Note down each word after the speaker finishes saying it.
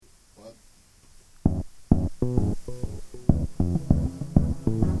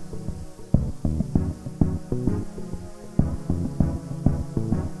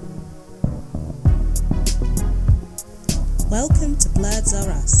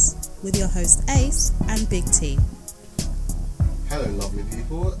with your host Ace and Big T. Hello, lovely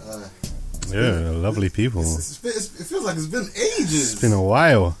people. Lovely people. It feels like it's been ages. It's been a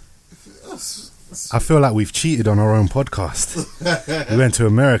while. I feel like we've cheated on our own podcast. We went to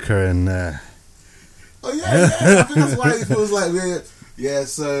America and... Oh, yeah. I think that's why it feels like we're... Yeah,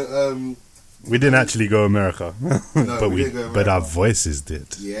 so... we didn't actually go America. No, we didn't go America. But our voices did.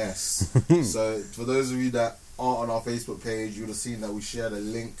 Yes. So, for those of you that aren't on our Facebook page, you would have seen that we shared a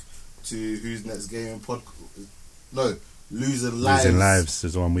link to Who's Next Gaming podcast. No, Losing Lives. Losing Lives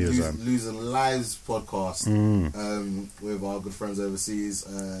is the one we was on. Losing Lives podcast with our good friends overseas,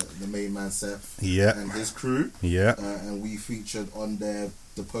 the main man Seth and his crew. Yeah. And we featured on the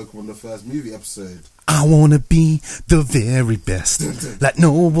Pokemon The First Movie episode. I wanna be the very best, like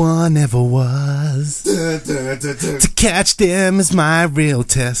no one ever was. To catch them is my real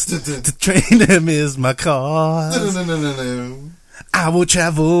test. To train them is my cause. I will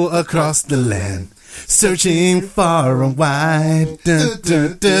travel across the land, searching far and wide.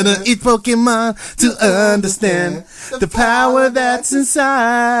 Each Pokemon to understand the power that's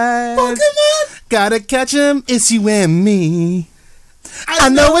inside. Pokemon! Gotta catch 'em, it's you and me. I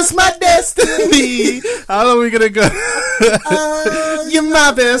know it's my destiny. How long are we gonna go? You're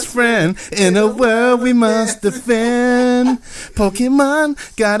my best friend in a world we must defend. Pokemon,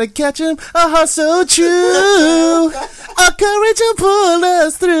 gotta catch 'em, a heart so true. Our courage will pull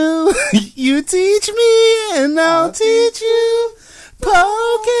us through. You teach me and I'll teach you.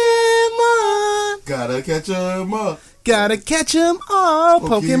 Pokemon, gotta catch 'em all. Gotta catch 'em all.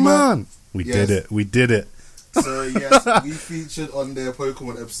 Pokemon. We did it. We did it. So yes, we featured on their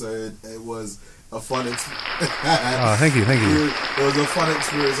Pokemon episode. It was a fun experience. Thank you. It was a fun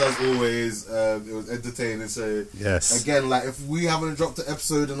experience as always. It was entertaining. So yes, again, like if we haven't dropped an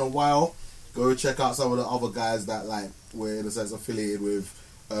episode in a while, go check out some of the other guys that like we're in a sense affiliated with.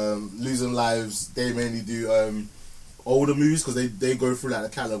 Losing Lives, they mainly do older movies because they go through like the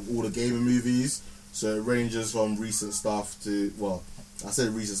catalog of all the gaming movies. So it ranges from recent stuff to I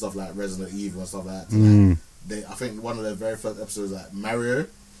said recent stuff like Resident Evil and stuff like that. To, like, I think one of their very first episodes like Mario.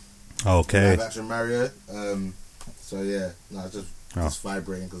 Okay. Live action Mario. So yeah, just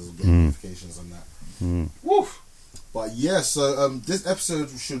vibrating because of game notifications and that. Woof. But yeah, so this episode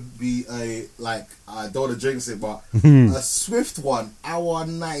should be I don't want to jinx it, but a swift one, hour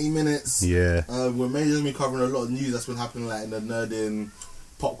and 90 minutes. Yeah. We're mainly going to be covering a lot of news that's been happening like in the nerding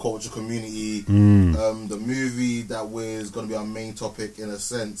pop culture community. The movie that was going to be our main topic in a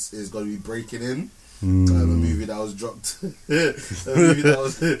sense is going to be Breaking In. A movie that was dropped a movie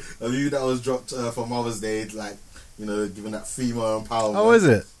that was dropped for Mother's Day, like, you know, giving that female empowerment. Oh, is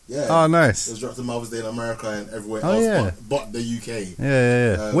it? Yeah. Oh, nice. It was dropped on Mother's Day in America and everywhere else but the UK.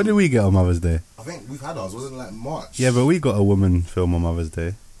 Yeah. When did we get on Mother's Day? I think we've had ours, wasn't it like March? Yeah, but we got a woman film on Mother's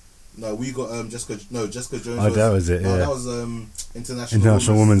Day. No, we got Jessica Jones. Oh, that was it, No, yeah. that was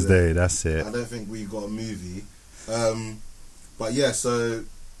International Women's Day, that's it. I don't think we got a movie. But yeah, so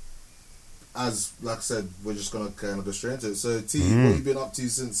as like I said, we're just gonna kind of go straight into it. So T, what have you been up to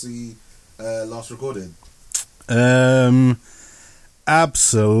since we last recorded?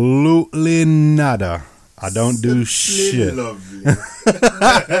 Absolutely nada. I don't do shit. Lovely.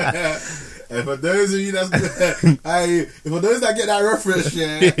 And for those of you for those that get that reference,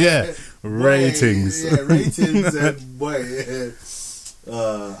 ratings. Ratings and boy. I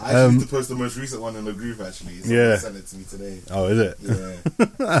actually need to post the most recent one in the group actually. Someone sent it to me today. Oh, is it? Yeah.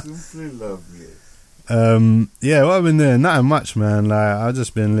 Simply lovely. What I've been doing, nothing much, man. Like, I've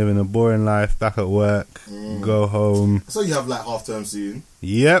just been living a boring life, back at work, go home. So you have like half term soon?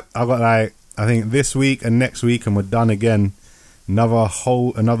 Yep, I got I think this week and next week, and we're done again.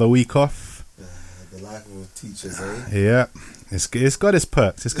 Another week off. The life of teachers, eh? Yeah, it's got its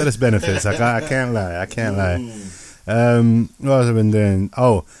perks, it's got its benefits. I can't lie. What else have I been doing?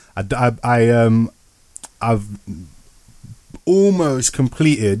 Oh, I've almost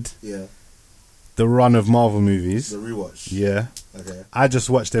completed the run of Marvel movies. The rewatch. Yeah. Okay. I just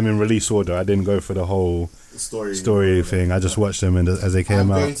watched them in release order. I didn't go for the whole story thing. I just watched them as they came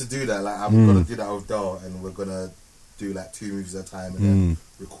out. I'm going to do that. Like I'm gonna do that with Dell, and we're gonna do like 2 movies at a time, and then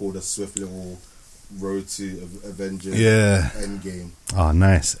record a swift little road to Avengers Endgame. Oh,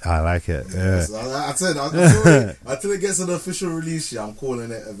 nice. I like it. Yeah. So until it gets an official release, I'm calling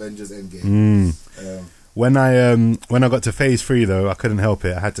it Avengers Endgame. When I got to phase 3 though, I couldn't help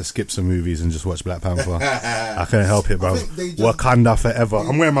it. I had to skip some movies and just watch Black Panther. I couldn't help it, bro. Wakanda forever.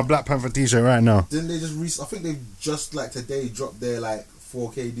 I'm wearing my Black Panther t-shirt right now. Didn't they just I think they just like today dropped their like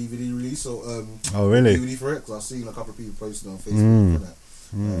 4K DVD release or oh really? DVD for it, because I've seen a couple of people posting on Facebook for that.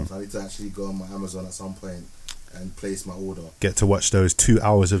 So I need to actually go on my Amazon at some point and place my order. Get to watch those 2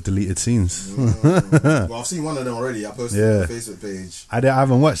 hours of deleted scenes. Well, I've seen one of them already. I posted it on the Facebook page. I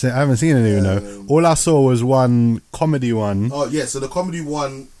haven't watched it. I haven't seen it even though. All I saw was one comedy one. Oh yeah, so the comedy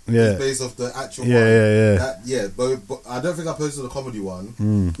one is based off the actual one. But I don't think I posted the comedy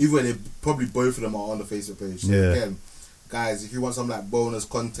one. Either way, probably both of them are on the Facebook page. So again, guys, if you want some like bonus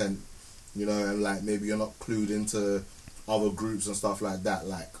content, you know, and like maybe you're not clued into other groups and stuff like that,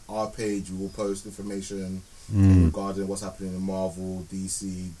 like our page, we will post information regarding what's happening in Marvel,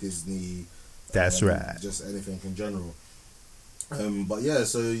 DC, Disney. That's right. Just anything in general. But yeah,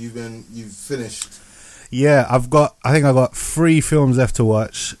 so you've finished. Yeah, I think I've got 3 films left to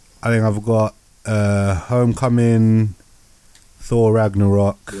watch. I think I've got Homecoming, Thor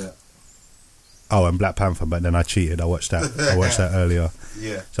Ragnarok. Yeah. Oh, and Black Panther, but then I cheated. I watched that. Earlier.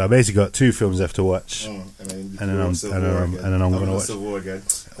 Yeah. So I basically got 2 films left to watch, and then I'm gonna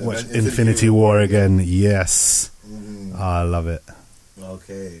watch Infinity War again. Yes. I love it.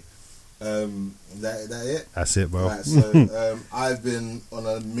 Okay. That it? That's it, bro. Right, so I've been on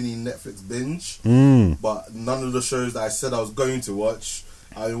a mini Netflix binge, but none of the shows that I said I was going to watch,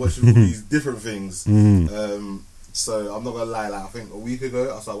 I've been watching all these different things. So I'm not gonna lie, like I think a week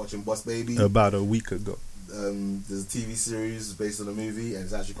ago I started watching Boss Baby. About a week ago. There's a TV series based on a movie, and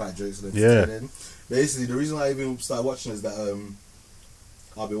it's actually quite jokes and entertaining. Basically, the reason I even started watching is that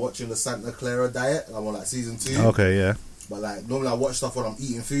I've been watching the Santa Clara Diet, and I'm on like season 2. Okay, yeah. But like normally I watch stuff when I'm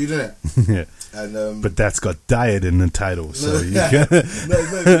eating food, innit? Yeah. And but that's got diet in the title, so you can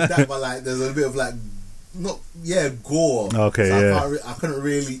that, but like there's a bit of like gore. Okay, so I couldn't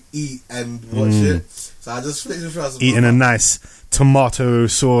really eat and watch it, so I just flicked it through. Eating a nice tomato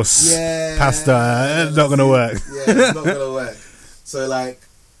sauce pasta, it's not gonna work. Yeah, it's not gonna work. So like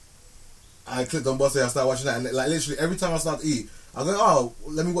I clicked on Boss Baby, I started watching that, and like literally every time I start to eat, I go, oh,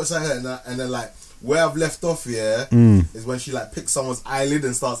 let me watch that here, and then like where I've left off here is when she like picks someone's eyelid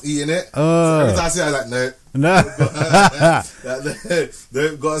and starts eating it. So every time I see her, I'm like, no.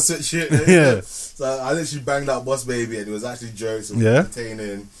 Don't gotta switch shit. Yeah. So I literally banged out Boss Baby, and it was actually jokes and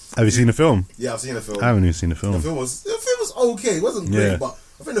entertaining. Have you seen the film? Yeah, I've seen the film. I haven't even seen the film. The film was okay. It wasn't great, but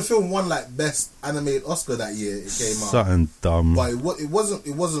I think the film won like best animated Oscar that year. It came out. Something dumb. But it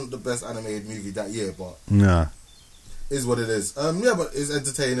wasn't the best animated movie that year, but nah. Is what it is. Yeah, but it's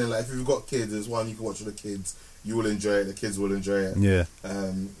entertaining. Like if you've got kids, there's one you can watch with the kids. You will enjoy it. The kids will enjoy it. Yeah.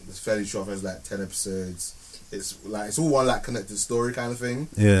 It's fairly short. It's like 10 episodes. It's all one like connected story kind of thing.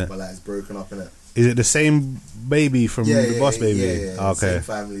 Yeah. But like it's broken up in it. Is it the same baby from the Boss Baby? Yeah. Okay. Same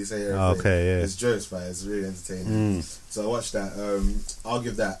family, same everything. Okay, yeah. It's jokes, right? It's really entertaining. So I watched that. I'll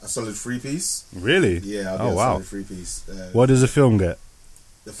give that a solid 3-piece. Really? Yeah. I'll give it a solid 3-piece. What does the film get?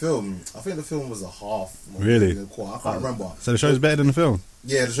 The film, I think the film was a half. Really? I can't remember. So the show's better than the film?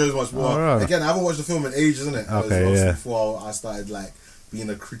 Yeah, the show's much more. Right. Again, I haven't watched the film in ages, isn't it? Okay, yeah. Before I started like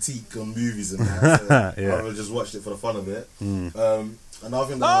being a critique on movies and that. So I just watched it for the fun of it. Another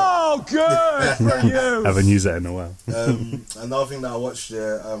thing that good for you. Haven't used that in a while. Another thing that I watched,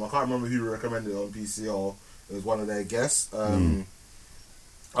 I can't remember who recommended it on PCR. It was one of their guests. I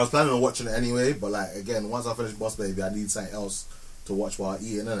was planning on watching it anyway, but like again, once I finish Boss Baby, I need something else to watch while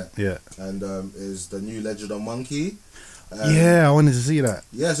eating, innit? Yeah. And is the new Legend of Monkey. Yeah, I wanted to see that.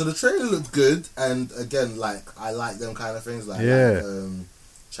 Yeah, so the trailer looked good, and again, like I like them kind of things, like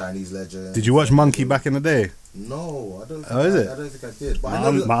Chinese Legend. Did you watch Monkey back in the day? No, I don't. I don't think I did.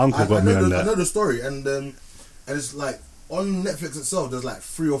 But my uncle got me on that. I know the story, and it's like on Netflix itself. There's like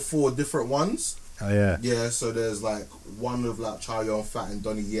 3 or 4 different ones. Oh yeah. Yeah, so there's like one with like Chow Yun-fat and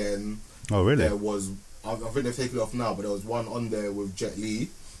Donnie Yen. Oh really? There was. I think they've taken it off now, but there was one on there with Jet Li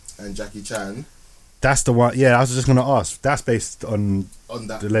and Jackie Chan. That's the one. Yeah, I was just gonna ask. That's based on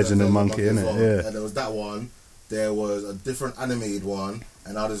that, the Legend of Monkey, isn't it? Well. Yeah. And there was that one. There was a different animated one,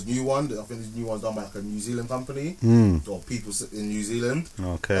 and now there's a new one. I think this new one's done by like a New Zealand company or people in New Zealand.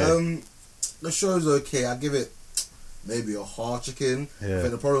 Okay. The show's okay. I give it maybe a hard chicken. Yeah. I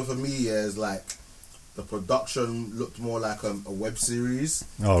think the problem for me is like the production looked more like a web series.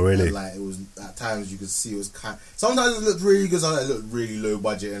 Oh really? And, like it was at times you could see it was sometimes it looked really good. Sometimes it looked really low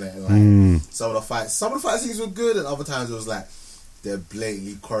budget in it. And, like some of the fight scenes were good, and other times it was like they're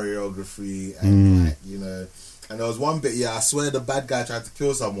blatantly choreography and like you know. And there was one bit, I swear the bad guy tried to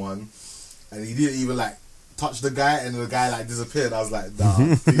kill someone, and he didn't even like touch the guy, and the guy like disappeared. I was like,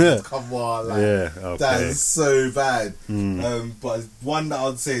 nah, dude, come on, like that is so bad. But one that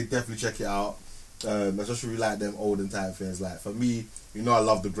I'd say definitely check it out. Especially if you like them olden time things. Like for me, you know, I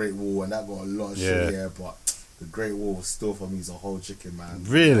love the Great Wall, and that got a lot of shit here, but the Great Wall still for me is a whole chicken, man.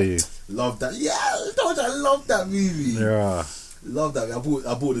 Really? Love that. Yeah, I love that movie. Yeah. Love that. I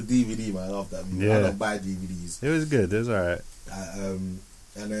bought the DVD, man. I love that. Yeah. I don't buy DVDs. It was good. It was alright. And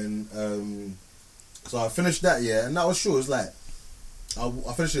then so I finished that, yeah, and that was short. It was like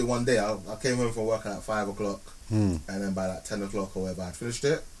I finished it one day. I came home from work at 5 o'clock, and then by like 10 o'clock or whatever, I finished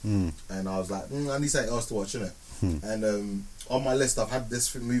it, and I was like, I need something else to watch, innit? And on my list, I've had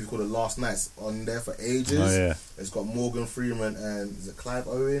this movie called The Last Nights on there for ages. Oh, yeah. It's got Morgan Freeman and is it Clive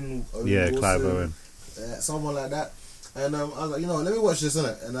Owen? Yeah, Wilson? Clive Owen. Someone like that. And I was like, let me watch this,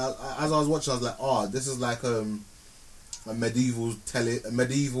 innit? And as I was watching, I was like, this is like a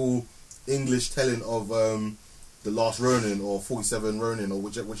medieval English telling of The Last Ronin or 47 Ronin or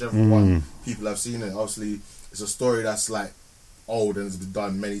whichever one people have seen it. Obviously, it's a story that's like old and has been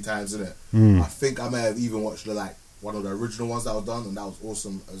done many times, isn't it? I think I may have even watched one of the original ones that was done, and that was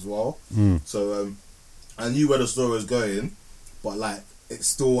awesome as well. So I knew where the story was going, but like it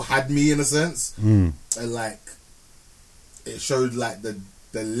still had me in a sense, and like it showed like the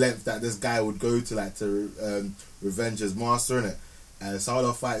length that this guy would go to like to revenge his master, innit? And some of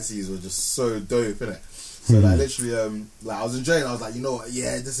the fight scenes were just so dope, innit? So like literally, like I was enjoying it. I was like, you know what?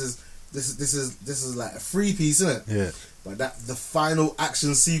 Yeah, this is like a free piece, innit? Yeah. But the final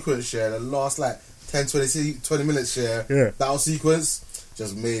action sequence, the last like 10-20 minutes, battle sequence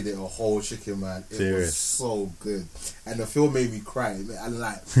just made it a whole chicken, man. It was so good, and the film made me cry. And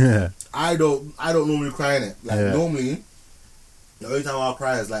like, I don't normally cry in it. Like normally, the only time I'll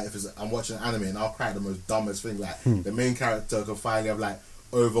cry is like if I'm watching an anime and I'll cry at the most dumbest thing. Like the main character can finally have like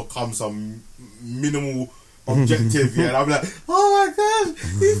overcome some minimal objective, and I'm like, oh my gosh,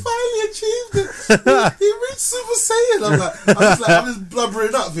 he finally achieved it. He reached Super Saiyan. I'm just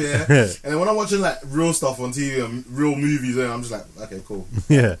blubbering up here. And then when I'm watching like real stuff on TV and real movies, I'm just like, okay, cool.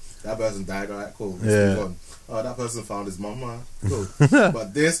 Yeah, that person died. All right, cool. Let's move on. Oh, that person found his mama. Cool.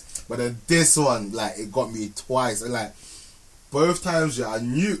 but then this one, like, it got me twice, and like both times, I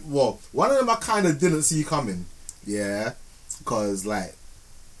knew. Well, one of them I kind of didn't see coming. Yeah, because like.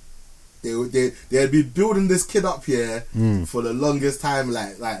 They'd be building this kid up here for the longest time.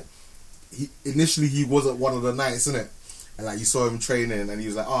 Like initially he wasn't one of the knights, innit? And like you saw him training, and he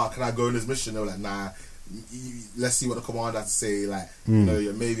was like, "Oh, can I go on this mission?" They were like, "Nah, let's see what the commander has to say." Like,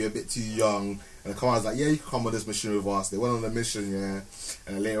 you're maybe a bit too young. And the commander's like, "Yeah, you can come on this mission with us." They went on the mission, and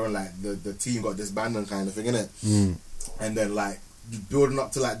then later on, like the team got disbanded, kind of thing, innit? And then like building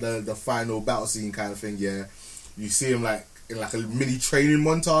up to like the final battle scene, kind of thing. Yeah, you see him like. In like a mini training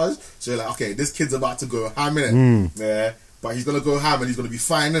montage, so you're like, okay, this kid's about to go ham in it, yeah, but he's gonna go ham and he's gonna be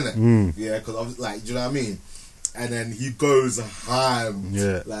fine in it, yeah, because like, do you know what I mean? And then he goes ham,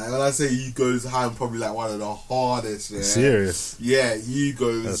 like when I say he goes ham, probably like one of the hardest, serious, he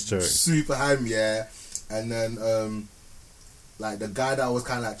goes super ham, and then like the guy that was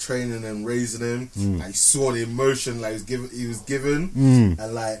kind of like training and raising him, like saw the emotion like he was given,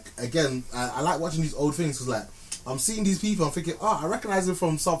 and like again, I like watching these old things because like. I'm seeing these people, I'm thinking, I recognize them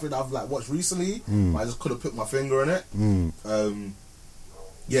from something that I've like watched recently, but I just couldn't put my finger on it.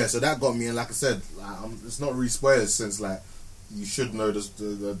 So that got me, and like I said, like, it's not really spoilers since like you should know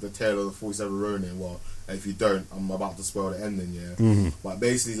the tale of the 47 Ronin. Well, if you don't, I'm about to spoil the ending, But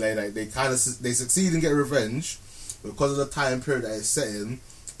basically, like they succeed in getting revenge because of the time period that it's set in.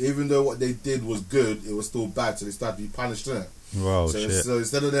 Even though what they did was good, it was still bad, so they started to be punished, innit? Wow, so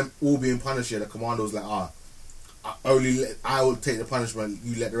instead of them all being punished, the commander was like, I will take the punishment.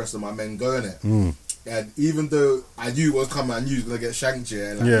 You let the rest of my men go in it. And even though I knew it was coming, I knew he was gonna get shanked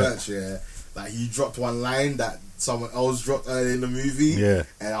and like burnt, like he dropped one line that someone else dropped early in the movie,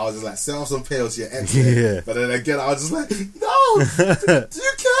 and I was just like, set off some pills, excellent. But then again, I was just like, no, you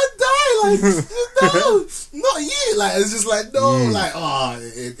can't die, like no, not you. Like it's just like no, like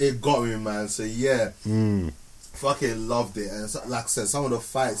it got me, man. So fucking loved it, and so, like I said, some of the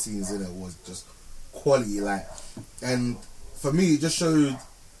fight scenes in it was just quality, like. And for me, it just showed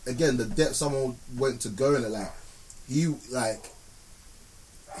again the depth someone went to go in it. Like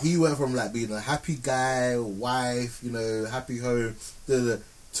he went from like being a happy guy, wife, happy home,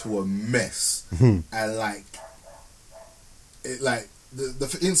 to a mess. And like it, like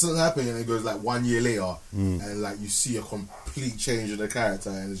the incident happened, and it goes like 1 year later, and like you see a complete change in the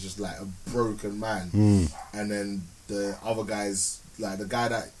character, and it's just like a broken man. And then the other guys, like the guy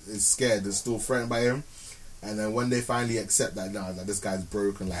that is scared is still threatened by him. And then when they finally accept that, now like this guy's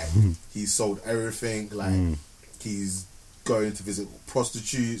broken, like he's sold everything, like he's going to visit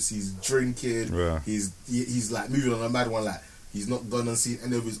prostitutes, he's drinking, he's like moving on a mad one, like he's not gone and seen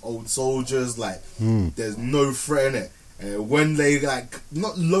any of his old soldiers, like there's no threat in it. And when they like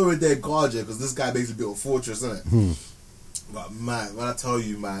not lowered their guard yet, because this guy basically built a fortress, innit? But man, when I tell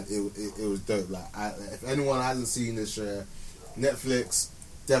you, man, it was dope. Like if anyone hasn't seen this, Netflix,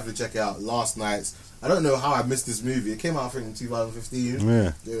 definitely check it out. Last Nights. I don't know how I missed this movie. It came out, I think, in 2015.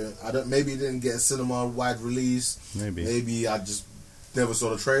 Yeah. Maybe it didn't get a cinema-wide release. Maybe I just never saw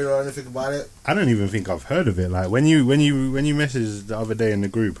the trailer or anything about it. I don't even think I've heard of it. Like when you messaged the other day in the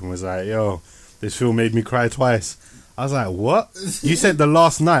group and was like, "Yo, this film made me cry twice." I was like, "What?" You said The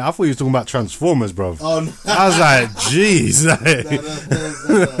Last Night. I thought you was talking about Transformers, bro. Oh, no. I was like, "Jeez." No.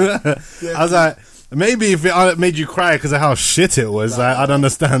 I was like, maybe if it made you cry because of how shit it was, I'd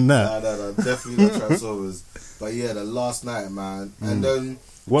understand that. No, definitely not Transformers. But yeah, The Last Night, man. And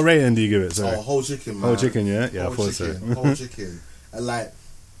what rating do you give it? Sorry. Whole chicken, man. Whole chicken, yeah, I thought so. Whole chicken, and like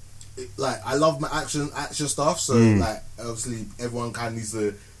I love my action stuff. So like, obviously, everyone kind of needs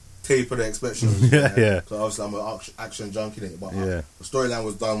to taper their expectations. Yeah. So obviously, I'm an action junkie in it, but yeah, the storyline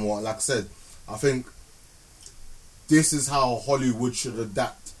was done well. Like I said, I think this is how Hollywood should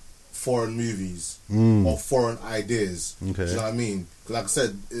adapt foreign movies or foreign ideas. Okay. Do you know what I mean? 'Cause like I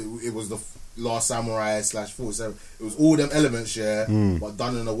said, it was the Last Samurai / 47. It was all them elements, but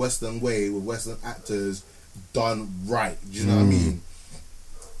done in a Western way with Western actors, done right. Do you know what I mean?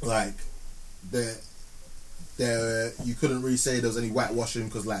 Like, there, you couldn't really say there was any whitewashing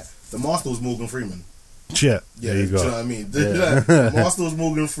because, like, the master was Morgan Freeman. Yeah, there you go. Do you know what I mean? Yeah. The master was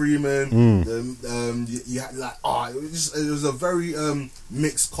Morgan Freeman. You had like, it was a very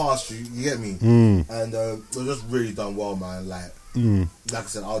mixed cast. You get me? And it was just really done well, man. Like I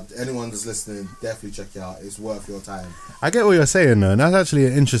said, anyone that's listening, definitely check it out. It's worth your time. I get what you're saying, though, and that's actually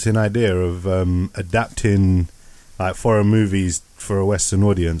an interesting idea of adapting like foreign movies for a Western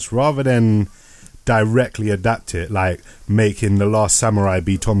audience rather than directly adapt it, like making The Last Samurai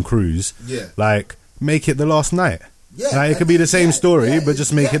be Tom Cruise. Yeah. Like, make it The Last Night. Yeah, like, it could be the same story, but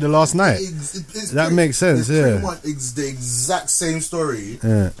just make it The Last Night. That makes sense. It's pretty much the exact same story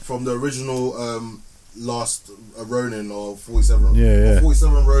from the original Last Ronin or 47. Yeah.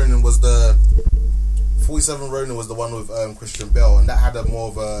 47 Ronin was the 47 Ronin was the one with Christian Bale, and that had a more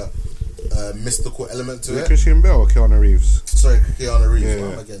of a mystical element to it. Christian Bale or Keanu Reeves? Sorry, Keanu Reeves. Yeah.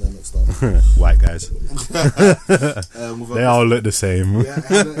 Why am I getting that mixed up? White guys. They all look the same. Yeah,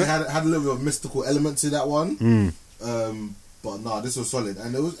 it had a little bit of mystical element to that one. But no, this was solid,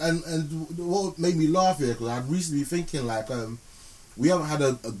 and it was and what made me laugh here because I'd recently been thinking like we haven't had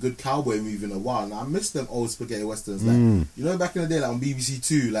a good cowboy movie in a while, and I miss them old spaghetti westerns. Like you know, back in the day, like on BBC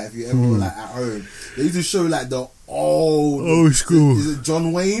Two, like if you ever were like at home, they used to show like the old school. Is it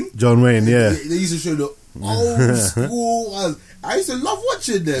John Wayne? John Wayne, yeah. They used to show the old school ones. I used to love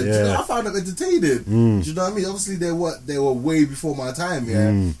watching them. Yeah. Do you know, I found them entertaining. Do you know what I mean? Obviously, they were way before my time,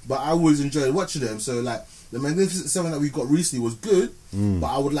 but I always enjoyed watching them. So like. The Magnificent Seven that we got recently was good, but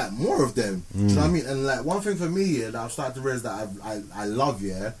I would like more of them. Do you know what I mean? And like one thing for me that I've started to realize that I love,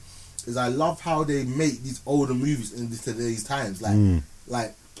 is I love how they make these older movies in today's times.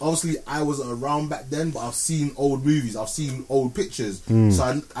 Like obviously I wasn't around back then, but I've seen old movies, I've seen old pictures,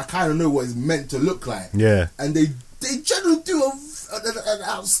 so I kind of know what it's meant to look like. Yeah, and they generally do an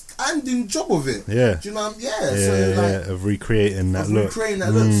outstanding job of it. Yeah, do you know what I mean? So of recreating that look.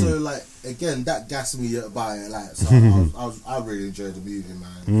 So like again, that gassed me about it. Like, so I really enjoyed the movie,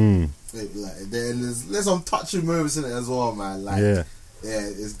 man. There's some touching moments in it as well, man. Like, yeah,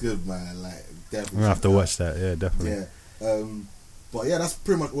 it's good, man. Like, definitely. I'm gonna have to watch that. Yeah, definitely. Yeah, but yeah, that's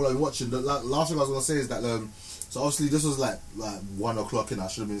pretty much all I'm watching. The last thing I was gonna say is that so obviously this was like 1 o'clock and I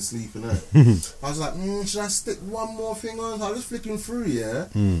should have been sleeping. I was like, should I stick one more thing on? So I was just flicking through,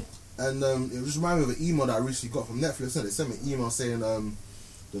 and it just reminded me of an email that I recently got from Netflix. They sent me an email saying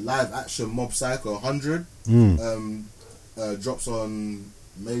the live action Mob Psycho 100 drops on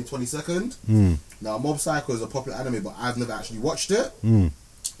May 22nd. Now Mob Psycho is a popular anime, but I've never actually watched it. They're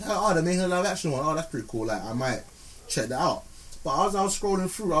making a live action one. Oh, that's pretty cool. Like, I might check that out. But as I was scrolling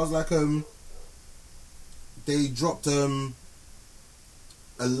through, I was like, they dropped a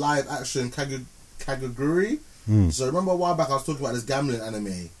live action Kagaguri. So remember a while back I was talking about this gambling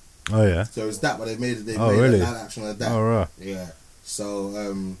anime. Oh yeah. So it's that, but they made really? a live action of that. Oh right. Yeah. So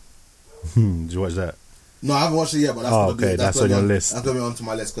did you watch that? No, I haven't watched it yet, but that's okay. That's on your list. That's gonna be onto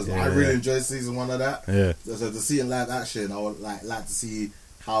my list because I really enjoyed season 1 of that. Yeah. So to see in live action, I would like to see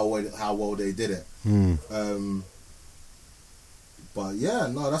how well they did it. But yeah,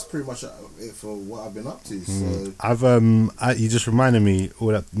 no, that's pretty much it for what I've been up to. So I've you just reminded me all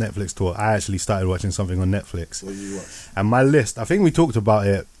that Netflix talk. I actually started watching something on Netflix. What did you watch? And my list, I think we talked about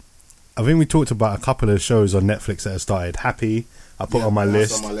it. I think we talked about a couple of shows on Netflix that have started. Happy, I put on my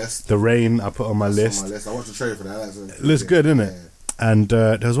list. The Rain, I put on my list. I watched the trailer for that. It looks good, isn't it? Yeah. And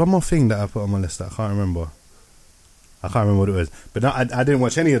there was one more thing that I put on my list that I can't remember. I can't remember what it was. But no, I didn't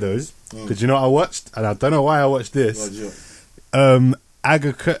watch any of those. Because you know what I watched? And I don't know why I watched this.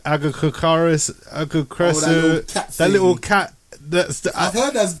 Agakarus, that little cat. I've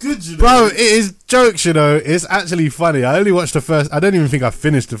heard that's good, you know. Bro, it is jokes, you know. It's actually funny. I only watched the first. I don't even think I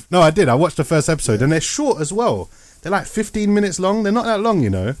finished. No, I did. I watched the first episode, and they're short as well. They're like 15 minutes long. They're not that long, you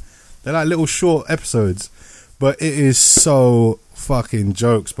know. They're like little short episodes, but it is so fucking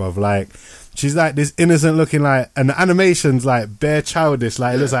jokes, bruv. Like, she's like this innocent looking, like, and the animation's like bare childish,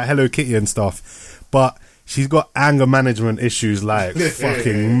 like it looks like Hello Kitty and stuff, but she's got anger management issues, like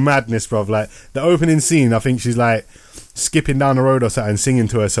fucking madness, bruv. Like the opening scene, I think she's like skipping down the road or something, singing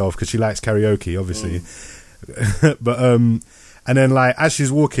to herself because she likes karaoke, obviously. But and then like as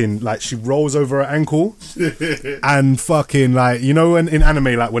she's walking, like she rolls over her ankle, and fucking like, you know, when in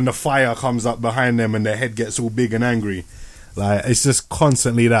anime, like when the fire comes up behind them and their head gets all big and angry, like it's just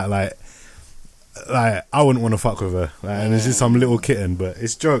constantly that, like I wouldn't want to fuck with her, like, and it's just some little kitten, but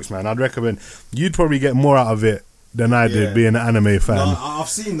it's jokes, man. I'd recommend. You'd probably get more out of it than I did being an anime fan. No, I've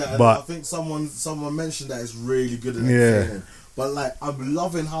seen that, but and I think someone mentioned that it's really good at entertaining. But like, I'm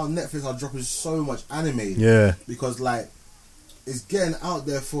loving how Netflix are dropping so much anime. Yeah, because like it's getting out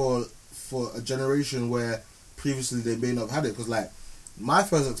there for a generation where previously they may not have had it. Because like my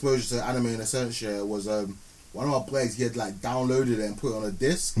first exposure to anime in a sense was one of my players, he had like downloaded it and put it on a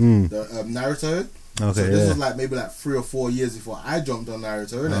disc, the Naruto. Okay, so this was like maybe like 3 or 4 years before I jumped on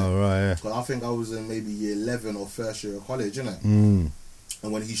Naruto, innit? Oh, right, yeah. Because I think I was in maybe year 11 or first year of college, innit? And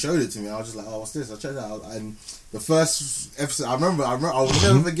when he showed it to me, I was just like, oh, what's this? I checked it out. And the first episode, I remember I'll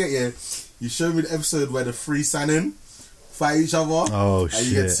never forget, you showed me the episode where the 3 Sannin fight each other. Oh, and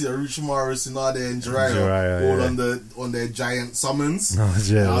you get to see Orochimaru, Tsunade, and Jiraiya all on their giant summons. Oh,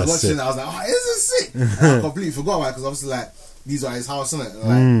 yeah, I was watching it, I was like, oh, this is sick. And I completely forgot about it, because obviously, like, these are his house, innit?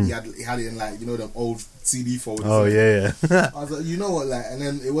 Like, he had it in, like, you know, them old CD folders. Oh, yeah. I was like, you know what, like, and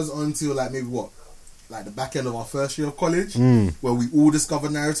then it wasn't until, like, maybe like the back end of our first year of college, where we all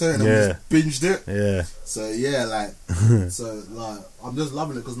discovered Naruto, and then we just binged it. Yeah. So, yeah, like, I'm just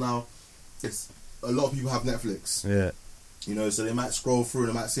loving it, because now it's a lot of people have Netflix. Yeah. You know, so they might scroll through and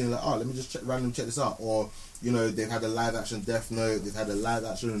they might see, like, oh, let me just randomly check this out. Or, you know, they've had a live action Death Note, they've had a live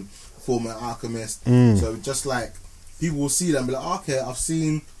action Fullmetal Alchemist. So just like, people will see them and be like, oh, okay, I've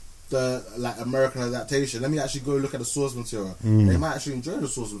seen the like American adaptation. Let me actually go look at the source material. They might actually enjoy the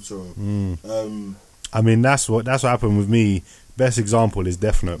source material. I mean, that's what happened with me. Best example is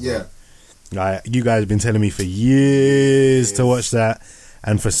Death Note. Yeah. Like, you guys have been telling me for years to watch that,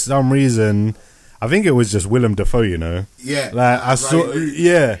 and for some reason, I think it was just Willem Dafoe, you know. Yeah. Like I saw,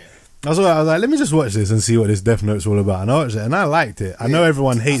 I was like, let me just watch this and see what this Death Note's all about. And I watched it, and I liked it. I know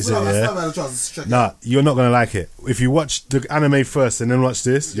everyone hates it, Nah, you're not gonna like it. If you watch the anime first and then watch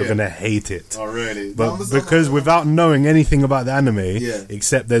this, you're gonna hate it. Oh, really? But because without knowing anything about the anime,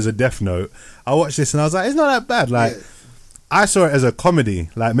 except there's a Death Note, I watched this and I was like, it's not that bad. Like, I saw it as a comedy.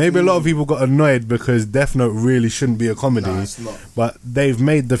 Like, maybe a lot of people got annoyed because Death Note really shouldn't be a comedy. No, it's not. But they've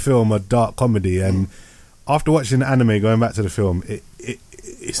made the film a dark comedy, and after watching the anime, going back to the film,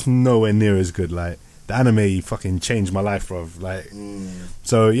 it's nowhere near as good. Like, the anime fucking changed my life, bro. Like,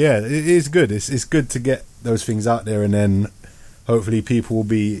 so yeah, it is good. It's good to get those things out there, and then hopefully people will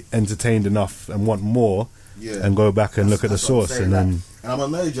be entertained enough and want more, and go back and look at the source, and then. And I'm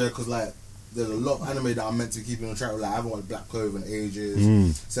annoyed, because like, there's a lot of anime that I'm meant to keep on track with. Like, I haven't watched Black Clover in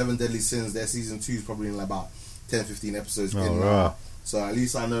ages. 7 Deadly Sins, their season 2 is probably in like about 10-15 episodes in now. So at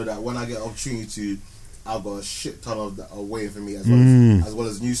least I know that when I get an opportunity to, I've got a shit ton of that waiting for me, as well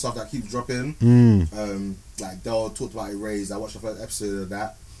as new stuff that keeps dropping. Like Del talked about Erased. I watched the first episode of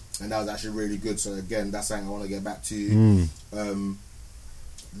that, and that was actually really good. So again, that's something I want to get back to.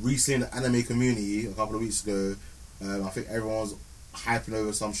 Recently in the anime community, a couple of weeks ago, I think everyone was hyping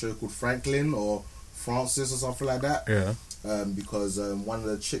over some show called Franklin or Francis or something like that. Yeah. Because one of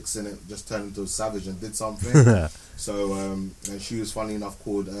the chicks in it just turned into a savage and did something. So and she was funny enough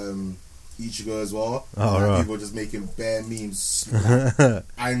called Ichigo as well. People were just making bare memes, like,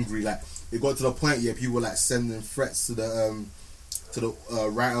 angry. Like, it got to the point people were like sending threats to the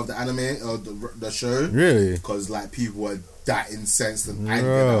writer of the anime or the show. Really? Because like people were that incensed and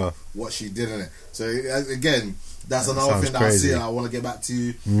angry about what she did in it. So again, that's another thing that I see. I want to get back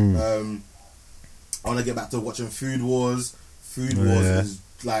to. I want to get back to watching Food Wars. Food Wars is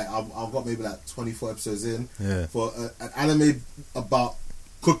like, I've got maybe like 24 episodes in for an anime about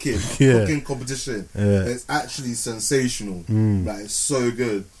cooking competition. It's actually sensational. Like, it's so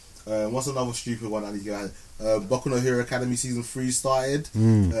good. What's another stupid one I need to get at? Boku no Hero Academy season 3 started.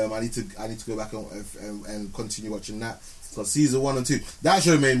 I need to go back and continue watching that. Got season 1 and 2. That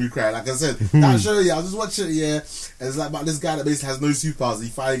show made me cry. Like I said, that show, I was just watching it, and it's like about this guy that basically has no superpowers. He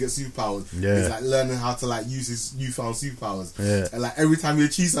finally gets superpowers. Yeah. He's like learning how to like use his newfound superpowers. Yeah. And like every time he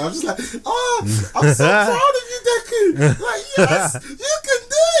achieves something, I'm just like, I'm so proud of you, Deku. Like, yes, you can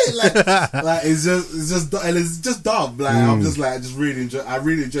do it. Like it's just dumb. Like I'm just like, I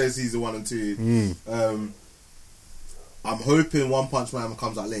really enjoy season 1 and 2. I'm hoping One Punch Man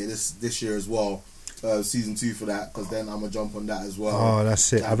comes out later this year as well. Season 2 for that, because then I'm gonna jump on that as well. Oh,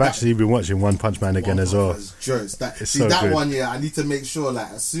 that's it. I've actually been watching One Punch Man again as well. Jokes. It's see so that good. one, I need to make sure like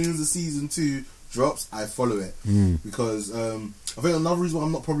as soon as the season 2 drops, I follow it because I think another reason why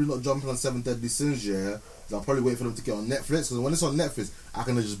I'm probably not jumping on Seven Deadly Sins is I'll probably wait for them to get on Netflix, because when it's on Netflix, I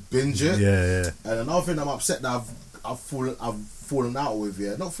can just binge it. Yeah. And another thing I'm upset that I've fallen out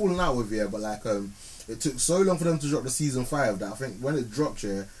with, not fallen out with, but like it took so long for them to drop the season 5 that I think when it dropped,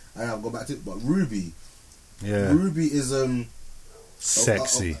 I have to go back to it. But Ruby is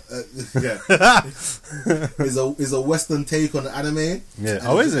sexy. Is a Western take on anime. Yeah.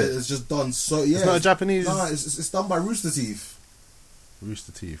 And Is it? It's just done so. It's not a Japanese. No, it's done by Rooster Teeth.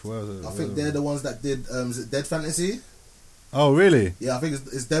 Rooster Teeth. Where was it? I think they're the ones that did. Is it Dead Fantasy? Oh, really? Yeah, I think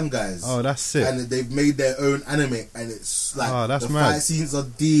it's them guys. Oh, that's sick. And they've made their own anime, and it's like that's the mad. fight scenes are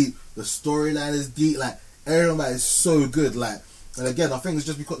deep, the storyline is deep, like everything is so good, like. And again, I think it's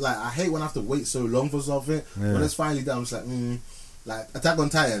just because like I hate when I have to wait so long for something. Yeah. When it's finally done, I'm just like Attack on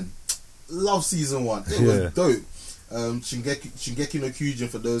Titan. Love season 1. It Yeah. was dope. Shingeki no Kyojin,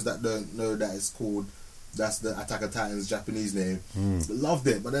 for those that don't know, that's the Attack on Titan's Japanese name. Loved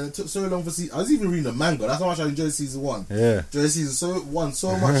it, but then it took so long for season. I was even reading the manga. That's how much I enjoyed season 1. Yeah. Enjoyed season 1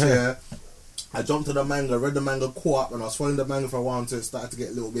 so much. I jumped to the manga, read the manga, caught up, and I was following the manga for a while until it started to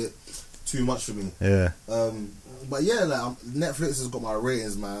get a little bit too much for me. Yeah. But yeah, like Netflix has got my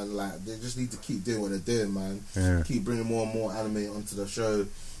ratings, man. Like they just need to keep doing what they're doing, man. Yeah. Keep bringing more and more anime onto the show.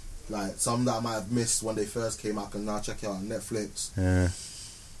 Like some that I might have missed when they first came out, I can now check it out on Netflix. Yeah.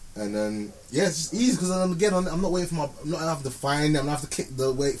 And then it's just easy because again, I'm not waiting for I'm not having to find it. I'm not having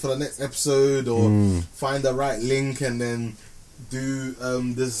to wait for the next episode or find the right link and then do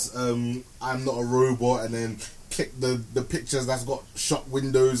this I'm not a robot and then click the pictures that's got shop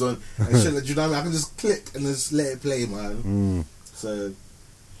windows on and shit. Do you know what I mean? I can just click and just let it play, man. So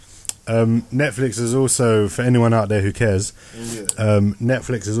Netflix is also, for anyone out there who cares,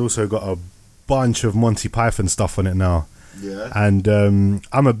 Netflix has also got a bunch of Monty Python stuff on it now. Yeah. And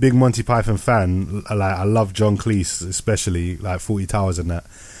I'm a big Monty Python fan. Like I love John Cleese, especially like 40 Towers and that.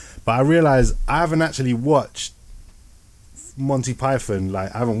 But I realised I haven't actually watched Monty Python.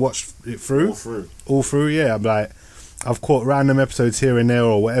 Like I haven't watched it through. All through. Yeah. I'm like, I've caught random episodes here and there,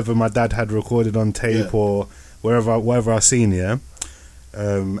 or whatever my dad had recorded on tape, or wherever I've seen. Yeah.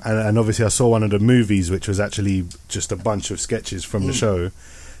 And obviously I saw one of the movies, which was actually just a bunch of sketches from the show.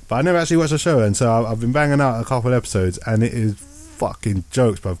 But I never actually watched the show, and so I've been banging out a couple episodes, and it is fucking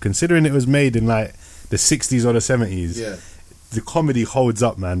jokes, bruv. Considering it was made in like the 60s or the 70s, the comedy holds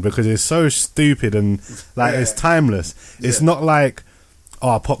up, man, because it's so stupid and like it's timeless. It's not like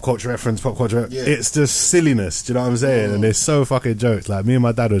pop culture reference. It's just silliness. Do you know what I'm saying? And it's so fucking jokes. Like me and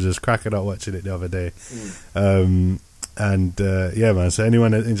my dad were just cracking up watching it the other day. Yeah, man. So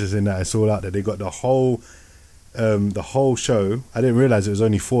anyone that's interested in that, it's all out there. They got the whole show. I didn't realize it was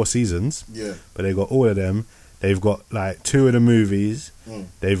only 4 seasons. Yeah, but they got all of them. They've got like 2 of the movies.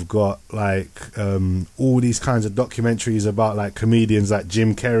 They've got like all these kinds of documentaries about like comedians like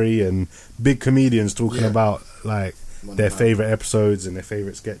Jim Carrey and big comedians talking about like their favorite episodes and their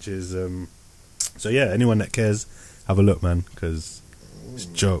favorite sketches. So yeah, anyone that cares, have a look, man, because it's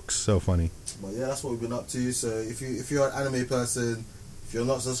jokes, so funny. But yeah, that's what we've been up to. So if you're an anime person, if you're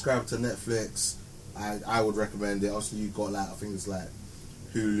not subscribed to Netflix, I would recommend it. Also, you've got like I think it's like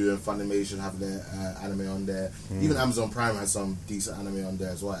Hulu and Funimation have their anime on there. Even Amazon Prime has some decent anime on there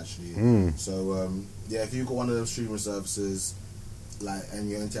as well, actually. So yeah, if you've got one of those streaming services, like, and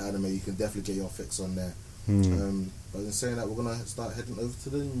you're into anime, you can definitely get your fix on there. But in saying that, we're gonna start heading over to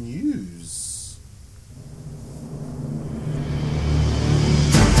the news.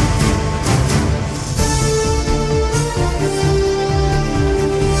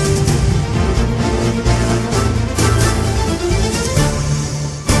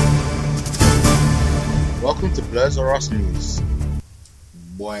 Welcome to Blurs or Us News.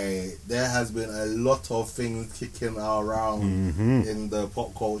 Boy, there has been a lot of things kicking around in the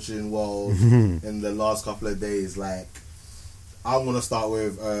pop culture world in the last couple of days. Like, I'm going to start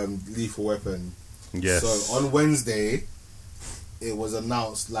with Lethal Weapon. Yes. So, on Wednesday, it was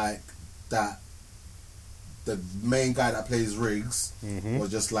announced, like, that the main guy that plays Riggs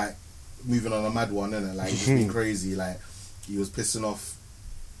was just, like, moving on a mad one, innit? Like, he's just been crazy. Like, he was pissing off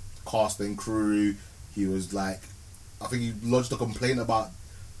cast and crew. He was like, I think he lodged a complaint about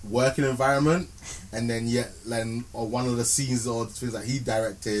working environment, and then on one of the scenes or things that he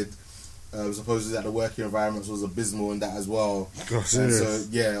directed, supposedly that the working environment was abysmal and that as well. God, serious?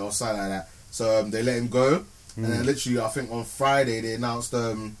 So or something like that. So they let him go, and then literally I think on Friday they announced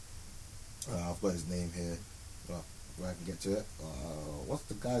I've got his name here. Where I can get to it. What's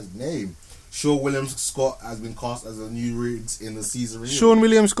the guy's name? Sean William Scott has been cast as a new Riggs in the season. Sean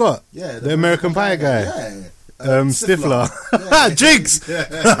William Scott? Yeah. The American Pie guy? Yeah. Stifler. Yeah. Jigs!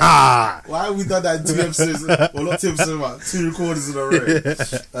 Why have we done that in 2 episodes? Well, not 2 episodes, but 2 recordings in a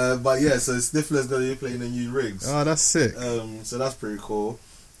row. But yeah, so Stifler's going to be playing the new Riggs. Oh, that's sick. So that's pretty cool.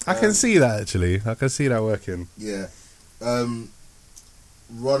 I can see that, actually. I can see that working. Yeah.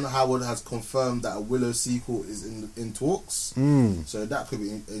 Ron Howard has confirmed that a Willow sequel is in talks. So that could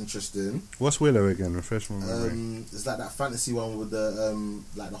be interesting. What's Willow again? Refresh my memory. It's like that fantasy one with the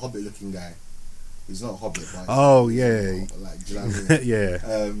like the Hobbit looking guy. He's not a Hobbit, but like, do you know what I mean? Yeah.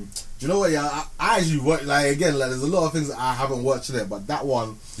 Do you know what? Yeah, I actually watch, like, again, like there's a lot of things that I haven't watched in it, but that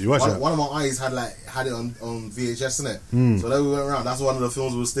one, you watch that? One of my eyes had it on VHS in it. So then we went around. That's one of the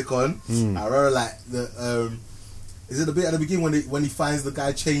films we'll stick on. I remember like the is it the bit at the beginning when he finds the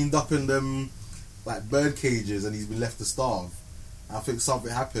guy chained up in them like bird cages and he's been left to starve? I think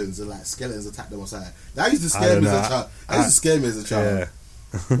something happens and like skeletons attack them or something. That used to scare me as a child. That used to scare me as a child.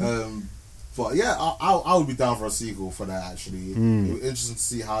 Yeah. But yeah, I would be down for a sequel for that actually. It would be interesting to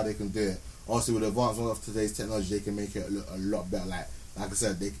see how they can do it. Also, with the advancement of today's technology, they can make it look a lot better. Like I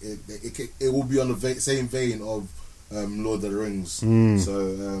said, it will be on the same vein of Lord of the Rings.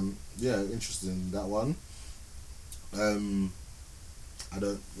 So yeah, interesting that one. I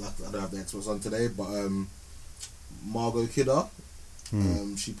don't have the experts on today, but Margot Kidder,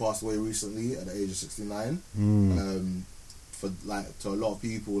 she passed away recently at the age of 69. For like to a lot of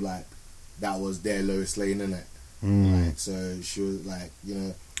people, like that was their Lois Lane, innit? Like, so she was like, you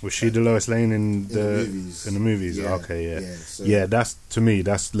know. Was she the Lois Lane in the movies? In the movies, Yeah, okay, yeah. So That's to me,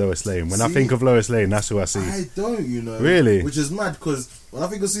 that's Lois Lane. When I think of Lois Lane, that's who I see. I don't, you know. Really? Which is mad because when I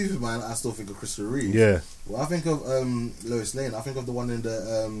think of Superman, I still think of Christopher Reeve. Yeah. When I think of Lois Lane, I think of the one in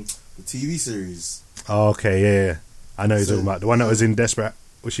the TV series. Oh, okay, yeah. I know you're talking about the one that was in Desperate.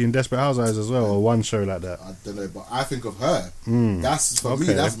 Was she in Desperate Housewives as well, or one show like that? I don't know, but I think of her. That's for me.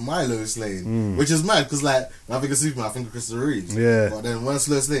 That's my Lois Lane, which is mad because like when I think of Superman, I think of Christopher Reeve. Yeah. But then when it's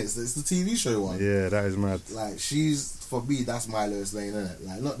Lois Lane, it's the TV show one. Yeah, that is mad. Like she's for me, that's my Lois Lane, innit?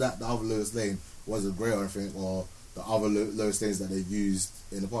 Like not that the other Lois Lane wasn't great or anything, or the other Lois Lanes that they've used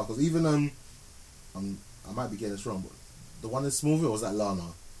in the past. Because even I might be getting this wrong, but the one in Smallville, was that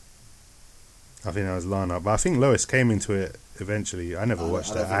Lana? I think that was Lana, but I think Lois came into it eventually. I never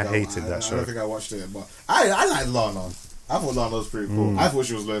watched that. I hated that show. I don't think I watched it, but I like Lana. I thought Lana was pretty cool. I thought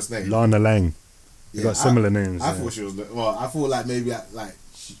she was Lois Lane. Lana Lang. You got similar names. I thought she was. Well, I thought like maybe I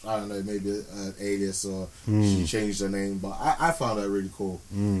don't know, maybe an alias or she changed her name, but I found her really cool.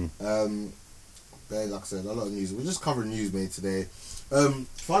 But like I said, a lot of news. We're just covering news, mate, today.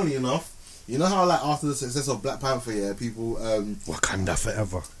 Funnily enough, you know how like after the success of Black Panther, yeah, people Wakanda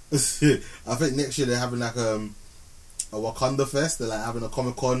forever. I think next year they're having like a Wakanda Fest. They're like having a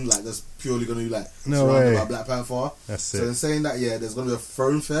Comic-Con like that's purely gonna be like surrounded by Black Panther. That's so it. in saying that, yeah, there's gonna be a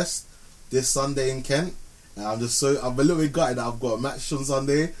Throne Fest this Sunday in Kent. And I'm a little bit gutted that I've got a match on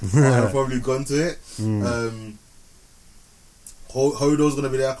Sunday. I've probably gone to it. Hodo's gonna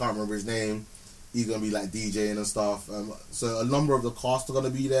be there. I can't remember his name. He's gonna be like DJing and stuff. So a number of the cast are gonna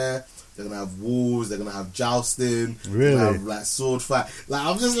be there. They're gonna have wolves. They're gonna have jousting. Really? They're gonna have like sword fight. Like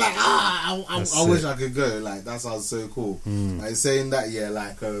I'm just like I wish I could go. Like that sounds so cool. Like saying that, yeah,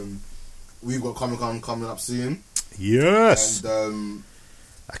 like we've got Comic-Con coming up soon. Yes. And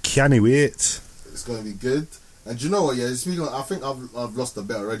I can't wait. it's gonna be good. And do you know what? Yeah, speaking of, I think I've lost the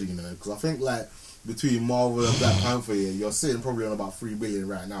bet already. You know, because I think like between Marvel and Black Panther, yeah, you're sitting probably on about 3 billion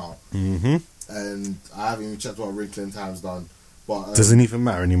right now. And I haven't even checked what Wrinkle in Time's done. But doesn't even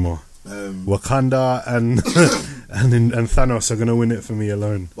matter anymore. Wakanda and and Thanos are gonna win it for me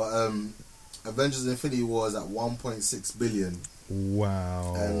alone. But Avengers Infinity War is at 1.6 billion.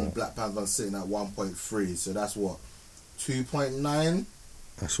 Wow. And Black Panther's sitting at 1.3. So that's what 2.9.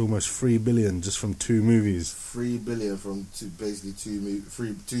 That's almost 3 billion just from 2 movies. 3 billion from basically two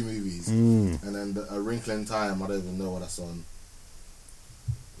movies. And then A Wrinkle in Time, I don't even know what that's on.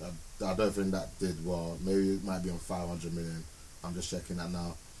 I don't think that did well. Maybe it might be on 500 million. I'm just checking that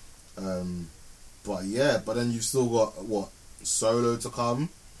now. But yeah, but then you've still got what, Solo to come.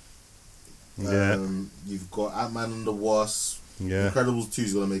 Yeah. You've got Ant-Man and the Wasp. Yeah. Incredibles 2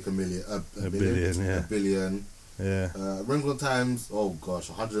 is gonna make a billion. Yeah. A billion. Yeah. Wrinkle in Time's, oh gosh,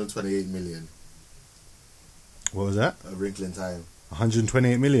 128 million. What was that? A Wrinkle in Time.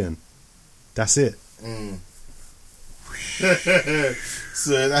 128 million. That's it.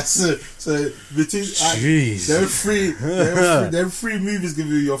 So that's so between Jeez. there are three movies give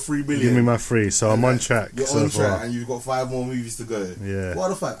you your 3 million. Give me my 3, so I'm on track. You're so on far. track, and you've got 5 more movies to go. Yeah. What are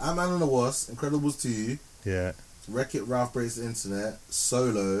the 5? Ant-Man and the Wasp, Incredibles 2, Yeah. Wreck-It Ralph Breaks the Internet,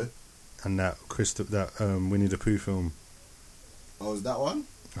 Solo. And that Winnie the Pooh film. Oh, is that one?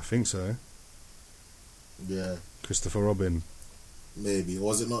 I think so. Yeah, Christopher Robin. maybe. Or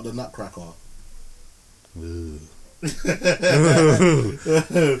was it not the Nutcracker? Ugh. Well,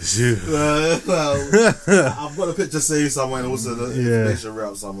 I've got a picture saved somewhere and also the information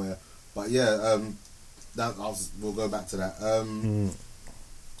wrote up somewhere. But yeah, we'll go back to that.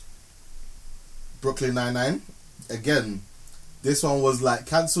 Brooklyn Nine-Nine. Again, this one was like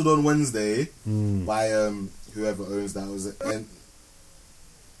cancelled on Wednesday by whoever owns that. Was it?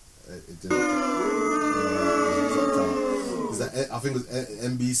 It didn't. Is that? I think it was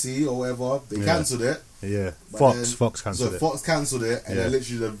NBC or whatever. They cancelled it. Yeah, But Fox cancelled it. So Fox cancelled it, and then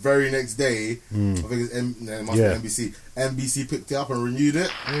literally the very next day, I think it must be NBC. NBC picked it up and renewed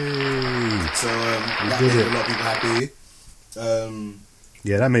it. So that made a lot of people happy.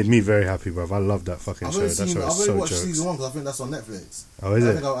 Yeah, that made me very happy, bruv. I love that fucking show. I've only watched jokes. season 1 because I think that's on Netflix. Oh, is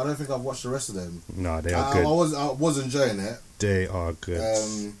it? I don't think I've watched the rest of them. No, they are good. I was enjoying it. They are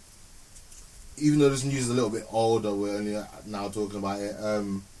good. Even though this news is a little bit older, we're only now talking about it.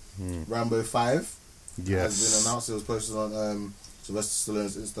 Rambo 5 has been announced. It was posted on Sylvester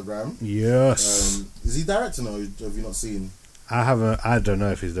Stallone's Instagram. Yes. Is he directing or have you not seen? I don't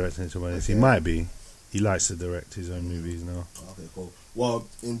know if he's directing it to one. He might be. He likes to direct his own movies now. Okay, cool. Well,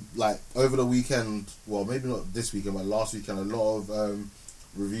 over the weekend, well, maybe not this weekend, but last weekend, a lot of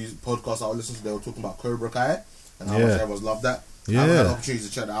reviews, podcasts I was listening to, they were talking about Cobra Kai and how much everyone's loved that. I haven't had the opportunity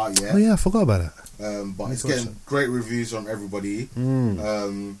to check that out yet. Oh yeah, I forgot about that. But it's getting great reviews from everybody.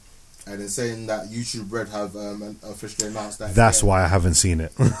 And it's saying that YouTube Red have officially announced that. That's why I haven't seen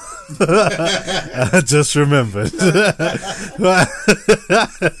it. I just remembered.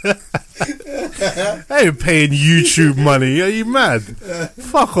 I ain't paying YouTube money. Are you mad?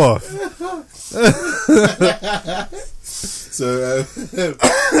 Fuck off. So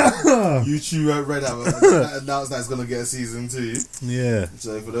YouTube Red have announced that it's going to get a season 2. Yeah.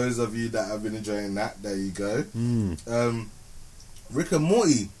 So for those of you that have been enjoying that, there you go. Rick and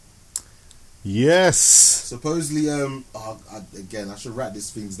Morty. Yes. Supposedly, again, I should write these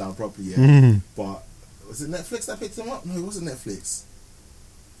things down properly. But was it Netflix that picked him up? No, it wasn't Netflix.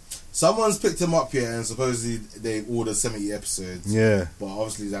 Someone's picked him up here, and supposedly they ordered 70 episodes. Yeah. But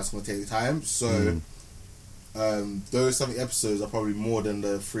obviously that's going to take time. So those 70 episodes are probably more than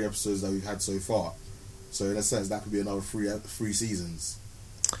the 3 episodes that we've had so far. So in a sense, that could be another 3 seasons.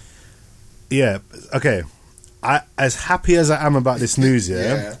 Yeah. Okay. As happy as I am about this news,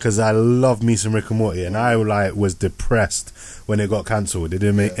 because I love me some Rick and Morty, and I was depressed when it got cancelled. It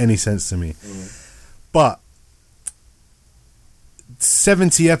didn't make any sense to me. But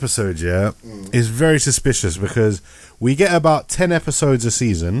 70 episodes, is very suspicious because we get about 10 episodes a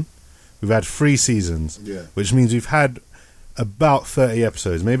season. We've had 3 seasons, which means we've had about 30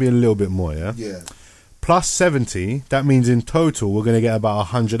 episodes, maybe a little bit more, plus 70, that means in total we're going to get about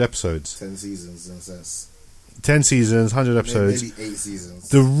 100 episodes. 10 seasons in a sense. 10 seasons, 100 episodes. Maybe 8 seasons.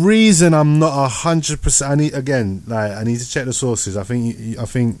 The reason I'm not 100%, I need to check the sources. I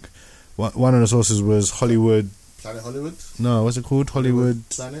think one of the sources was Hollywood. Planet Hollywood? No, what's it called? Hollywood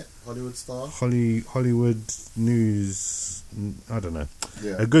Planet? Hollywood Star? Hollywood News. I don't know.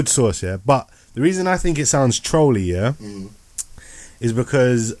 Yeah. A good source, But the reason I think it sounds trolly, is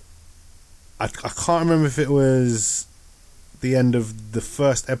because I can't remember if it was the end of the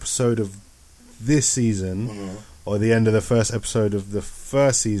first episode of this season or the end of the first episode of the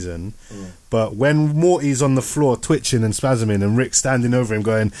first season, but when Morty's on the floor twitching and spasming and Rick's standing over him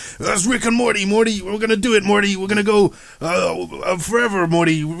going, "That's Rick and Morty, we're gonna do it, Morty, we're gonna go forever,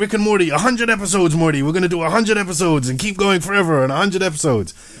 Morty, Rick and Morty, 100 episodes, Morty, we're gonna do 100 episodes and keep going forever and 100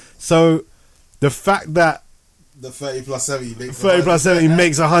 episodes." So the fact that the 30 plus 70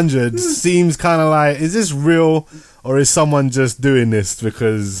 makes 100 seems kind of like, is this real or is someone just doing this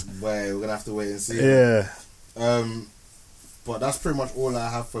because... We're going to have to wait and see. Yeah. But that's pretty much all I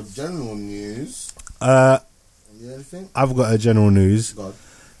have for general news. Anything? I've got a general news. God.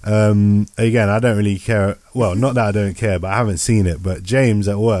 Again, I don't really care. Well, not that I don't care, but I haven't seen it. But James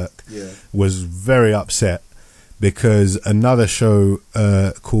at work was very upset because another show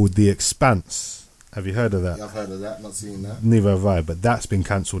called The Expanse. Have you heard of that? Yeah, I've heard of that, not seen that. Neither have I, but that's been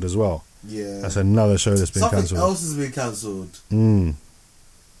cancelled as well. Yeah. That's another show that's been Something cancelled. else has been cancelled.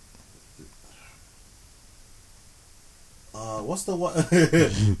 What's the one?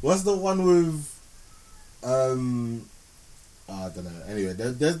 What's the one with? I don't know. Anyway,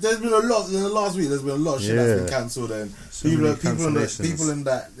 there's been a lot in the last week. There's been a lot of shit that's been cancelled, and So people many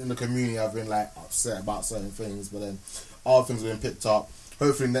in the community have been like upset about certain things, but then other things have been picked up.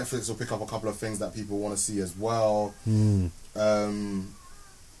 Hopefully, Netflix will pick up a couple of things that people want to see as well.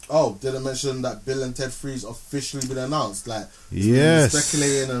 Oh, did I mention that Bill and Ted 3's officially been announced? Like, it's been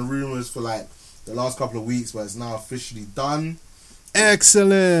speculating and rumors for like the last couple of weeks, but it's now officially done.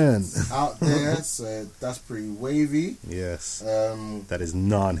 Excellent. Out there, so that's pretty wavy. Yes. That is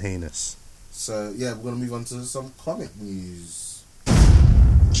non-heinous. So yeah, we're gonna move on to some comic news.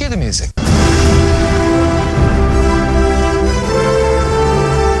 Cue the music.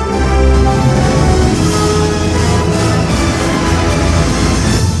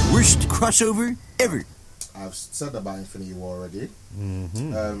 Worst crossover ever. I've said about Infinity War already.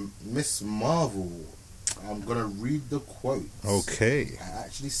 Miss Marvel. I'm gonna read the quote. Okay. I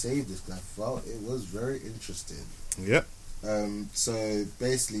actually saved this because I felt it was very interesting. Yep. So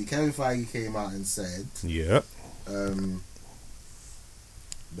basically, Kevin Feige came out and said, Yep.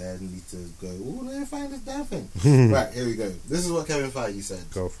 then need to go. Oh, let me find this damn thing. Right, here we go. This is what Kevin Feige said.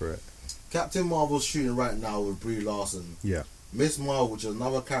 Go for it. Captain Marvel's shooting right now with Brie Larson. Yeah. Miss Marvel, which is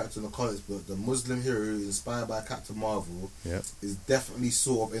another character in the comics book, the Muslim hero inspired by Captain Marvel, is definitely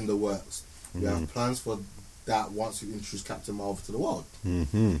sort of in the works. We have plans for that once we introduce Captain Marvel to the world.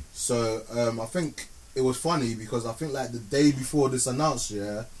 So I think it was funny because I think like the day before this announced,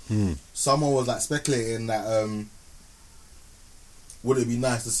 someone was like speculating that would it be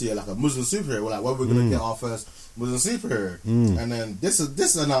nice to see like a Muslim superhero? Like, when we're gonna get our first Muslim superhero? And then this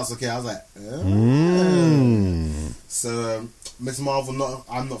announced. Okay, I was like, So Miss Marvel,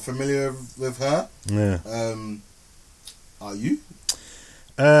 I'm not familiar with her. Yeah. Are you?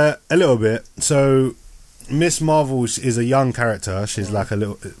 A little bit. So, Miss Marvel is a young character. She's like a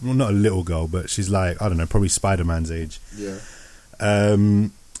little, well, not a little girl, but she's like, I don't know, probably Spider-Man's age. Yeah.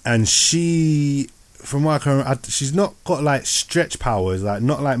 And she, from what I can remember, she's not got like stretch powers, like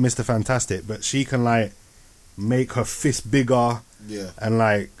not like Mr. Fantastic, but she can like make her fist bigger. Yeah. And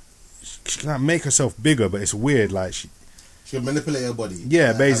like, she can like make herself bigger, but it's weird. Like she can manipulate her body. Yeah,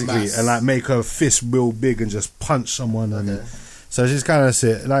 like, basically, and like make her fist real big and just punch someone. Okay. And so she's kind of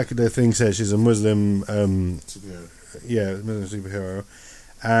like the thing says, she's a Muslim superhero. Yeah, Muslim superhero,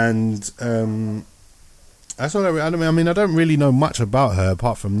 and that's all. I mean, I don't really know much about her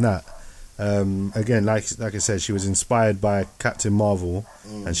apart from that. Again, like I said, she was inspired by Captain Marvel,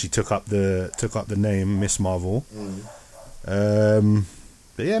 and she took up the name Miss Marvel.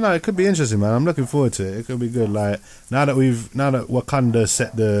 But yeah, no, it could be interesting, man. I'm looking forward to it. It could be good. Like now that Wakanda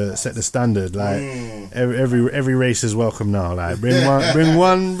set the standard, like every race is welcome now. Like bring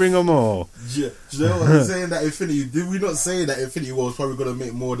them all. Yeah, do you know what I'm saying? That Infinity, did we not say that Infinity War is probably gonna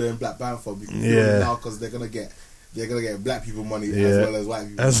make more than Black Panther? Because they're gonna get black people money as well as white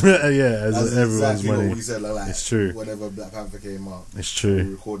people. That's everyone's exactly money. What we said. Like, it's true. Whenever Black Panther came out, it's true. We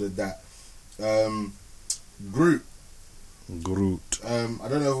recorded that. Groot. I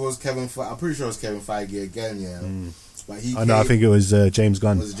don't know if it was Kevin. I'm pretty sure it was Kevin Feige again. Yeah, but he. I think it was James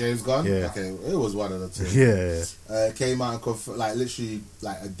Gunn. Was it James Gunn? Yeah. Okay, it was one of the two. Yeah. Came out and literally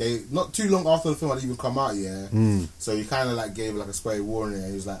like a day, not too long after the film had even come out. Yeah. So he kind of like gave like a spoiler warning.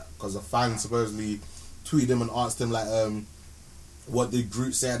 He was like, because a fan supposedly tweeted him and asked him like, what did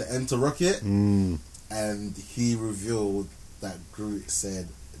Groot say at the end to Rocket? And he revealed that Groot said,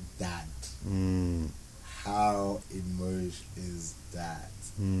 "Dad." How emotional is that?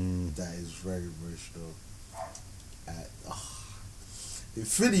 That is very emotional.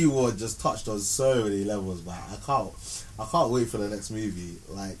 Infinity War just touched on so many levels, man. I can't wait for the next movie.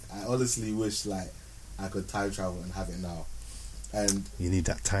 Like, I honestly wish like I could time travel and have it now. And you need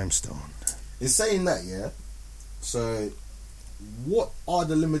that time stone. In saying that, yeah. So, what are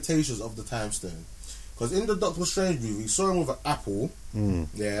the limitations of the time stone? Because in the Doctor Strange movie, we saw him with an apple.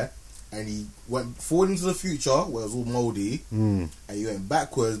 Yeah. And he went forward into the future where it was all mouldy, and he went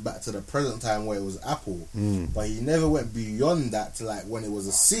backwards back to the present time where it was apple. But he never went beyond that to like when it was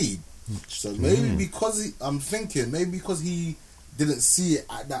a seed. So maybe because because he didn't see it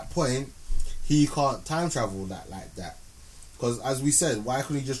at that point, he can't time travel like that. Because as we said, why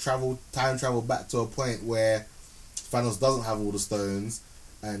couldn't he just time travel back to a point where Thanos doesn't have all the stones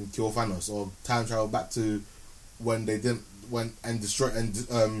and kill Thanos, or time travel back to when they didn't. Destroy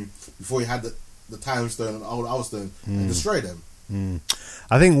before he had the time stone and all the other stone and destroy them.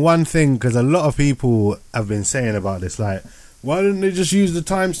 I think one thing, because a lot of people have been saying about this, like Why didn't they just use the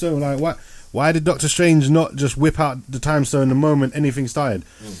time stone? Like, why did Doctor Strange not just whip out the time stone the moment anything started?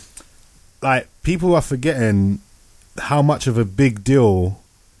 Like, people are forgetting how much of a big deal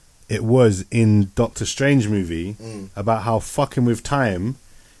it was in Doctor Strange movie about how fucking with time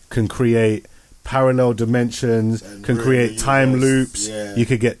can create parallel dimensions, And can ruin create the time universe. loops. Yeah. You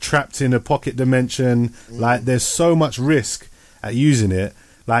could get trapped in a pocket dimension. Like, there's so much risk at using it.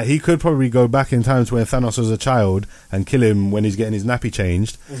 Like, he could probably go back in time to when Thanos was a child and kill him when he's getting his nappy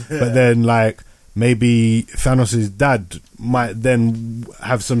changed. But then, like, maybe Thanos' dad might then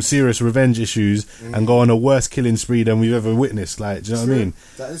have some serious revenge issues and go on a worse killing spree than we've ever witnessed. Like, do you know what I mean?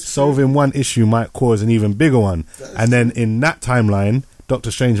 That is Solving one issue might cause an even bigger one. That is And then in that timeline,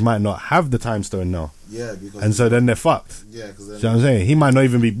 Doctor Strange might not have the time stone now. Yeah, because And so then they're fucked. yeah, because Do you know what I'm saying? He might not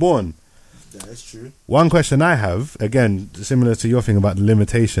even be born. yeah, that's true. One question I have, again, similar to your thing about the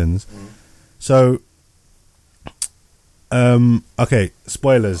limitations. So, okay,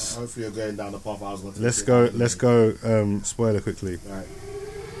 spoilers. Hopefully, you're going down the path I was going to. Let's go, spoiler quickly. Right.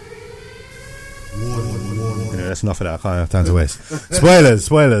 Yeah, that's enough of that. I can't have time to waste.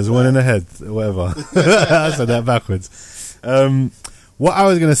 Spoilers, one in the head, whatever. I said that backwards. What I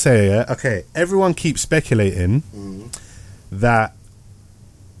was going to say, yeah, okay, everyone keeps speculating that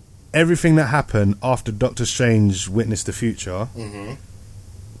everything that happened after Doctor Strange witnessed the future,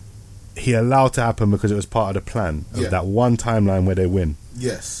 he allowed to happen because it was part of the plan of Yeah. that one timeline where they win.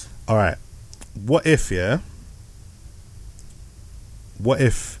 Yes. All right, what if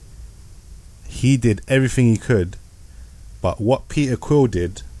he did everything he could, but what Peter Quill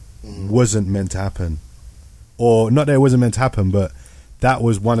did wasn't meant to happen? Or not that it wasn't meant to happen, but that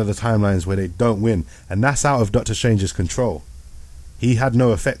was one of the timelines where they don't win, and that's out of Doctor Strange's control. He had no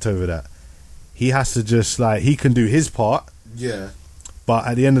effect over that. He has to just, like, he can do his part, Yeah. but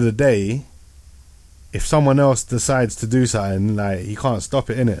at the end of the day, if someone else decides to do something, like, he can't stop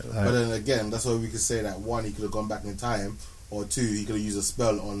it, innit? Like, But then again, that's why we could say that one, he could have gone back in time, or two, he could have used a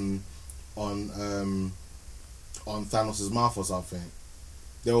spell on Thanos' mouth or something.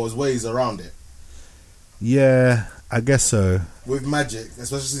 There was ways around it. yeah, I guess so. With magic,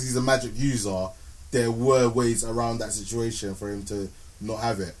 especially since he's a magic user, there were ways around that situation for him to not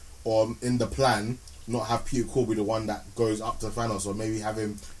have it. Or in the plan, not have Peter Quill be the one that goes up to Thanos, or maybe have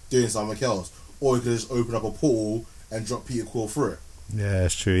him doing something else. Or he could just open up a portal and drop Peter Quill through it. Yeah,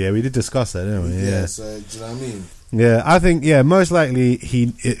 it's true. Yeah, we did discuss that, didn't we? Yeah. So do you know what I mean? Yeah, I think, yeah, most likely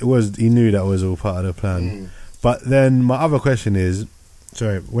he knew that was all part of the plan. But then my other question is,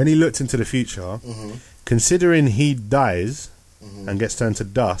 sorry, when he looked into the future, considering he dies and gets turned to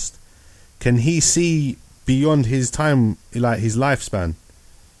dust, can he see beyond his time, like his lifespan?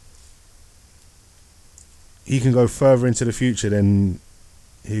 He can go further into the future than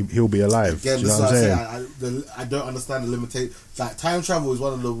he'll be alive. Again, Do you know this what is I'm what I saying? say. I don't understand the limitation. Like, time travel is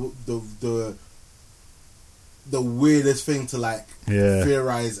one of the weirdest thing to, like, Yeah.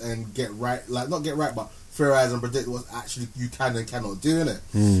 theorize and get right. Like, not get right, but theorize and predict what actually you can and cannot do, innit?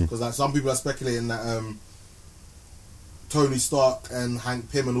 Because like some people are speculating that Tony Stark and Hank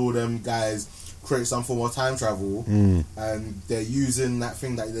Pym and all them guys create some form of time travel, and they're using that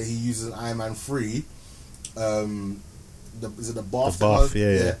thing that he uses in Iron Man 3. Is it the bath? The bath, technology?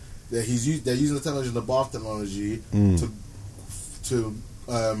 yeah. They're using the technology, the bath technology, to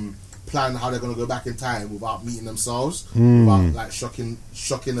plan how they're going to go back in time without meeting themselves, without like shocking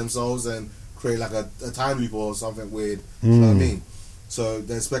themselves and create like a time loop or something weird. You know what I mean? So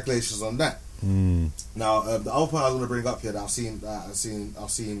there's speculations on that. Now the other point I was going to bring up here that I've seen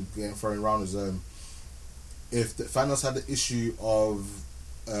getting thrown around is if Thanos had the issue of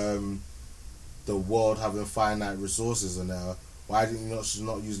the world having finite resources and why didn't you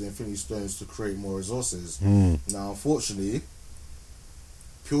not use the Infinity Stones to create more resources? Now, unfortunately,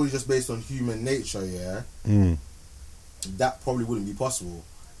 purely just based on human nature, that probably wouldn't be possible.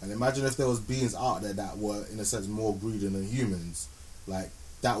 And imagine if there was beings out there that were, in a sense, more greedy than humans. Like,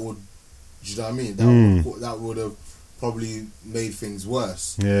 that would, do you know what I mean? That would have probably made things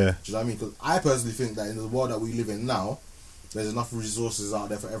worse. Yeah. Do you know what I mean? Because I personally think that in the world that we live in now, there's enough resources out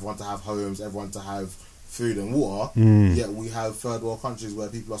there for everyone to have homes, everyone to have food and water. Yet we have third world countries where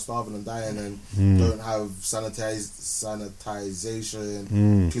people are starving and dying and don't have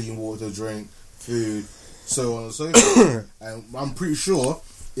sanitization, clean water to drink, food, so on and so forth. And I'm pretty sure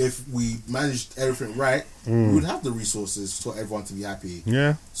if we managed everything right, we would have the resources for everyone to be happy.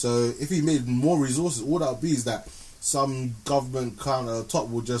 Yeah. So if he made more resources, all that would be is that some government kind of top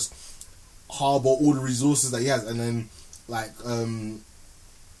will just harbor all the resources that he has and then like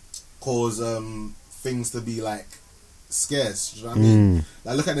cause things to be like scarce. Do you know what I mean?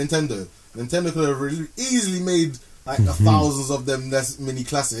 Like look at Nintendo. Nintendo could have really easily made like the thousands of them mini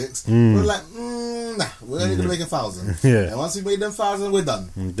classics. We're like, nah, we're only gonna make 1,000. Yeah. And once we made them 1,000, we're done.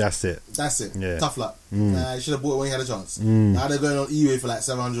 That's it. That's it. Yeah. Tough luck. You should have bought it when you had a chance. Now they're going on eBay for like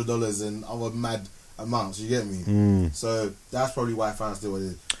 $700 and other mad amounts. You get me? So that's probably why Thanos did what he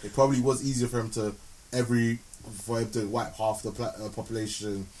did. It probably was easier for him to wipe half the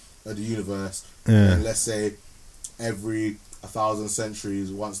population of the universe. Yeah. And let's say every 1,000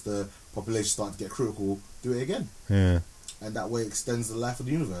 centuries, once the population starts to get critical, do it again. Yeah. And that way it extends the life of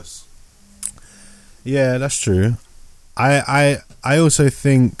the universe. Yeah, that's true. I also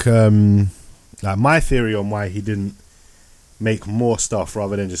think like my theory on why he didn't make more stuff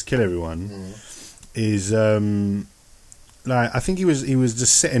rather than just kill everyone is like I think he was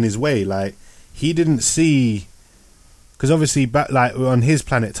just set in his way. Like he didn't see, because obviously back like on his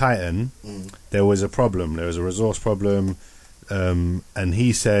planet Titan there was a problem. There was a resource problem, and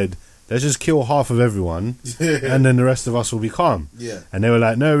he said, let's just kill half of everyone and then the rest of us will be calm. Yeah. And they were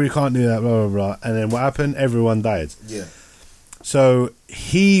like, no, we can't do that, blah, blah, blah. And then what happened? Everyone died. Yeah. So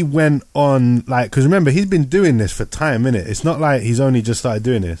he went on, like, because remember, he's been doing this for time, innit? It's not like he's only just started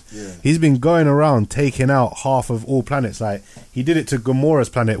doing this. Yeah. He's been going around taking out half of all planets. Like, he did it to Gamora's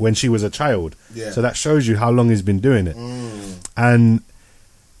planet when she was a child. Yeah. So that shows you how long he's been doing it. And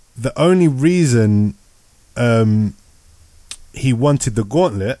the only reason he wanted the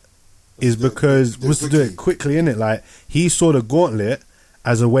gauntlet is because was to do it quickly, innit? Like he saw the gauntlet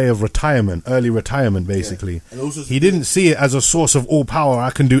as a way of retirement, early retirement, basically. Yeah. And also, he didn't see it as a source of all power.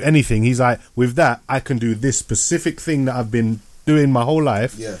 I can do anything. He's like, with that, I can do this specific thing that I've been doing my whole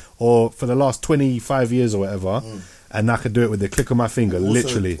life, or for the last 25 years or whatever, and I could do it with the click of my finger,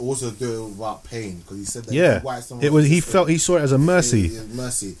 literally. Also do it without pain, because he said that. It was. He saw it as a mercy.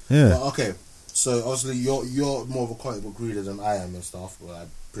 Mercy. Yeah. But, okay. So obviously you're more of a comic book reader than I am and stuff. Well, I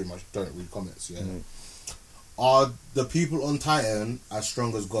pretty much don't read comics. Yeah. Are the people on Titan as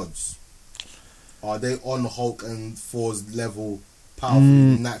strong as gods? Are they on Hulk and Thor's level powerful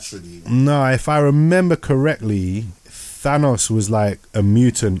naturally? No, if I remember correctly, Thanos was like a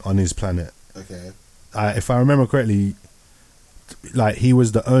mutant on his planet. Okay. If I remember correctly, like he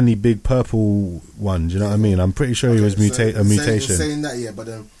was the only big purple one. Do you know what I mean? I'm pretty sure he was a mutation. Saying that, yeah, but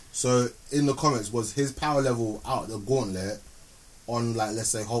then so in the comics, was his power level out the gauntlet on, like, let's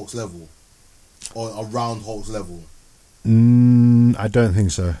say Hulk's level, or around Hulk's level? I don't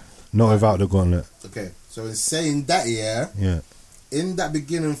think so. Not without the gauntlet. Okay, so in saying that, in that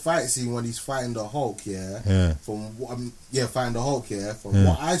beginning fight scene when he's fighting the Hulk, from what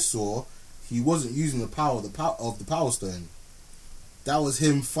I saw, he wasn't using the power of the Power Stone. That was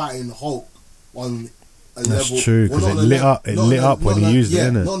him fighting Hulk on a level. That's true, because it lit up when he used it,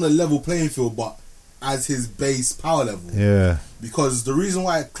 innit? Not on a level playing field, but as his base power level. Yeah. Because the reason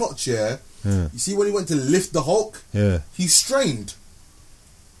why I clocked you see when he went to lift the Hulk, he strained.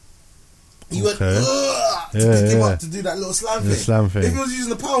 He went to pick him up to do that little slam thing. If he was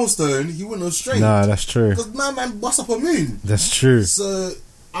using the Power Stone, he wouldn't have strained. Nah, that's true. Because man bust up a moon. That's true. So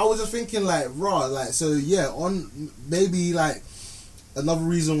I was just thinking, like, on maybe like another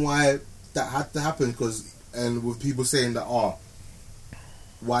reason why that had to happen, and with people saying that,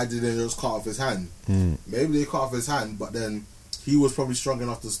 why did they just cut off his hand? Maybe they cut off his hand, but then he was probably strong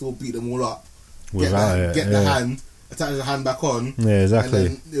enough to still beat them all up, get the hand, attach the hand back on, and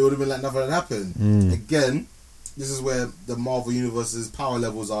then it would have been like nothing had happened. Again, this is where the Marvel Universe's power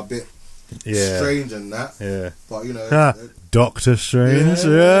levels are a bit strange and that. Yeah, but you know, Doctor Strange.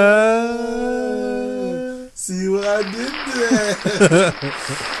 See what I did there?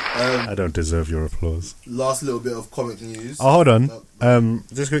 I don't deserve your applause. Last little bit of comic news. Oh, hold on.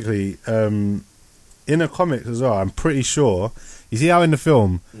 Just quickly, in the comics as well, I'm pretty sure. You see how in the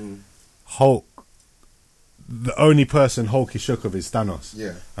film, Hulk, the only person Hulk is shook of is Thanos.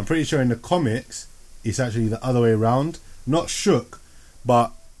 Yeah. I'm pretty sure in the comics, it's actually the other way around. Not shook,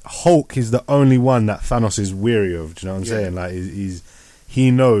 but Hulk is the only one that Thanos is weary of. Do you know what I'm saying? Like he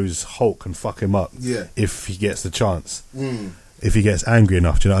knows Hulk can fuck him up if he gets the chance. If he gets angry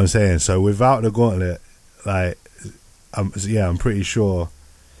enough, do you know what I'm saying? So without the gauntlet, like, I'm pretty sure.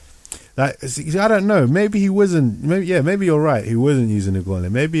 Like, I don't know. Maybe he wasn't. Maybe you're right. He wasn't using the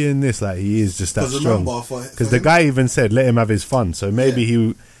gauntlet. Maybe in this, like, he is just that strong. Because the guy even said, "Let him have his fun." So maybe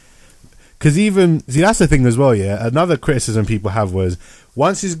he. Because that's the thing as well. Yeah, another criticism people have was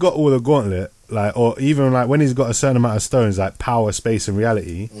once he's got all the gauntlet, like, or even like when he's got a certain amount of stones, like power, space, and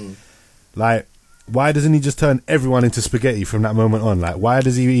reality, like. Why doesn't he just turn everyone into spaghetti from that moment on? Like, why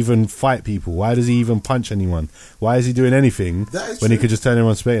does he even fight people? Why does he even punch anyone? Why is he doing anything when he could just turn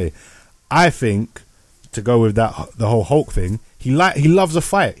everyone spaghetti? I think, to go with that, the whole Hulk thing, he loves a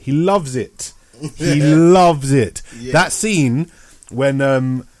fight. He loves it. He loves it. Yeah. That scene when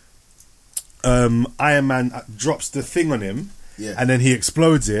Iron Man drops the thing on him, Yeah. and then he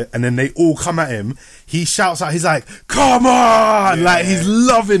explodes it, and then they all come at him. He shouts out, he's like, "Come on!" Yeah. Like, he's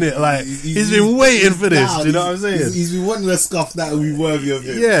loving it. Like, he's been waiting for this. Do you know what I'm saying? He's been wanting a scuff that would be worthy of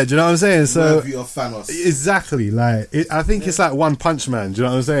him. Yeah, do you know what I'm saying? So Worthy of Thanos. exactly, like I think it's like One Punch Man. Do you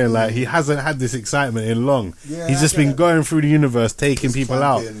know what I'm saying? Like, he hasn't had this excitement in long. Yeah, He's just I been get it. going through the universe, taking people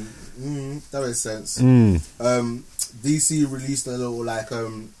out. That makes sense. Mm. DC released a little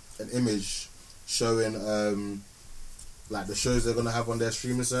an image showing like the shows they're gonna have on their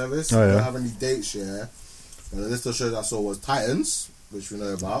streaming service. Oh, yeah. They don't have any dates yet. But the list of shows I saw was Titans, which we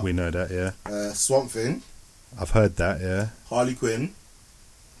know about. We know that, yeah. Swamp Thing, I've heard that, yeah. Harley Quinn,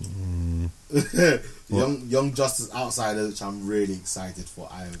 Young Justice Outsiders, which I'm really excited for.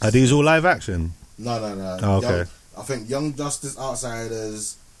 Are these all live action? No. Oh, okay. I think Young Justice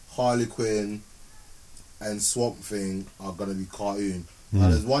Outsiders, Harley Quinn, and Swamp Thing are gonna be cartoon.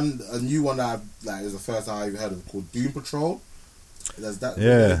 There's a new one that is the first time I've heard of, called Doom Patrol. There's that.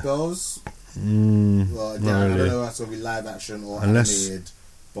 Yeah. Girls. Well, again, not I really. don't know if that's gonna be live action or Unless- animated,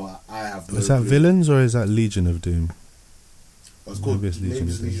 but I have. Is that clue. Villains or is that Legion of Doom? It's called Maybe it's Legion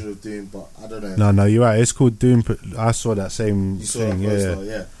of Doom. Legion of Doom, but I don't know. No, you're right. It's called Doom. I saw that same You saw thing, that yeah. poster,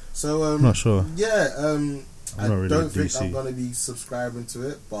 yeah. So I'm not sure. Yeah, I not really don't think DC. I'm gonna be subscribing to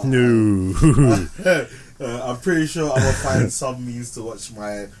it, but No. I'm pretty sure I'm gonna find some means to watch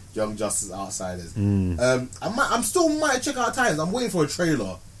my Young Justice Outsiders. I'm still might check out Titans. I'm waiting for a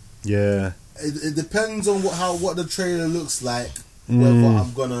trailer. Yeah. It depends on what the trailer looks like, whether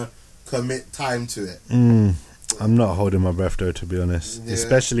I'm gonna commit time to it. I'm not holding my breath though, to be honest. Yeah.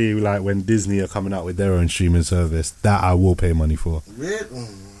 Especially like when Disney are coming out with their own streaming service. That I will pay money for. Really?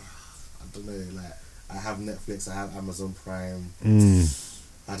 I don't know. Like, I have Netflix, I have Amazon Prime.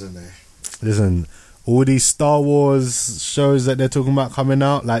 I don't know. Listen, all these Star Wars shows that they're talking about coming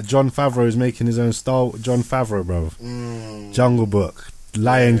out, like Jon Favreau is making his own Jon Favreau, bro. Jungle Book,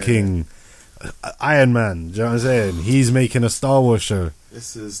 Lion King, Iron Man. Do you know what I'm saying? He's making a Star Wars show.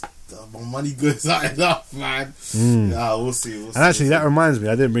 This is my money goes not enough, man. Yeah, we'll see. And actually, that reminds me,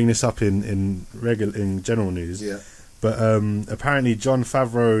 I didn't bring this up in general news. Yeah. But apparently, Jon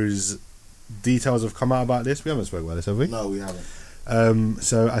Favreau's details have come out about this. We haven't spoken about this, have we? No, we haven't.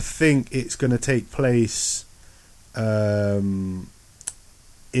 So I think it's going to take place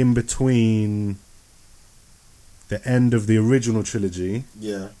in between the end of the original trilogy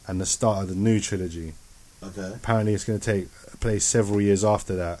Yeah. and the start of the new trilogy. Okay. Apparently, it's going to take place several years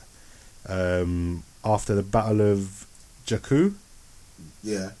after that, after the Battle of Jakku.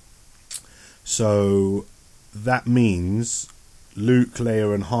 Yeah. So that means Luke,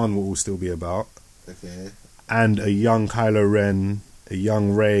 Leia, and Han will all still be about, Okay. and a young Kylo Ren, a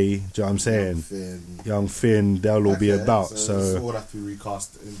young Rey. Do you know what I'm saying? Finn. Young Finn, they'll all be about. It's So, all have to be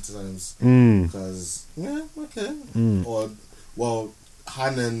recast in terms because okay. Or well,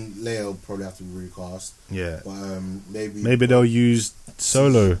 Han and Leia will probably have to be recast, yeah, but maybe they'll use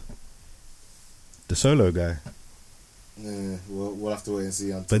Solo, the Solo guy. Yeah, we'll have to wait and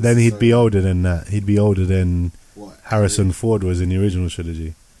see. Until But then he'd be older than that. He'd be older than What? Harrison Ford was in the original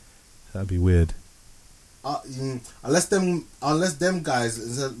trilogy. That'd be weird. Unless them guys,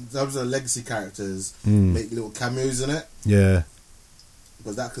 in terms of legacy characters, make little cameos in it, Yeah.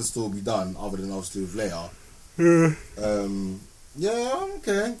 because that can still be done, other than obviously with Leia. Yeah,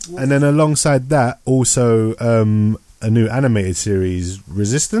 okay. Well, And then alongside that, also a new animated series,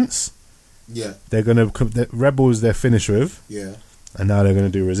 Resistance. yeah, They're gonna Rebels. They're finished with, yeah, and now they're gonna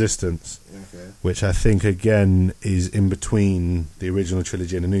do Resistance, okay. which I think again is in between the original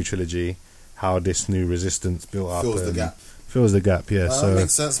trilogy and the new trilogy. How this new Resistance built up Fills the and gap. Fills the gap. Yeah. So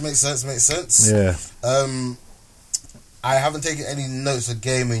Makes sense. yeah. I haven't taken any notes of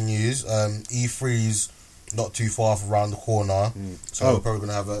gaming news. E3's not too far around the corner, so we're probably going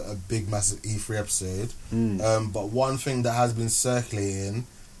to have a big, massive E3 episode. But one thing that has been circulating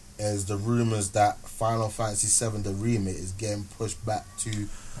is the rumours that Final Fantasy VII, the remake, is getting pushed back to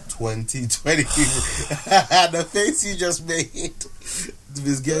 2020. The face you just made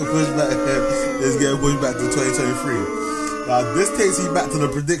is getting pushed back. It's getting pushed back to 2023. Now, this takes me back to the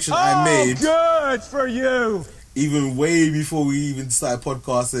prediction I made. Good for you. Even way before we even started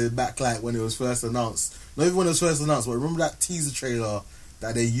podcasting, back like when it was first announced. Not even when it was first announced, but remember that teaser trailer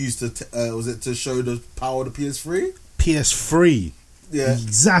that they used to was it to show the power of the PS3? PS3. Yeah.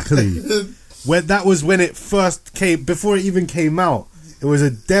 Exactly. That was when it first came, before it even came out. It was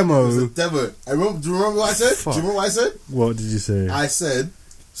a demo. It was a demo. Do you remember what I said? Fuck. Do you remember what I said? What did you say? I said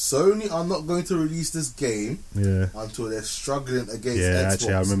Sony are not going to release this game Yeah. until they're struggling against Yeah, Xbox.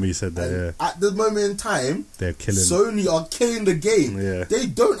 actually, I remember you said that, And at the moment in time, They're killing. Sony are killing the game. Yeah. They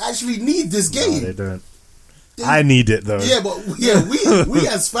don't actually need this No, game. they don't. I need it, though. Yeah, but we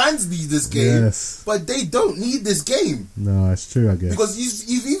as fans need this game, Yes. but they don't need this game No, it's true, I guess. because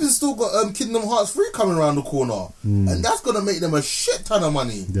you've even still got Kingdom Hearts 3 coming around the corner, and that's gonna make them a shit ton of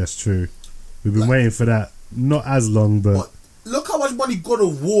money. That's true. We've been waiting for that. Not as long, but Look how much money God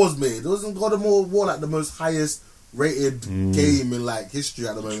of War's made. Wasn't God of War like the most highest rated game in like history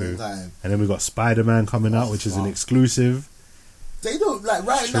at the moment in time? and then we got Spider-Man coming out, which is an exclusive. They don't like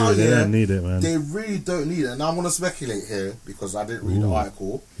right True, now. they Yeah, don't need it, man. they really don't need it. And I'm gonna speculate here because I didn't read the Ooh.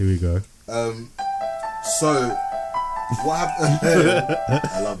 article. Here we go. So what happened?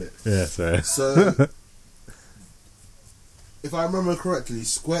 I love it. Yeah, sorry. So if I remember correctly,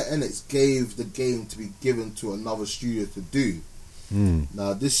 Square Enix gave the game to be given to another studio to do.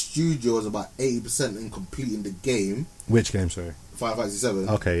 Now this studio was about 80% in completing the game. Which game, sorry? Final Fantasy VII.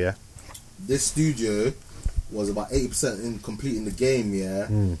 Okay, yeah. This studio was about 80% in completing the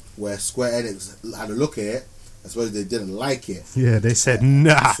game, where Square Enix had a look at it. I suppose they didn't like it. Yeah, they said,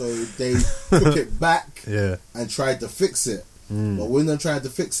 nah. So they took it back Yeah. and tried to fix it. But when they tried to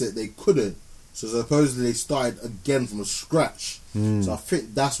fix it, they couldn't. So supposedly they started again from scratch. So I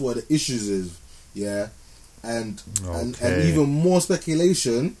think that's where the issues is. Yeah. And Okay. even more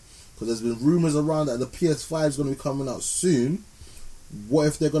speculation, because there's been rumours around that the PS5 is going to be coming out soon. What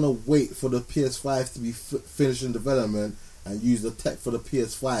if they're going to wait for the PS5 to be finished in development and use the tech for the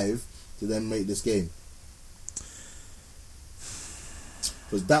PS5 to then make this game?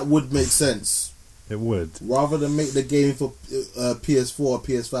 Because that would make sense. It would. Rather than make the game for PS4 or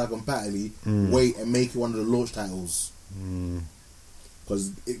PS5 compatibility, wait and make it one of the launch titles.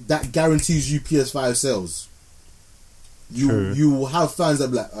 Because that guarantees you PS5 sales. You will have fans that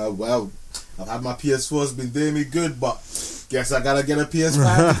be like, well, I've had my PS4, it's been doing me good, but guess I gotta get a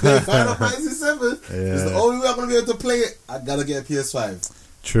PS5 to play Final Fantasy 7. It's the only way I'm gonna be able to play it. I gotta get a PS5.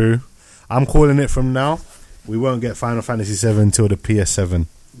 True. I'm calling it from now. We won't get Final Fantasy 7 until the PS7.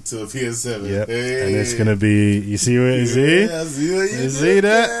 To a PS7. Yep. Hey. And it's gonna be. You see what you see? Yeah, I see what You see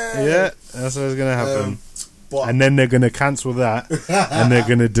that? Yeah, that's what's gonna happen. But And then they're gonna cancel that, and they're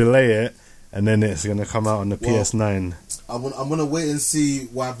gonna delay it, and then it's gonna come out on the PS9. I'm gonna wait and see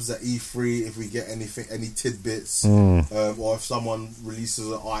what happens at E3, if we get any tidbits, or if someone releases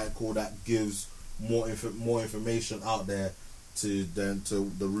an article that gives more information out there to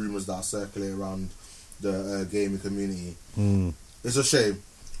the rumors that are circulating around the gaming community. It's a shame,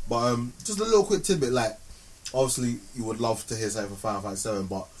 but just a little quick tidbit. Like, obviously, you would love to hear something for Final Fantasy 7,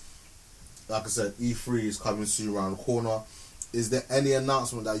 but like I said, E3 is coming soon around the corner. Is there any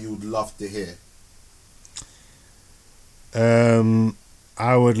announcement that you would love to hear?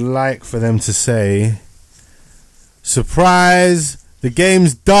 I would like for them to say, surprise, the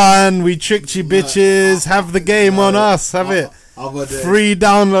game's done, we tricked you bitches, have the game on us, have it. Free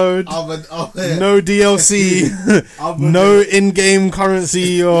download, no DLC, no in-game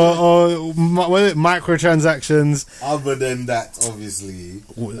currency or microtransactions. Other than that, obviously.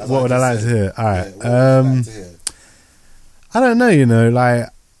 What would I like to hear? Alright. What would you like to hear? I don't know, you know, like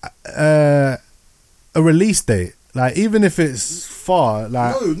a release date. Like, even if it's far,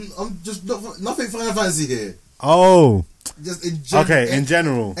 like... No, I'm just nothing Final Fantasy here. Oh. Just in general. Okay, in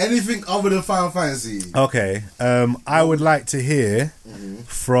general. Anything other than Final Fantasy. Okay. I would like to hear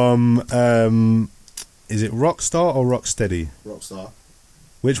from... is it Rockstar or Rocksteady? Rockstar.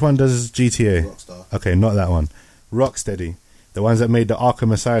 Which one does GTA? Rockstar. Okay, not that one. Rocksteady. The ones that made the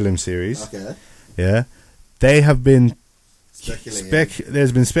Arkham Asylum series. Okay. Yeah. They have been... Speculating.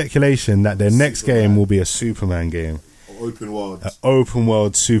 There's been speculation that their next game will be a Superman game. Open world. An open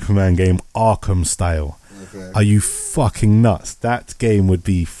world Superman game, Arkham style. Okay. Are you fucking nuts? That game would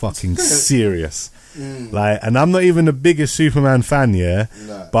be fucking serious. Like, and I'm not even the biggest Superman fan,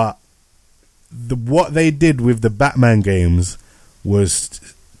 No. but what they did with the Batman games was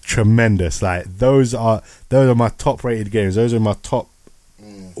tremendous. Like, those are my top rated games. Those are my top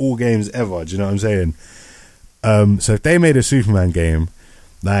all games ever. Do you know what I'm saying? So if they made a Superman game,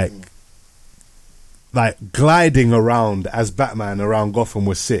 like gliding around as Batman around Gotham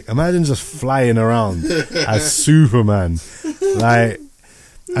was sick. Imagine just flying around as Superman. Like,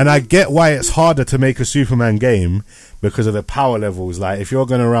 and I get why it's harder to make a Superman game because of the power levels. Like, if you're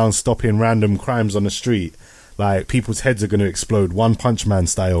going around stopping random crimes on the street, like, people's heads are going to explode, One Punch Man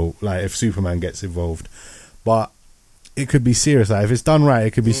style, like, if Superman gets involved. But it could be serious. Like, if it's done right,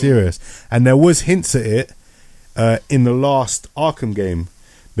 it could be serious. And there was hints at it in the last Arkham game,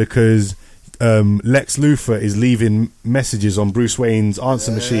 because Lex Luthor is leaving messages on Bruce Wayne's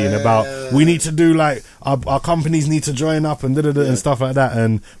answer machine about we need to do like our companies need to join up and and stuff like that,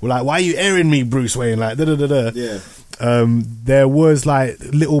 and we're like, why are you airing me, Bruce Wayne? Like Yeah. There was like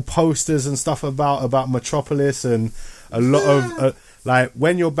little posters and stuff about Metropolis, and a lot of like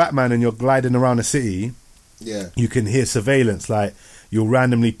when you're Batman and you're gliding around a city, you can hear surveillance. Like you'll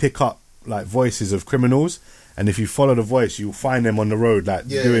randomly pick up like voices of criminals, and if you follow the voice, you'll find them on the road like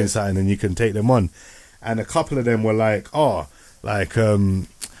doing something, and you can take them on. And a couple of them were like, I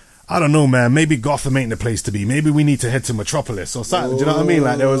don't know, man, maybe Gotham ain't the place to be. Maybe we need to head to Metropolis or something. Do you know what I mean?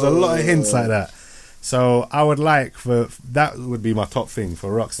 Like there was a lot of hints like that. So I would like for that would be my top thing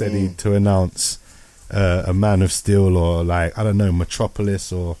for Rocksteady to announce a Man of Steel or like, I don't know,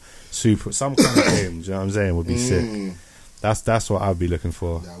 Metropolis or some kind of game. Do you know what I'm saying? Would be sick. That's what I'd be looking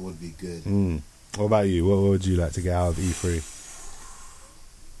for. That would be good. What about you? What would you like to get out of E3?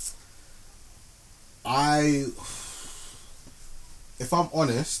 If I'm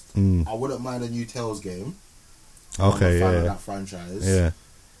honest, I wouldn't mind a new Tales game. Okay, I'm a fan of that franchise. Yeah.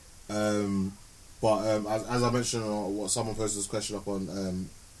 But as I mentioned, what someone posted this question up on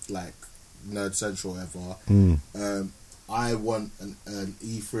like Nerd Central or whatever, I want an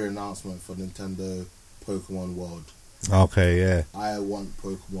E3 announcement for Nintendo Pokemon World. Okay, yeah. I want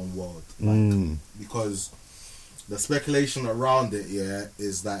Pokemon World because the speculation around it,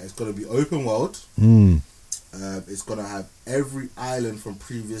 is that it's going to be open world. It's going to have every island from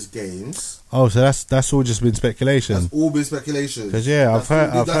previous games. Oh, so that's all just been speculation. That's all been speculation. Because I've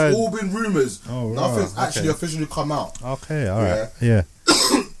heard. That's all been rumors. Oh, right. Nothing's actually officially come out. Okay, all right, yeah.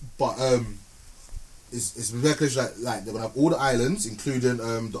 But it's speculation like they're gonna have all the islands, including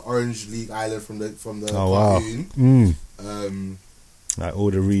the Orange League Island from the cartoon. Wow. Like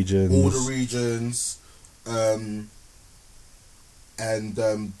all the regions. And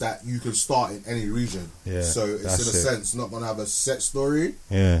that you can start in any region. Yeah. So it's in a sense not gonna have a set story.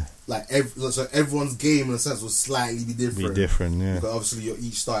 Yeah. Like so everyone's game in a sense will slightly be different. Yeah. Because obviously you're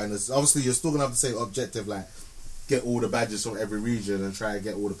each starting. Obviously you're still gonna have the same objective, like get all the badges from every region and try and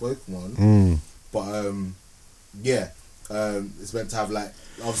get all the Pokemon. But it's meant to have like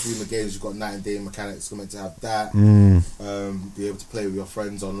obviously in the games you've got night and day mechanics. It's meant to have that. Be able to play with your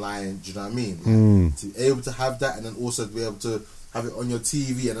friends online. Do you know what I mean? Like, to be able to have that, and then also to be able to have it on your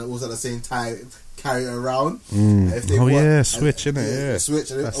TV, and then also at the same time carry it around. If they Switch, innit? Yeah,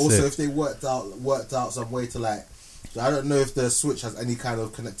 Switch, and also if they worked out some way to like, I don't know if the Switch has any kind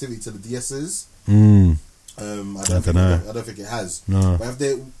of connectivity to the DS's. I don't know. I don't think it has. No. But if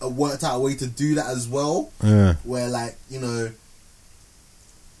they worked out a way to do that as well, where like you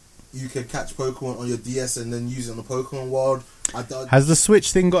can catch Pokemon on your DS and then use it on the Pokemon World. Has the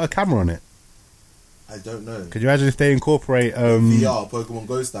Switch thing got a camera on it? I don't know. Could you imagine if they incorporate VR, Pokemon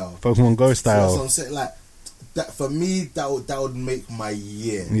Go style? Pokemon Go style. So that's what I'm saying. Like that for me, that would make my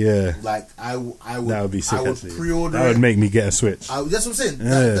year. Yeah. Like I would. That would be sick. I would pre-order. That would make me get a Switch. That's what I'm saying.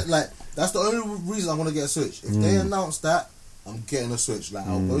 That's the only reason I want to get a Switch. If they announce that, I'm getting a Switch. Like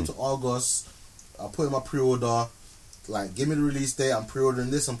I'll go to Argos, I'll put in my pre-order. Like give me the release date. I'm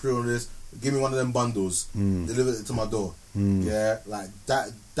pre-ordering this. Give me one of them bundles. Deliver it to my door. Yeah, like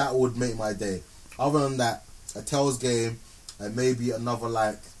that. That would make my day. Other than that, a Tales game and maybe another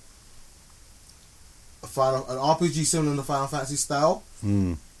like an RPG similar to Final Fantasy style,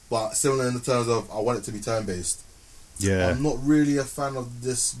 but similar in the terms of I want it to be turn based. Yeah, I'm not really a fan of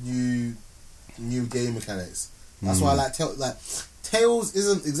this new game mechanics. That's why I like Tales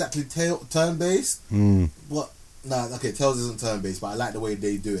isn't exactly turn based, but Tales isn't turn based, but I like the way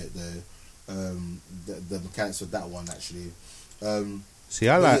they do it though. The mechanics of that one actually. See,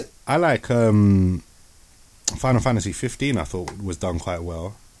 I like Final Fantasy 15. I thought was done quite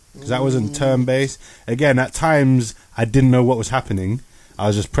well because that wasn't turn based. Again, at times I didn't know what was happening. I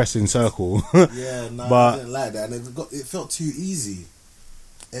was just pressing circle. But I didn't like that, and it felt too easy.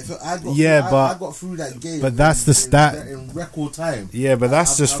 I got through that game. But that's the stat in record time. Yeah, but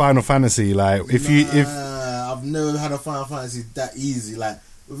that's just Final Fantasy. Like if I've never had a Final Fantasy that easy. Like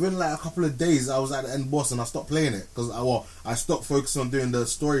within like a couple of days, I was at the end boss and I stopped playing it because I stopped focusing on doing the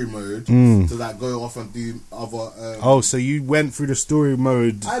story mode to like go off and do other. So you went through the story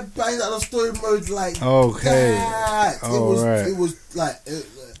mode. I banged out the story mode like okay. That. It was like.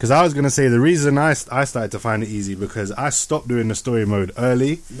 Because I was gonna say the reason I started to find it easy because I stopped doing the story mode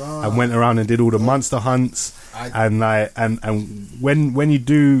early and went around and did all the monster hunts and when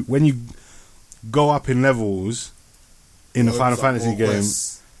you go up in levels in the Final Fantasy game.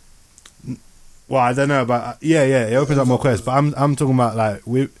 Well, I don't know about it opens up more quests, but I'm talking about like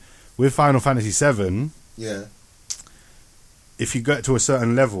with Final Fantasy 7. Yeah. If you get to a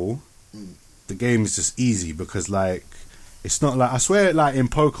certain level, the game is just easy because like it's not like I swear like in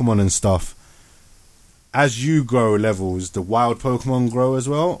Pokemon and stuff. As you grow levels, the wild Pokemon grow as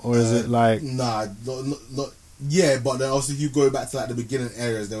well, or is it like nah, not yeah, but then also if you go back to like the beginning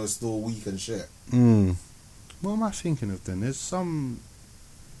areas, they were still weak and shit. What am I thinking of then? There's some.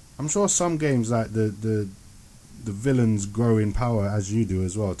 I'm sure some games like the villains grow in power as you do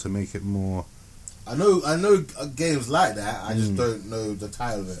as well to make it more. I know games like that. I just don't know the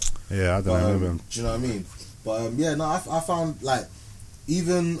title of it. Yeah, I don't know. Do you know what I mean? But yeah, no, I found like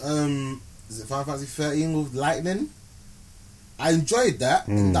even is it Final Fantasy 13 with lightning? I enjoyed that.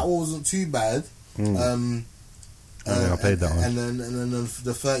 That wasn't too bad. I played that one. And then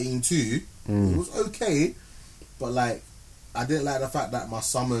the 13-2, it was okay, but like I didn't like the fact that my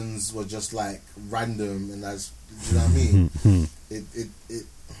summons were just like random and that's, do you know what I mean? it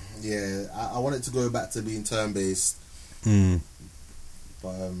yeah, I want it to go back to being turn based.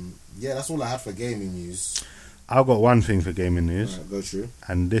 But yeah, that's all I had for gaming news. I've got one thing for gaming news. Right, go through.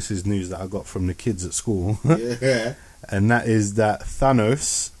 And this is news that I got from the kids at school. Yeah. And that is that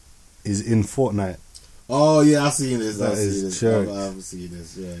Thanos is in Fortnite. Oh yeah, I've seen this. That is church. I've seen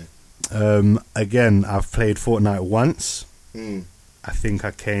this. Yeah. Again, I've played Fortnite once. I think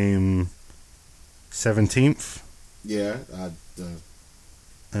I came 17th. Yeah.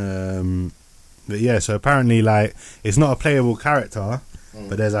 But yeah, so apparently, like, it's not a playable character,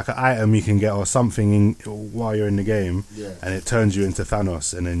 but there's like an item you can get or something while you're in the game, and it turns you into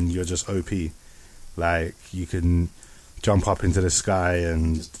Thanos, and then you're just OP. Like, you can jump up into the sky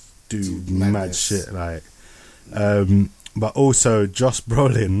and just do mad shit. Like, but also Josh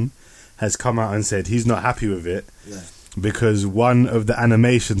Brolin has come out and said he's not happy with it. Yeah. Because one of the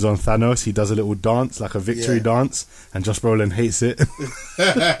animations on Thanos, he does a little dance, like a victory dance, and Josh Brolin hates it.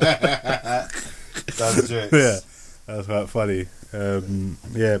 That's jokes. Yeah, that's quite funny.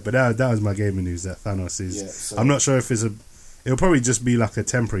 Yeah, but that was my gaming news. That Thanos is. Yeah, so I'm not sure if it'll probably just be like a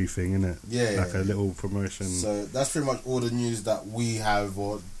temporary thing, innit? Yeah, like a little promotion. So that's pretty much all the news that we have,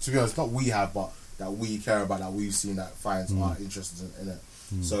 or to be honest, not we have, but that we care about, that we've seen, that fans are interested in it.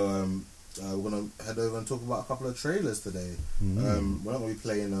 So we're gonna head over and talk about a couple of trailers today. We're not gonna be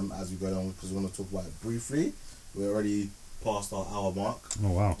playing them as we go along because we're gonna talk about it briefly. We're already past our hour mark.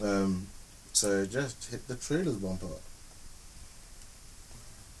 Oh wow! So just hit the trailers bumper.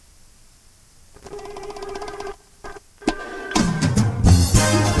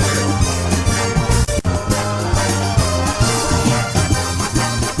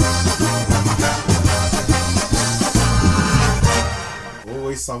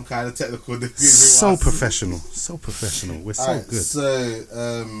 Always some kind of technical difficulty. So professional. We're so good. So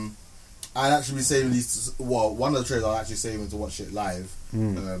I'd actually be saving these. Well, one of the trailers I'll actually saving to watch it live.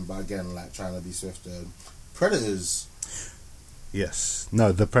 But again, like trying to be swift. Predators. Yes.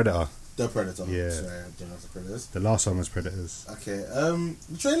 No, the Predator. The Predator. Yeah. Sorry, I don't know the Predators. The last one was Predators. Okay.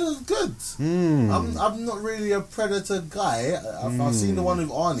 The trailer was good. I'm not really a Predator guy. I've seen the one with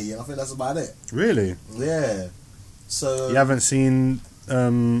Arnie, and I think that's about it. Really? Yeah. So you haven't seen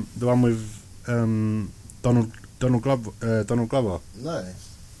the one with Donald Glover? No.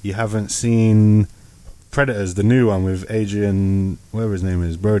 You haven't seen Predators, the new one with Adrian, whatever his name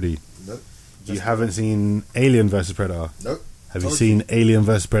is, Brody? Nope. You haven't seen Alien vs Predator? Nope. Have you seen Alien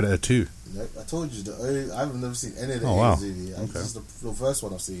vs Predator 2? Nope. I told you I've never seen any of the aliens movie. Okay. This is the first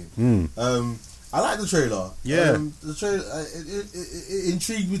one I've seen. I like the trailer. Yeah. The trailer it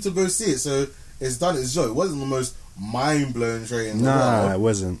intrigued me to go see it. So it's done its job. It wasn't the most mind-blowing trailer in the world. It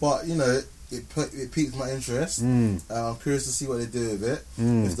wasn't. But you know, it piqued my interest. I'm curious to see what they do with it.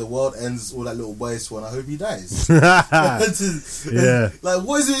 If the world ends all that little boy swan, I hope he dies. Yeah. Like,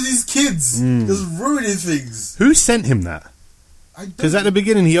 what is it with these kids? Just ruining things. Who sent him that? Because at the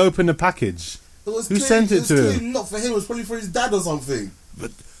beginning he opened the package. Who sent it to him? Not for him. It was probably for his dad or something.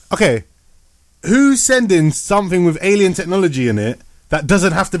 Okay. Who's sending something with alien technology in it that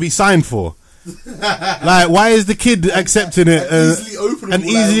doesn't have to be signed for? Like, why is the kid accepting it and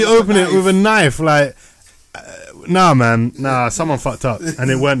easily open it with a knife? Like, nah, man, someone fucked up,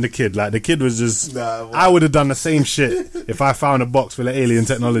 and it weren't the kid. Like, the kid was just. I would have done the same shit if I found a box full of alien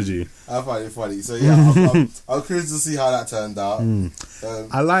technology. I find it funny. So yeah, I'm curious to see how that turned out.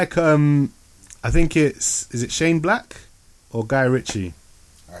 I like. I think is it Shane Black or Guy Ritchie?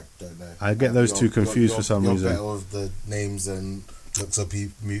 I don't know. I get those two confused for some reason. You're better with the names and looks of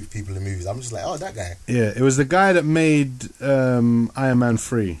people in movies. I'm just like, oh, that guy. Yeah, it was the guy that made Iron Man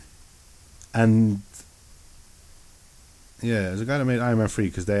 3. And yeah, it was the guy that made Iron Man 3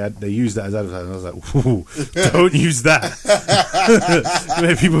 because they used that as advertising. I was like, whoa, don't use that.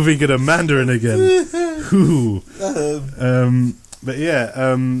 Made people think of the Mandarin again. But yeah,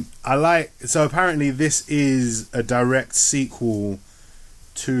 I like. So apparently, this is a direct sequel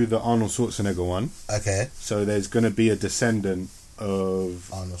to the Arnold Schwarzenegger one. Okay. So there's going to be a descendant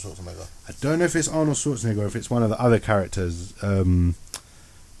of Arnold Schwarzenegger. I don't know if it's Arnold Schwarzenegger or if it's one of the other characters,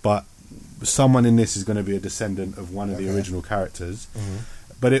 but someone in this is going to be a descendant of one of the original characters. Mm-hmm.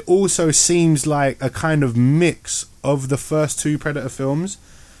 But it also seems like a kind of mix of the first two Predator films,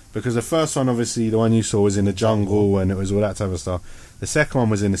 because the first one, obviously, the one you saw was in the jungle and it was all that type of stuff. The second one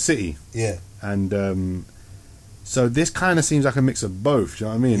was in the city. Yeah. And so this kind of seems like a mix of both. Do you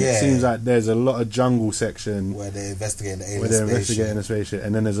know what I mean? Yeah. It seems like there's a lot of jungle section where they're investigating the alien where they're spaceship. investigating the spaceship,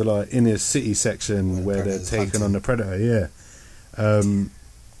 and then there's a lot of inner city section where they're taking hunting. on the Predator. Yeah.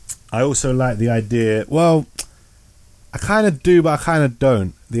 I also like the idea. Well, I kind of do, but I kind of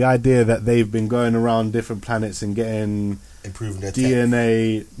don't. The idea that they've been going around different planets and getting Improving their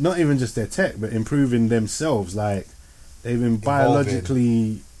DNA, not even just their tech, but improving themselves. Like they've been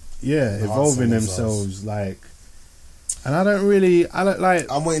biologically, evolving themselves. Like, and I don't like.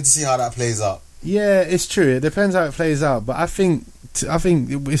 I'm waiting to see how that plays out. Yeah, it's true. It depends how it plays out, but I think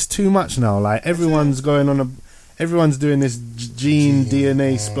it's too much now. Like everyone's everyone's doing this gene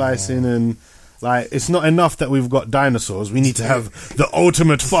DNA splicing, and like it's not enough that we've got dinosaurs. We need to have the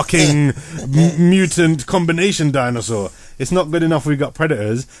ultimate fucking mutant combination dinosaur. It's not good enough we've got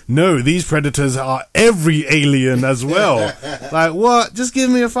predators. No, these predators are every alien as well. Like what? Just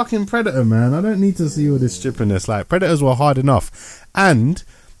give me a fucking predator, man. I don't need to see all this strippiness. Like predators were hard enough, and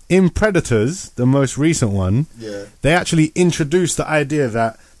in Predators, the most recent one, they actually introduced the idea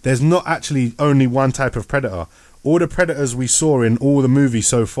that there's not actually only one type of predator. All the predators we saw in all the movies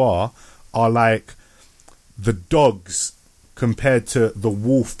so far are like the dogs compared to the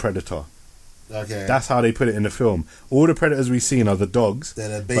wolf predator. Okay. That's how they put it in the film. All the predators we've seen are the dogs,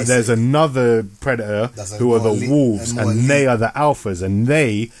 They're the but there's another predator who are the wolves, and they are the alphas, and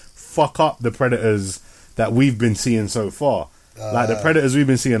they fuck up the predators that we've been seeing so far. Like the predators we've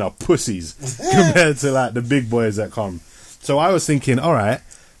been seeing are pussies compared to like the big boys that come. So I was thinking, all right,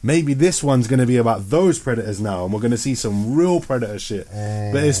 maybe this one's going to be about those predators now, and we're going to see some real predator shit.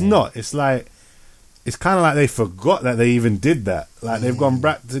 But it's not. It's like it's kind of like they forgot that they even did that. Like they've gone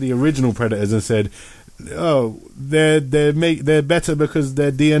back to the original predators and said, "Oh, they're better because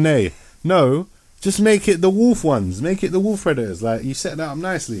they're DNA." No, just make it the wolf ones. Make it the wolf predators. Like you set that up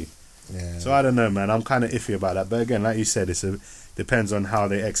nicely. Yeah. So I don't know, man. I'm kind of iffy about that. But again, like you said, depends on how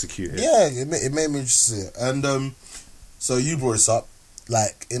they execute it. Yeah, it made me interested. And so you brought this up,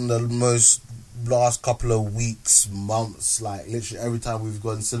 like in the last couple of weeks, months, like literally every time we've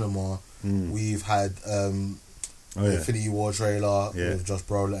gone cinema, we've had Infinity War trailer with Josh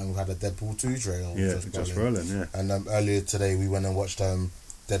Brolin, and we've had a Deadpool 2 trailer with Josh Brolin, yeah. And earlier today we went and watched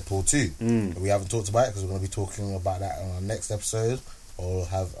Deadpool 2. We haven't talked about it because we're going to be talking about that on our next episode. We'll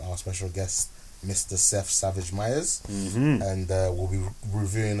have our special guest, Mr. Seth Savage Myers, and we'll be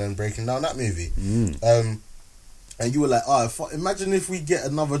reviewing and breaking down that movie. And you were like, imagine if we get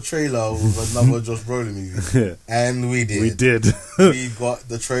another trailer with another Josh Brolin movie. And we did. We did. We got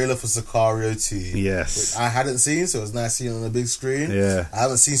the trailer for Sicario 2. Yes. Which I hadn't seen, so it was nice seeing it on the big screen. Yeah. I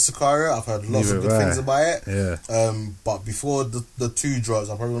haven't seen Sicario. I've heard lots of good things about it. Yeah. But before the 2 drops,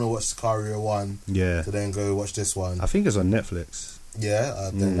 I'm probably going to watch Sicario 1 to then go watch this one. I think it's on Netflix.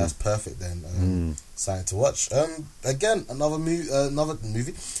 Yeah, then that's perfect then. Something to watch. Again, another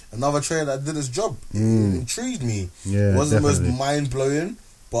trailer that did its job. It intrigued me. Yeah, it wasn't definitely. the most mind-blowing,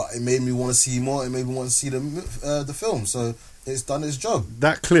 but it made me want to see more. It made me want to see the film. So it's done its job.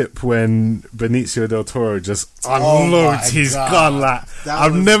 That clip when Benicio del Toro just unloads his gun like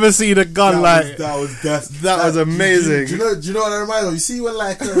I've never seen a gun like that was amazing. Do you know what that reminds me of? You see when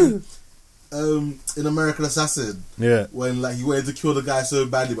like in American Assassin, when like he wanted to kill the guy so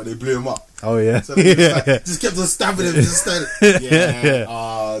badly, but they blew him up. Oh yeah, so they just kept on stabbing him. That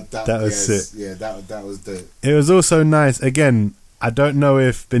was sick. Yeah, that was dope. It was also nice. Again, I don't know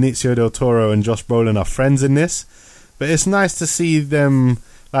if Benicio del Toro and Josh Brolin are friends in this, but it's nice to see them.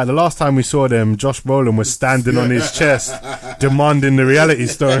 Like the last time we saw them, Josh Brolin was standing on his chest, demanding the reality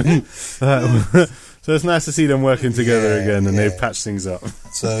stone. So it's nice to see them working together again, and they've patched things up.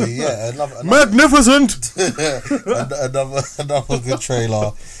 So yeah, another magnificent. another good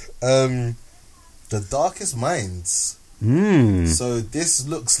trailer. The Darkest Minds. So this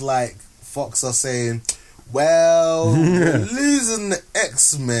looks like Fox are saying, well, we're losing the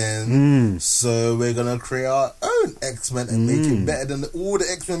X-Men, so we're gonna create our own X-Men and make it better than all the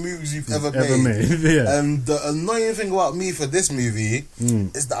X-Men movies you've ever made. Yeah. And the annoying thing about me for this movie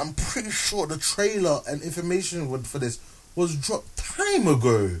is that I'm pretty sure the trailer and information for this was dropped time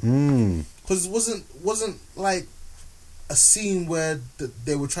ago, because it wasn't like a scene where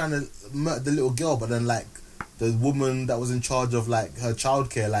they were trying to murder the little girl, but then like the woman that was in charge of like her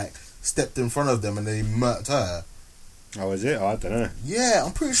childcare like stepped in front of them and they murked her. Oh, was it? Oh, I don't know. Yeah,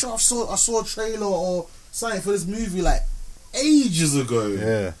 I'm pretty sure I saw a trailer or something for this movie like ages ago.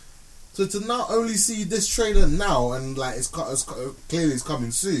 Yeah. So to not only see this trailer now and like it's clearly it's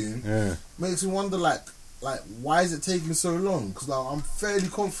coming soon, Yeah. makes me wonder like why is it taking so long? Because like, I'm fairly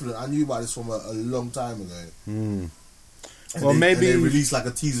confident I knew about this from a long time ago. Mm. And Well, maybe they released like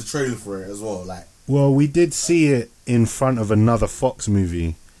a teaser trailer for it as well. Like, well, we did see it in front of another Fox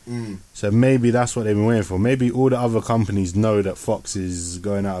movie. So maybe that's what they've been waiting for. Maybe all the other companies know that Fox is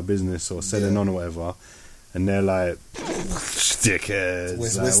going out of business or selling on or whatever, and they're like, dickheads,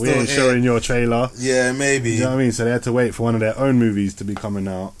 We're we ain't still showing your trailer. yeah, maybe. You know what I mean? So they had to wait for one of their own movies to be coming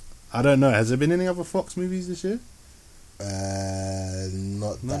out. I don't know. Has there been any other Fox movies this year?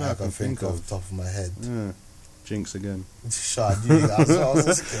 Not that I can think of top of my head. Yeah. Jinx again. Shut up, I hope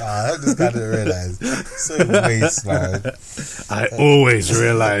this guy didn't realise. So waste, man. I always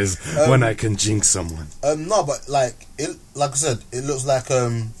realize when I can jinx someone. No, but like I said, it looks like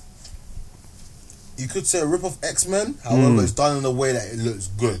you could say a rip of X-Men. However, it's done in a way that it looks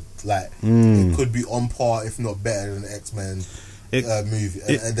good. Like it could be on par, if not better, than the X-Men movie,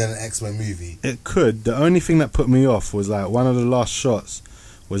 and then an X-Men movie. It could. The only thing that put me off was like one of the last shots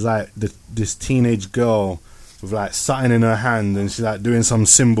was like this teenage girl with like something in her hand and she's like doing some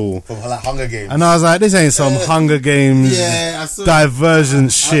symbol From like Hunger Games. and I was like, this ain't some Hunger Games diversion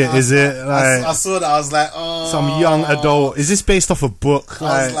shit, is it? Like I saw that. I was like, oh, some young adult. Is this based off a book?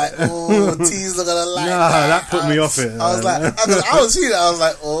 I was like, oh, teens are gonna like that. That put me off it. I was like, I was seeing it. I was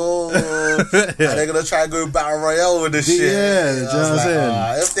like, oh, are they gonna try and go battle royale with this shit? Yeah, do you know what I'm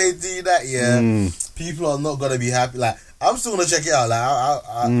saying? If they do that, people are not gonna be happy. Like, I'm still gonna check it out. Like,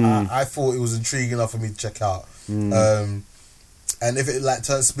 I thought it was intriguing enough for me to check out. And if it like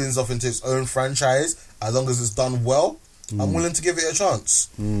spins off into its own franchise, as long as it's done well, I'm willing to give it a chance.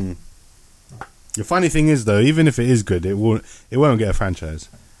 The funny thing is though, even if it is good, it won't get a franchise.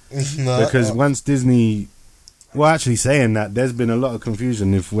 Because once Disney, well, actually saying that, there's been a lot of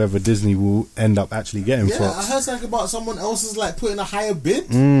confusion if whether Disney will end up actually getting Fox. I heard something about someone else's like putting a higher bid.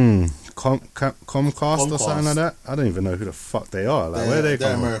 Comcast or something like that. I don't even know who the fuck they are. Like, where are they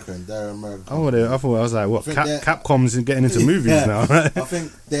They're from? American. They're American. Oh, I thought I was like, what? I think Capcom's getting into movies now. I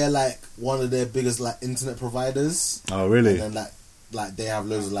think they're like one of their biggest like internet providers. Oh, really? And then like they have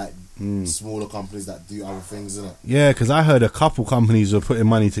loads of like smaller companies that do other things, innit? Yeah, because I heard a couple companies were putting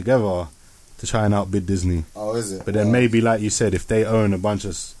money together to try and outbid Disney. Oh, is it? But then maybe, like you said, if they own a bunch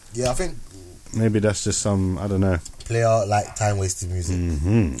of... Yeah, I think... Maybe that's just some, I don't know. Play out like time-wasting music.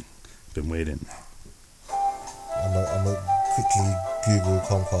 Been waiting. I'm a quickly Google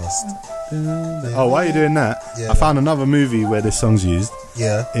Comcast. Oh, while you're doing that, I found another movie where this song's used.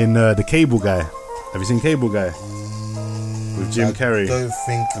 Yeah. In The Cable Guy. Have you seen Cable Guy? With Jim Carrey. I don't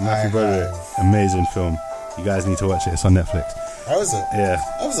think and Matthew Broderick. Amazing film. You guys need to watch it. It's on Netflix. How is it? Yeah.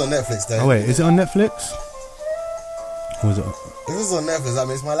 That was on Netflix though. Oh wait, is it on Netflix? Or was it? If it's on Netflix, that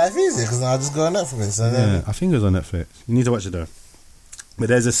makes my life easier because I'll just go on Netflix. And yeah, I think it was on Netflix. You need to watch it though. But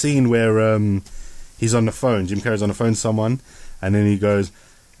there's a scene where he's on the phone. Jim Carrey's on the phone to someone, and then he goes,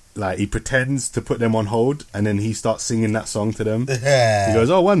 like, he pretends to put them on hold, and then he starts singing that song to them. Yeah. He goes,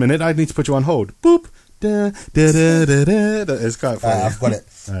 "Oh, 1 minute, I need to put you on hold." Boop. Da, da, da, da, da, da. It's quite funny. I've got it.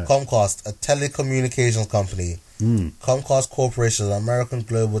 Comcast, a telecommunications company. Comcast Corporation is an American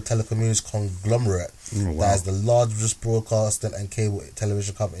global telecommunications conglomerate that is the largest broadcasting and cable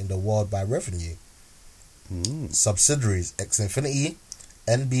television company in the world by revenue. Subsidiaries: Xfinity,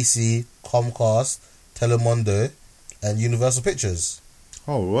 NBC, Comcast, Telemundo, and Universal Pictures.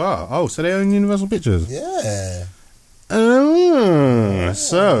 Oh wow! Oh, so they own Universal Pictures. Yeah.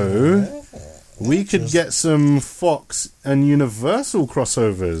 So we could get some Fox and Universal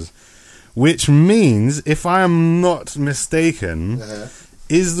crossovers, which means, if I am not mistaken,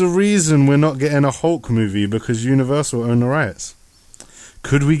 is the reason we're not getting a Hulk movie because Universal own the rights.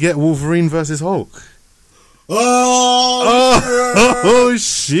 Could we get Wolverine versus Hulk? Oh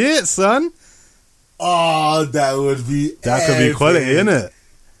shit, son! Oh, that would be that could be quality, innit?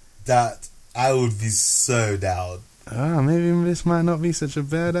 That I would be so down. Maybe this might not be such a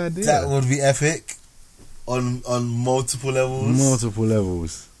bad idea. That would be epic on multiple levels. Multiple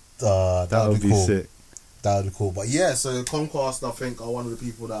levels. That would be cool. sick. That would be cool. But yeah, so Comcast, I think, are one of the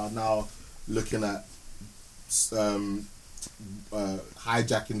people that are now looking at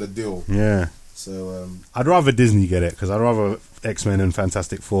hijacking the deal. Yeah. So I'd rather Disney get it because I'd rather X-Men and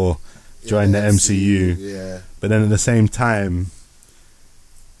Fantastic Four join the MCU. Yeah. But then at the same time,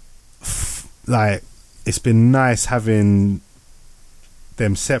 like, it's been nice having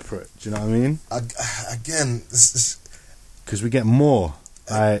them separate. Do you know what I mean? Again, Because we get more.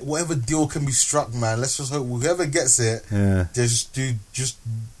 Like, whatever deal can be struck, man. Let's just hope whoever gets it, just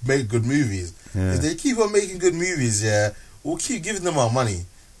make good movies. Yeah. If they keep on making good movies, we'll keep giving them our money.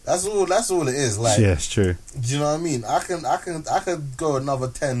 That's all it is. Like, yeah, it's true. do you know what I mean? I could go another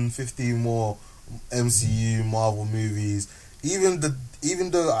 10, 15 more MCU Marvel movies. Even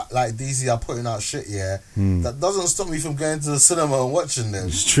though like DC are putting out shit, that doesn't stop me from going to the cinema and watching them.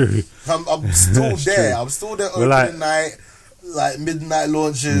 It's true. I'm still there. True. I'm still there We're opening night, like midnight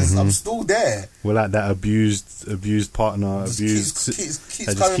launches. I'm still there. We're like that abused partner, Just keeps that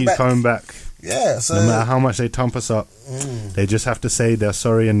just keeps coming back. Yeah, so No matter how much they thump us up, they just have to say they're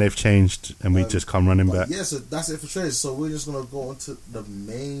sorry and they've changed, and we just come running back. Yeah, so that's it for trailers. So we're just gonna go on to the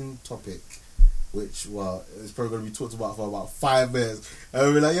main topic, which it's probably gonna be talked about for about 5 minutes, and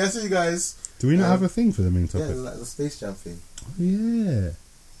we'll be like, see you guys. Do we not have a thing for the main topic? Yeah, like the Space Jam thing. Oh, yeah.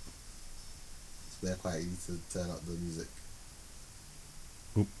 They're quite easy to turn up the music.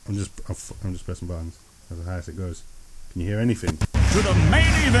 Oop, I'm just pressing buttons. That's the highest it goes. Can you hear anything? To the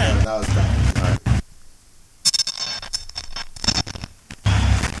main event. Now it's back.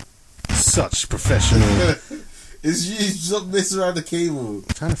 Such professional. It's you stop messing around the cable. I'm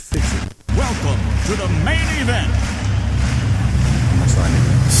trying to fix it. Welcome to the main event. That's not it.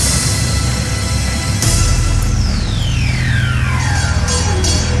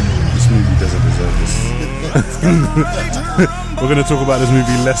 This movie doesn't deserve this. We're going to talk about this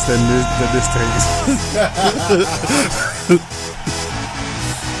movie less than this takes.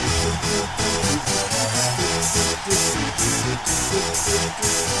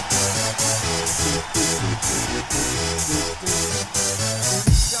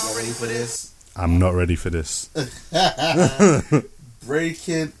 Y'all ready for this? I'm not ready for this.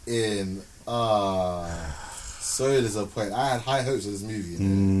 Breaking In. So disappointed. I had high hopes of this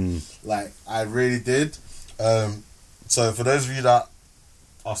movie. Like, I really did. So for those of you that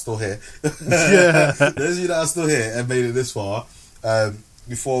are still here, those of you that are still here and made it this far,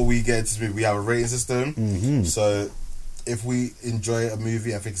 before we get into this movie, we have a rating system. So if we enjoy a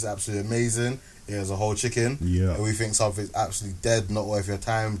movie and think it's absolutely amazing, here's a whole chicken. Yeah. And we think something's absolutely dead, not worth your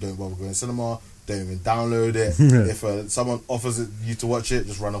time, don't bother going to cinema, don't even download it. If someone offers it you to watch it,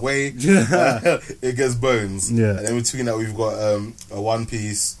 just run away. It gets bones. Yeah. And in between that, we've got a 1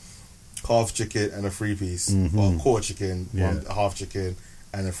 piece, half chicken, and a 3 piece, or a quarter chicken, a half chicken,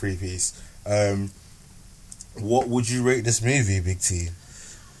 and a 3 piece. what would you rate this movie, Big T?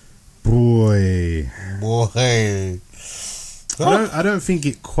 Boy. I I don't think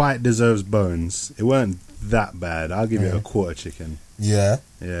it quite deserves bones. It weren't that bad. I'll give it a quarter chicken. Yeah.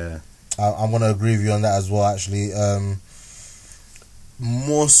 Yeah. I'm gonna agree with you on that as well. Actually,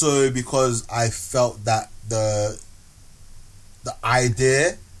 more so because I felt that the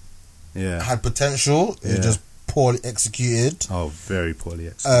idea had potential. It was just poorly executed. Oh, very poorly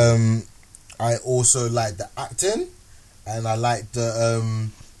executed. I also liked the acting, and I liked the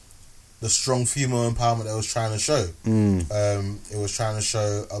strong female empowerment that it was trying to show. It was trying to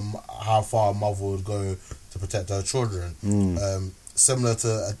show how far a mother would go to protect her children. Similar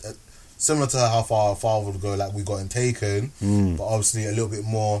to how far a father would go, like we got in Taken, but obviously a little bit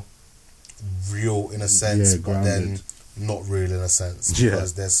more real in a sense, but then not real in a sense,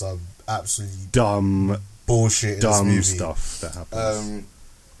 because there's some absolutely dumb bullshit in this movie. Stuff that happens.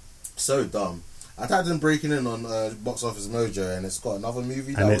 So dumb. I typed in Breaking In on Box Office Mojo, and it's got another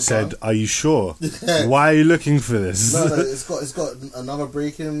movie. And it said, "Are you sure? Why are you looking for this?" No, it's got another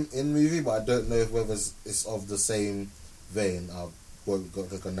Breaking In movie, but I don't know whether it's of the same vein. I won't go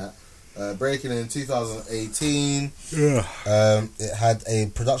click on that. Breaking In 2018. It had a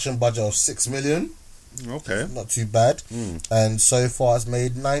production budget of $6 million. Okay, not too bad. And so far it's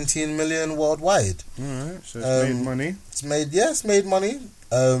made 19 million worldwide. Alright, so it's made money. It's made money.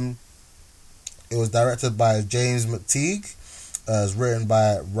 It was directed by James McTeague. It's written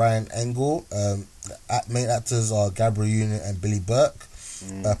by Ryan Engel. Main actors are Gabriel Union and Billy Burke.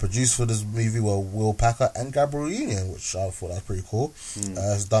 Produced for this movie were Will Packer and Gabriel Union, which I thought was pretty cool.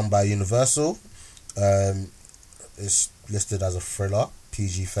 It's done by Universal. It's listed as a thriller,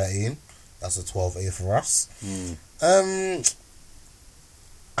 PG-13. That's a 12A for us.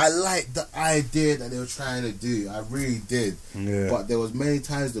 I like the idea that they were trying to do. I really did. Yeah. But there was many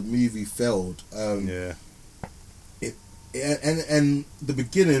times the movie failed. And the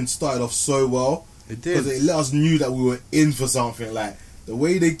beginning started off so well. It did. Because it let us knew that we were in for something. Like, the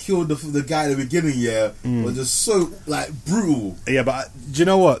way they killed the guy at the beginning, was just so, like, brutal. Yeah, but do you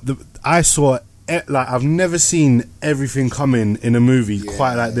know what? I've never seen everything coming in a movie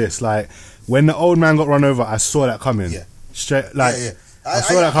quite like this. Like, when the old man got run over, I saw that coming. Yeah. Straight, like, Yeah. I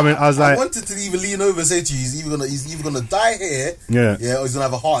saw that coming. I was like, I wanted to even lean over and say to you, he's either gonna die here, Yeah. or he's gonna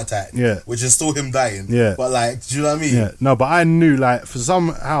have a heart attack, which is still him dying, But like, do you know what I mean? Yeah, no, but I knew, like, for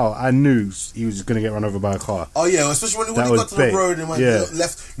somehow I knew he was gonna get run over by a car. Oh yeah, especially when he got to the road and went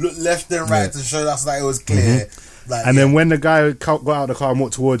look left and right to show us that it was clear. Like, and then when the guy got out of the car and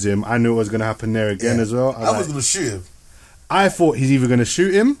walked towards him, I knew it was gonna happen there again as well. I was gonna shoot him. I thought he's either gonna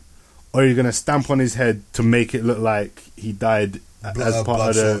shoot him or he's gonna stamp on his head to make it look like he died. As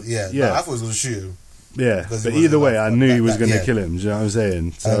part of the no, I thought he was going to shoot him. Yeah, but either way, I knew he was going to kill him. Do you know what I'm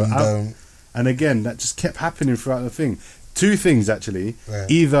saying? So, and again, that just kept happening throughout the thing. Two things actually. Yeah.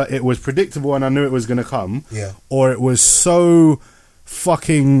 Either it was predictable and I knew it was going to come, yeah, or it was so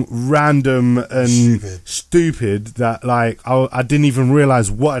fucking random and stupid that like I didn't even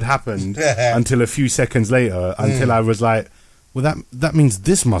realize what had happened until a few seconds later. Until I was like, well, that means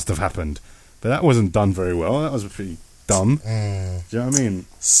this must have happened, but that wasn't done very well. That was pretty dumb. Do you know what I mean?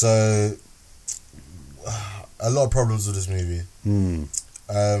 So a lot of problems with this movie.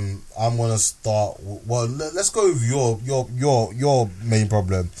 I'm gonna start. Well, let's go with your main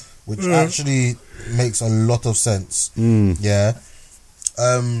problem, which actually makes a lot of sense. Yeah.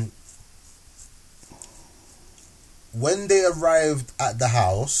 When they arrived at the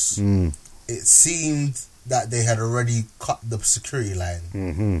house, it seemed that they had already cut the security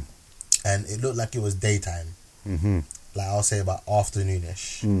line, and it looked like it was daytime. Like I'll say about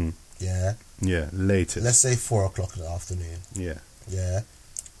afternoonish. Yeah. Yeah, later. Let's say 4 o'clock in the afternoon. Yeah. Yeah.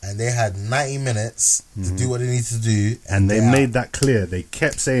 And they had 90 minutes to do what they need to do. And they made that clear. They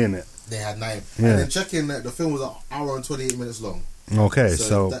kept saying it. They had 9. Yeah. And then checking that the film was an hour and 28 minutes long. Okay,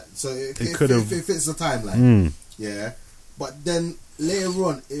 so it could have. It fits the timeline. Yeah. But then later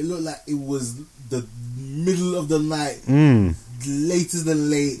on, it looked like it was the middle of the night. Later than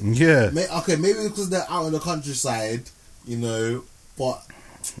late. Yeah. Okay, maybe because they're out in the countryside, you know, but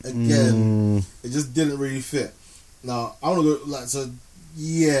again, it just didn't really fit. Now, I want to go, like, so,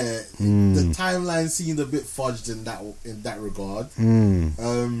 yeah, the timeline seemed a bit fudged in that regard.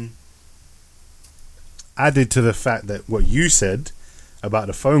 Added to the fact that what you said about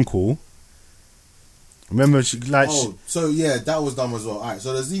the phone call. Remember, so yeah, that was dumb as well. Alright,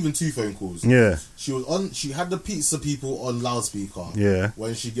 so there's even 2 phone calls. Yeah. She had the pizza people on loudspeaker. Yeah.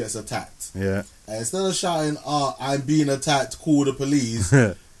 When she gets attacked. Yeah. And instead of shouting, I'm being attacked, call the police,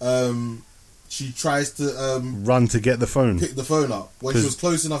 she tries to run to get the phone. Pick the phone up. When she was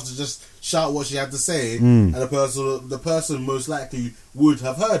close enough to just shout what she had to say, and the person most likely would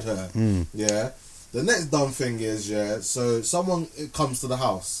have heard her. Yeah. The next dumb thing is, so someone comes to the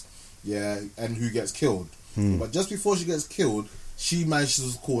house. Yeah, and who gets killed. But just before she gets killed, she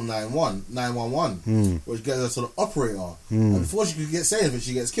manages to call 911, which gets her to the operator. And before she could say anything,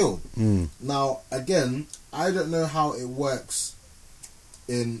 she gets killed. Now, again, I don't know how it works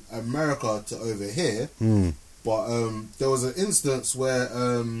in America to over here, but there was an instance where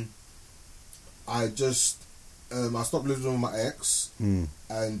I stopped living with my ex, and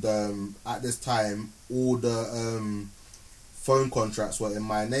at this time, all the phone contracts were in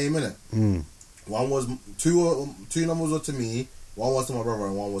my name, innit? One was two numbers were to me, one was to my brother,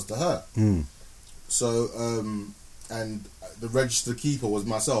 and one was to her. So and the registered keeper was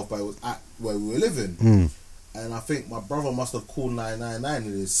myself, but it was at where we were living. And I think my brother must have called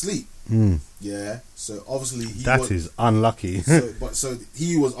 999 in his sleep. Yeah. So obviously that is unlucky. so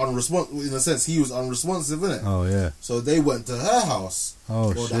he was unresponsive in a sense. He was unresponsive, innit? Oh yeah. So they went to her house,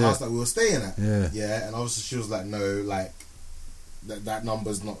 or the house that we were staying at. Yeah. Yeah. And obviously she was like, no, like that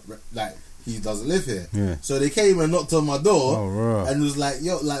number's not like he doesn't live here. Yeah. So they came and knocked on my door, and was like,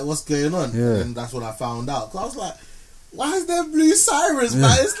 yo, like what's going on? Yeah. And that's when I found out. 'Cause I was like, why is there blue sirens,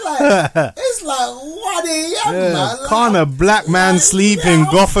 man? It's like 1 a.m. man. Like, can't a black man sleep in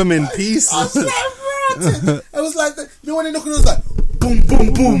Gotham in peace? I was like, bro, it was like, you know when they knocked, it was like, boom,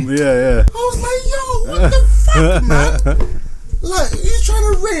 boom, boom. Yeah. I was like, yo, what the fuck, man? Like, you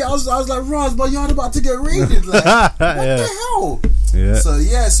trying to raid? I was like, Raz, my yard about to get raided. Like, what the hell?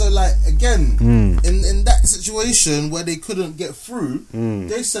 Yeah. So like again, in that situation where they couldn't get through,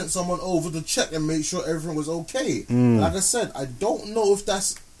 they sent someone over to check and make sure everything was okay. Like I said, I don't know if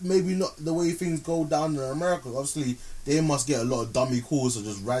that's maybe not the way things go down in America. Obviously, they must get a lot of dummy calls or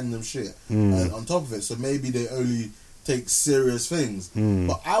just random shit on top of it. So maybe they only take serious things.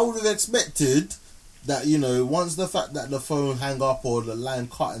 But I would have expected that, you know, once the fact that the phone hang up or the line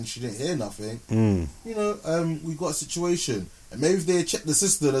cut and she didn't hear nothing, you know, we got a situation. And maybe if they check the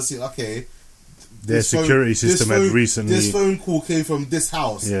system and see, okay, their security system had recently... This phone call came from this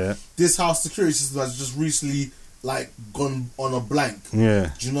house. Yeah. This house security system has just recently like gone on a blank.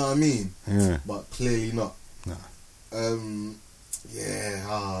 Yeah. Do you know what I mean? Yeah. But clearly not. No.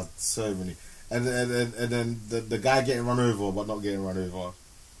 So many. And then the guy getting run over but not getting run over.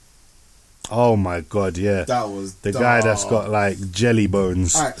 Oh my god, yeah. That was the guy that's got like jelly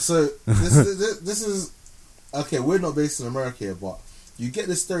bones. Alright, so this is okay, we're not based in America here, but you get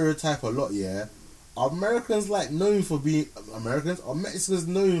this stereotype a lot, yeah. Are Americans like known for being Americans? Are Mexicans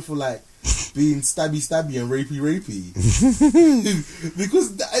known for like being stabby and rapey?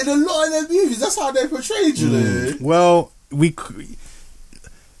 Because in a lot of their movies, that's how they're portrayed, you know. Well,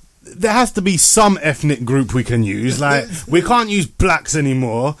 there has to be some ethnic group we can use. Like, we can't use blacks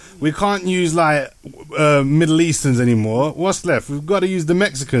anymore. We can't use like Middle Easterns anymore. What's left? We've got to use the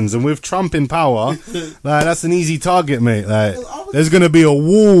Mexicans, and with Trump in power, like that's an easy target, mate. Like, there's gonna be a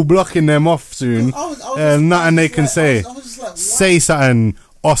wall blocking them off soon, and nothing they can say. Say something,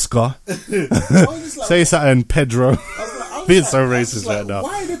 Oscar. Say something, Pedro. Being so racist right now.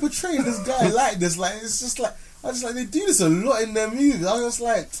 Why are they portraying this guy like this? Like, it's just like they do this a lot in their movies. I was just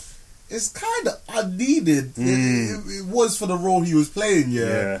like, it's kind of unneeded. It was for the role he was playing,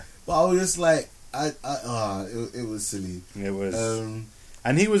 yeah. But I was just like, it was silly. It was,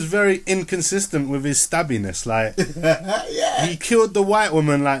 and he was very inconsistent with his stabbiness. Like, he killed the white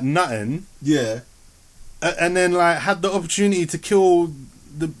woman like nothing. Yeah, and then like had the opportunity to kill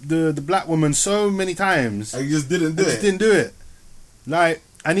the black woman so many times. And he just didn't do it. Like,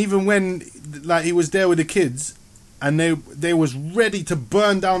 and even when like he was there with the kids, and they was ready to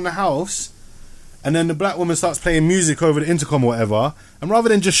burn down the house, and then the black woman starts playing music over the intercom or whatever, and rather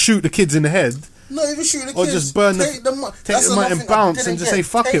than just shoot the kids in the head, not even shoot the or kids, just burn take the money and bounce and just say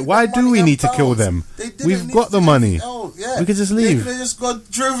fuck it. Why do we need to kill them? We've got the money. We could just leave. They just got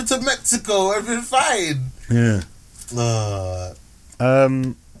driven to Mexico and been fine. Yeah.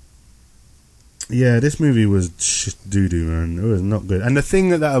 Yeah, this movie was doo-doo, man. It was not good. And the thing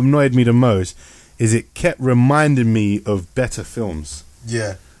that annoyed me the most is it kept reminding me of better films.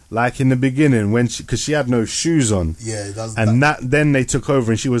 Yeah. Like in the beginning, because she had no shoes on. Yeah, it does. And then they took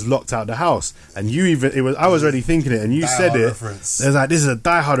over and she was locked out the house. And I was already thinking it, and you said it. Reference. It was like, this is a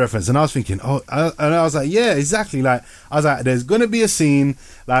Die Hard reference. And I was thinking, and I was like, yeah, exactly. Like, I was like, there's gonna be a scene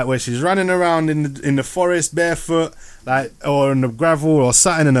like where she's running around in the forest barefoot, like, or in the gravel or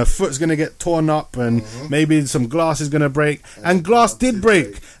something, and her foot's gonna get torn up, and maybe some glass is gonna break. And glass did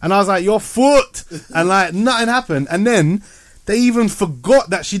break. And I was like, your foot, and like nothing happened. And then they even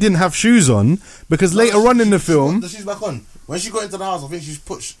forgot that she didn't have shoes on, because later on in the film, the shoes back on. When she got into the house, I think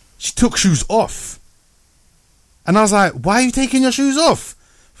she took shoes off. And I was like, why are you taking your shoes off?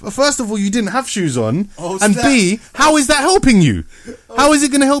 First of all, you didn't have shoes on, and B, how is that helping you? How is it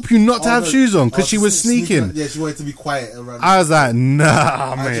going to help you not to have shoes on? Because she was sneaking. Yeah, she wanted to be quiet around. I was like,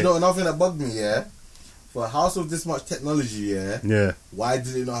 nah, man. You know, another thing that bugged me, yeah, for a house with this much technology, yeah, why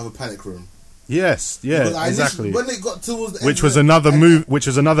did it not have a panic room? Yes, yeah, exactly. When it got towards the which end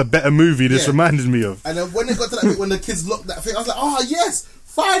was another better movie this reminded me of. And then when it got to that bit when the kids locked that thing, I was like, oh yes,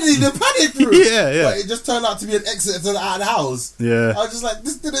 finally the panic room. Yeah. But it just turned out to be an exit to out of the house. Yeah. I was just like,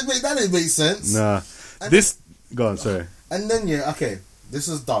 that didn't make sense. Nah. Go on, sorry. And then this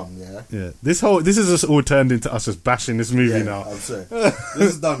is dumb, yeah. Yeah. This is just all turned into us just bashing this movie now. I'm sorry. This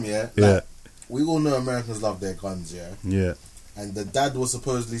is dumb, yeah. Yeah. Like, we all know Americans love their guns, yeah. Yeah. And the dad was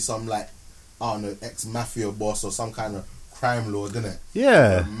supposedly some like, I don't know, ex-mafia boss or some kind of crime lord, didn't it?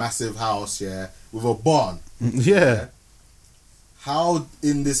 Yeah. A massive house, yeah, with a barn. Yeah. How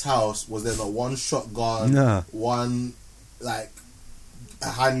in this house was there not one shotgun, one like a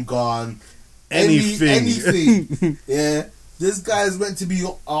handgun, anything? Yeah. This guy is meant to be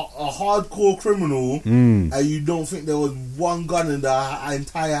a hardcore criminal, and you don't think there was one gun in the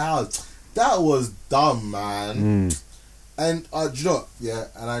entire house? That was dumb, man. And do you know what? Yeah,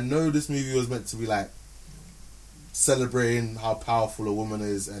 and I know this movie was meant to be like celebrating how powerful a woman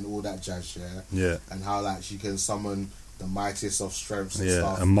is and all that jazz, yeah, and how like she can summon the mightiest of strengths and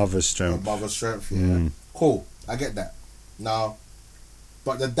stuff. A mother's strength. Yeah. Cool, I get that. Now,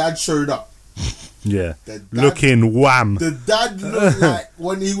 but the dad showed up. Yeah, looking wham. The dad looked like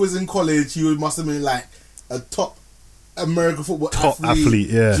when he was in college, must have been like a top American football athlete.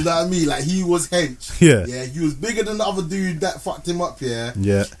 Yeah. Do you know what I mean? Like, he was hench. Yeah. Yeah, he was bigger than the other dude that fucked him up, yeah.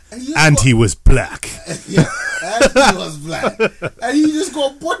 Yeah. And he was black. Yeah. And he was black. And he just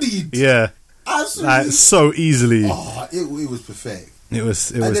got bodied. Yeah. Absolutely. So easily. Oh, it was perfect. It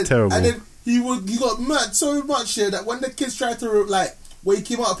was terrible. And then he got mad so much here that when the kids tried to like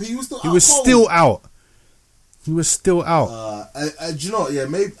wake him up, he was still out. He was still out. Do you know what? Yeah,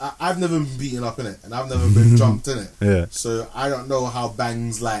 maybe I've never been beaten up in it, and I've never been jumped in it. Yeah. So I don't know how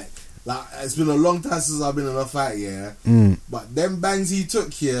bangs like Like, it's been a long time since I've been in a fight, yeah. But them bangs he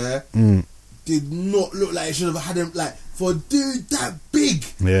took here did not look like it should have had him. Like, for a dude that big,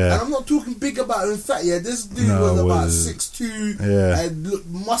 Yeah. and I'm not talking big about him fat, yeah. This dude was about 6'2", and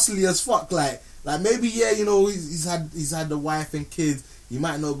looked muscly as fuck. Like maybe you know he's had the wife and kids. He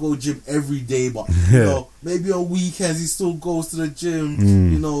might not go gym every day, but you know maybe on weekends he still goes to the gym.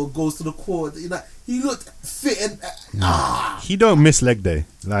 You know, goes to the court. You know, he looked fit and He don't miss leg day.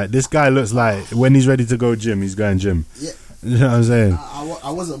 Like, this guy looks like when he's ready to go gym, he's going gym. Yeah. You know what I'm saying? I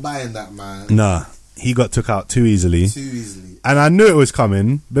wasn't buying that, man. Nah, he got took out too easily. And I knew it was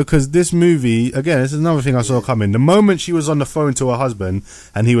coming because this movie, again, this is another thing I saw coming. The moment she was on the phone to her husband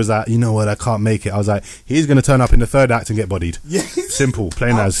and he was like, you know what, I can't make it. I was like, he's going to turn up in the third act and get bodied. Yeah. Simple,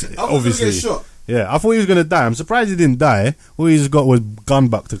 plain as, obviously. Get shot. Yeah, I thought he was going to die. I'm surprised he didn't die. All he just got was gun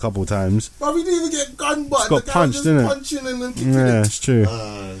bucked a couple times. But he didn't even get gun bucked. Got the guy punched, was didn't it? just punching and then kicking Yeah, it. it's true.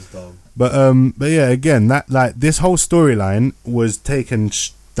 It's dumb. But yeah, again, that like this whole storyline was taken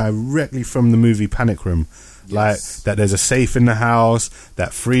directly from the movie Panic Room. Yes. Like that, there's a safe in the house.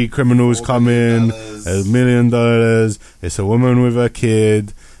 That 3 criminals $4 come in. million. There's $1 million. It's a woman with her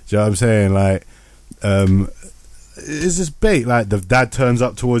kid. Do you know what I'm saying? Like, it's just bait. Like the dad turns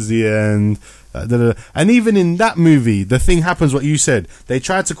up towards the end. And even in that movie, the thing happens what you said. They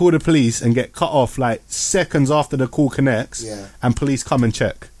tried to call the police and get cut off like seconds after the call connects. Yeah. And police come and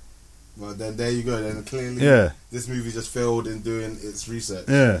check. Well, then there you go. Then clearly, this movie just failed in doing its research.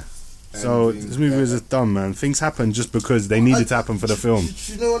 Yeah. So And this movie was just dumb, man. Things happen just because they needed to happen for the film.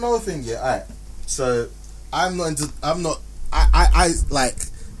 You know another thing, yeah. Alright. So I like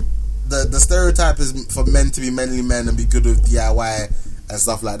the stereotype is for men to be manly men and be good with DIY and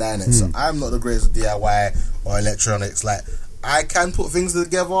stuff like that, innit? So I'm not the greatest with DIY or electronics. Like, I can put things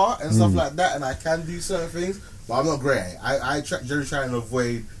together and stuff like that, and I can do certain things, but I'm not great. I generally try and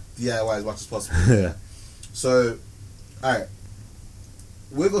avoid DIY as much as possible. Yeah. So, alright,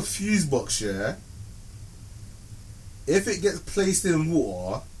 with a fuse box, yeah, if it gets placed in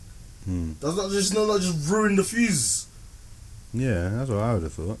water, does not just ruin the fuse. Yeah, that's what I would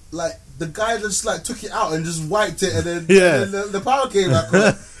have thought. Like, the guy just like took it out and just wiped it, and then, Yeah. and then the power came back on.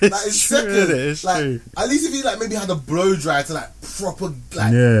 Like, in It's true, seconds. innit? It's like, true. at least if he like maybe had a blow dry to like proper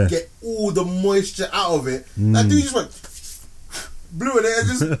like Yeah. get all the moisture out of it. That dude just went blew it and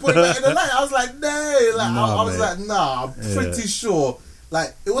just put it back in the light. I was like, no, like Nah, I was mate. like, nah, I'm pretty sure.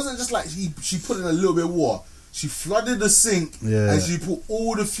 Like, it wasn't just like she put in a little bit of water. She flooded the sink and she put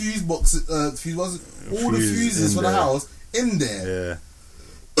all the fuse boxes, the fuses for the there. house in there.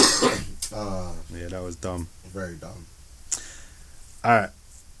 Yeah. Yeah, that was dumb. Very dumb. Alright.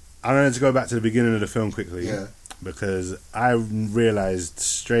 I'm going to go back to the beginning of the film quickly. Yeah. Because I realised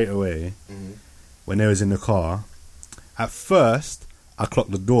straight away when they was in the car, at first, I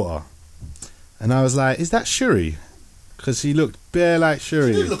clocked the daughter. And I was like, is that Shuri? Because she looked bare like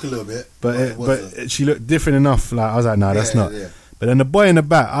Shuri. She did look a little bit. But she looked different enough. Like I was like, no, that's not. Yeah. But then the boy in the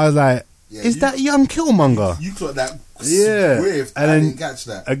back, I was like, is that young Killmonger? You clocked that And swift. I then, didn't catch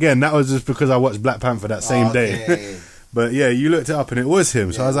that. Again, that was just because I watched Black Panther that same day. Yeah. But yeah, you looked it up and it was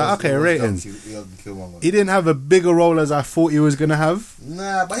him. So I was like, okay, ratings. He didn't have a bigger role as I thought he was going to have.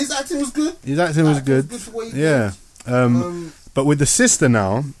 Nah, but his acting was good. His acting was good. For what he Yeah. did. But with the sister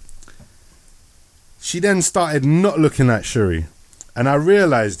now, she then started not looking like Shuri. And I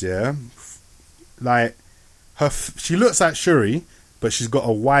realised, like, she looks like Shuri, but she's got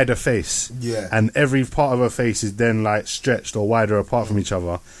a wider face. Yeah. And every part of her face is then, like, stretched or wider apart from each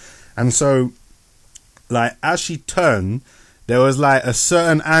other. And so, like, as she turned, there was, like, a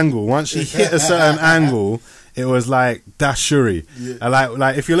certain angle. Once she hit a certain angle, it was like, that's Shuri. Yeah. And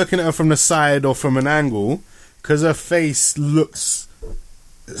like, if you're looking at her from the side or from an angle, because her face looks...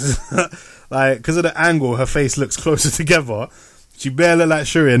 like, because of the angle, her face looks closer together. She barely look like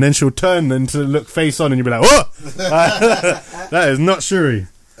Shuri, and then she'll turn and to look face on, and you'll be like, "Whoa, that is not Shuri."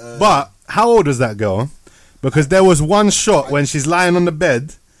 But how old is that girl? Because there was one shot when she's lying on the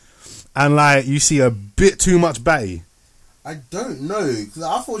bed, and like you see a bit too much batty. I don't know. 'Cause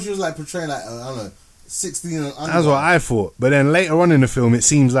I thought she was like portraying like, I don't know, 16 and under. That's what I thought. But then later on in the film, it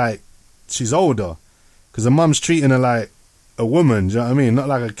seems like she's older, because the mum's treating her like a woman. Do you know what I mean? Not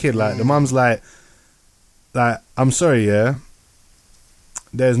like a kid. Like the mum's like, I'm sorry, yeah.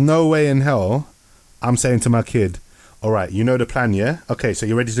 There's no way in hell I'm saying to my kid, all right, you know the plan, yeah? Okay, so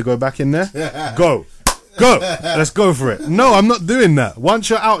you ready to go back in there? Go. Let's go for it. No, I'm not doing that. Once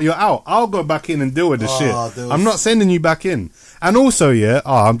you're out, you're out. I'll go back in and deal with the shit. I'm not sending you back in. And also,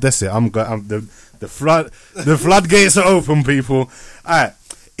 that's it. The floodgates are open, people. All right.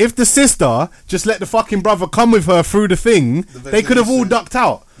 if the sister just let the fucking brother come with her through the thing, they could have all ducked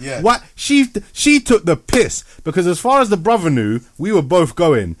out. Yeah. What she took the piss because as far as the brother knew, we were both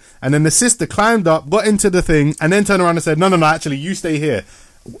going, and then the sister climbed up, got into the thing, and then turned around and said, "No, actually, you stay here."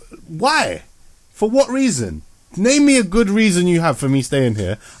 Why? For what reason? Name me a good reason you have for me staying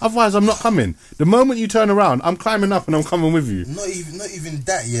here. Otherwise, I'm not coming. The moment you turn around, I'm climbing up and I'm coming with you. Not even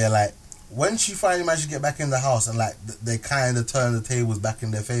that. Yeah, like when she finally managed to get back in the house and like they kind of turned the tables back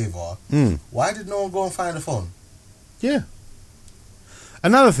in their favor. Why did no one go and find the phone? Yeah.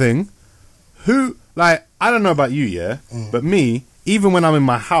 Another thing, I don't know about you, yeah, but me, even when I'm in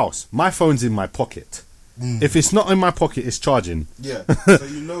my house, my phone's in my pocket. If it's not in my pocket, it's charging. Yeah, so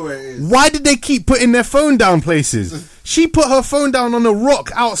you know where it is. Why did they keep putting their phone down places? She put her phone down on a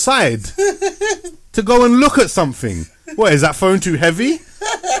rock outside to go and look at something. What, is that phone too heavy?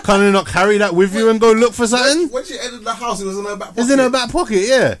 Can you not carry that with you and go look for something? When she entered the house, it was in her back pocket. It's in her back pocket,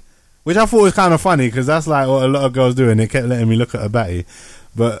 yeah. Which I thought was kind of funny because that's like what a lot of girls do, and they kept letting me look at her batty.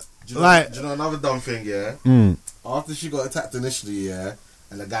 But do you know another dumb thing? Yeah. After she got attacked initially, yeah,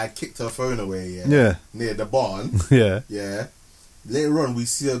 and the guy kicked her phone away, yeah, near the barn, yeah. Later on, we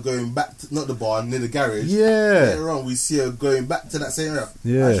see her going back to not the barn, near the garage. Yeah. Later on, we see her going back to that same area.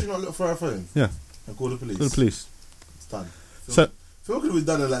 Yeah. Why should she not look for her phone? Yeah. And call the police. Call the police. It's done. Film could have been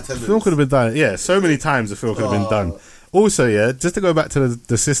done in like 10 minutes. Film could have been done. Yeah, so many times the film could have been done. Also, yeah, just to go back to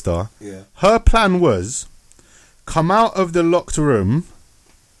the sister. Yeah. Her plan was come out of the locked room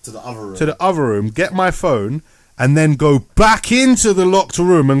to the other room, get my phone, and then go back into the locked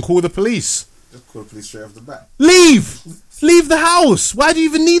room and call the police. Just call the police straight off the bat. Leave the house. Why do you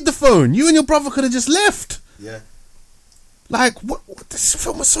even need the phone? You and your brother could have just left. Yeah. Like, what this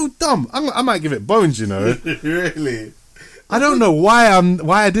film was so dumb. I might give it bones, you know. Really? I don't know why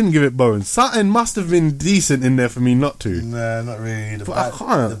I didn't give it bones. Something must have been decent in there for me not to. Nah, not really. I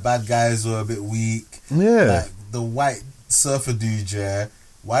can't. The bad guys were a bit weak. Yeah. Like the white surfer dude, yeah.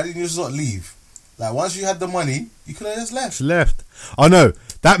 Why didn't you just not leave? Like once you had the money, you could have just left. Oh no,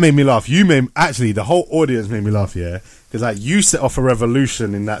 that made me laugh. Actually, the whole audience made me laugh, yeah. Because like you set off a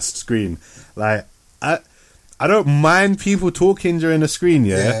revolution in that screen. Like I don't mind people talking during the screen,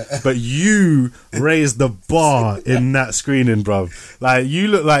 yeah? But you raised the bar in that screening, bruv. Like, you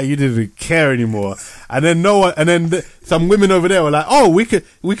look like you didn't care anymore. And then some women over there were like, "Oh, we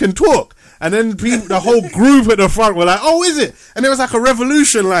can talk." And then the whole group at the front were like, "Oh, is it?" And it was like a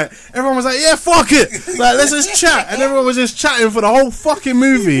revolution. Like, everyone was like, "Yeah, fuck it. Like, let's just chat." And everyone was just chatting for the whole fucking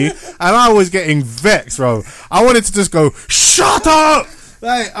movie. And I was getting vexed, bro. I wanted to just go, "Shut up!"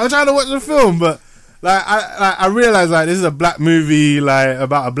 Like, I was trying to watch the film, but Like I realized like this is a black movie like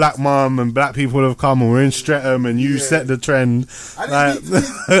about a black mum and black people have come and we're in Streatham and you set the trend. You know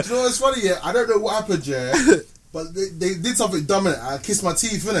what's funny? Yeah, I don't know what happened. Yeah, but they did something dumb in it. I kissed my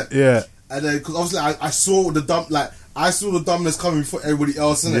teeth in it. Yeah, and then because obviously I saw the dumb I saw the dumbness coming for everybody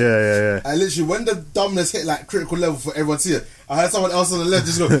else in it. Yeah. And literally when the dumbness hit like critical level for everyone to see it, I heard someone else on the left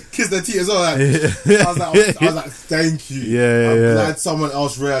just go kiss their teeth as well. Like, I was like, thank you. I'm glad someone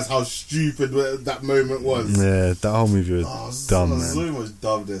else realized how stupid that moment was. Yeah, that whole movie was dumb, man. So much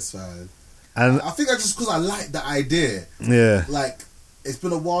dumbness, man. And I think I just because I like the idea. Yeah. Like it's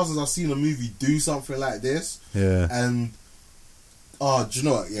been a while since I've seen a movie do something like this. Yeah. And do you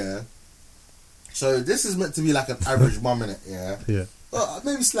know what? Yeah. So this is meant to be like an average mum, innit? Yeah. Yeah. Well,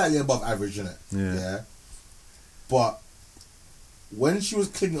 maybe slightly above average, innit? Yeah. But when she was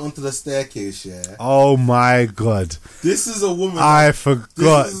clinging onto the staircase, yeah. Oh my god. This is a woman. I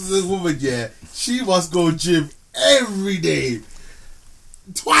forgot. This is a woman, yeah. She must go gym every day.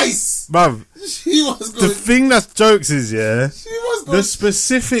 Twice. Bruv. She was going. The thing that's jokes is, yeah. She was going. The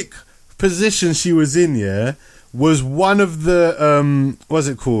specific position she was in, yeah, was one of the what's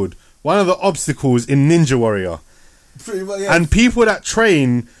it called? One of the obstacles in Ninja Warrior. Pretty much, yeah. And people that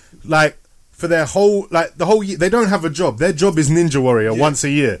train, like, for their whole, like, the whole year, they don't have a job. Their job is Ninja Warrior once a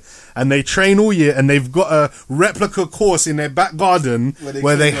year. And they train all year, and they've got a replica course in their back garden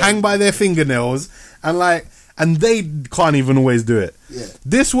where they hang by their fingernails, and they can't even always do it. Yeah.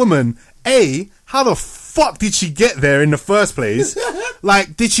 This woman, how the fuck did she get there in the first place?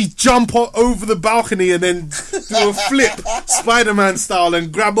 Like, did she jump over the balcony and then do a flip, Spider-Man style,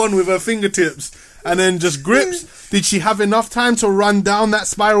 and grab on with her fingertips and then just grips? Did she have enough time to run down that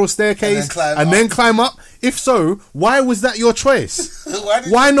spiral staircase and then climb up? If so, why was that your choice?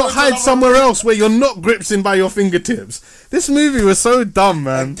 Why not hide somewhere else where you're not gripsing by your fingertips? This movie was so dumb,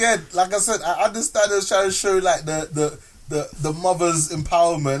 man. Again, like I said, I understand it was trying to show like the mother's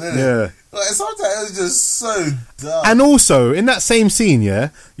empowerment, innit? Yeah. Like sometimes it's just so dumb. And also, in that same scene, yeah,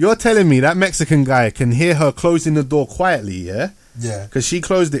 you're telling me that Mexican guy can hear her closing the door quietly, yeah? Yeah. Because she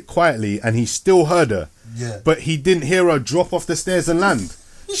closed it quietly and he still heard her. Yeah. But he didn't hear her drop off the stairs and land.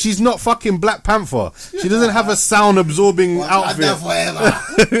 She's not fucking Black Panther. She doesn't have a sound absorbing outfit.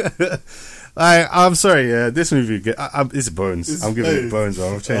 I'm sorry, this movie, it's bones. I'm giving it bones,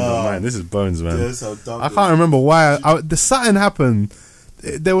 man. I've changed my mind. This is bones, man. Yeah, so dumb, I can't remember why. The something happened.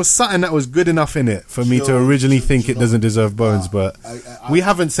 There was something that was good enough in it for me to originally think it doesn't deserve bones, but we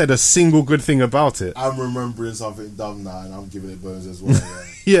haven't said a single good thing about it. I'm remembering something dumb now, and I'm giving it bones as well.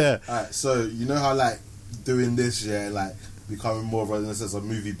 Yeah. Yeah. Alright, so you know how like doing this, like becoming more of a, in a sense, a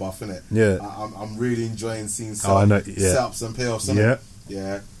movie buff, innit? Yeah. I'm really enjoying seeing setups and payoffs, innit?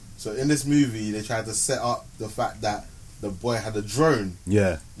 Yeah. So in this movie, they tried to set up the fact that the boy had a drone.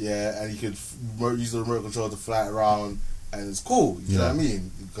 Yeah. Yeah, and he could use the remote control to fly it around, and it's cool. You know what I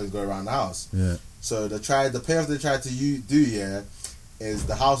mean? You can go around the house. Yeah. So the payoff they tried to do, is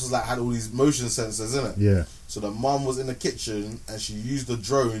the house was like had all these motion sensors in it. Yeah. So the mum was in the kitchen and she used the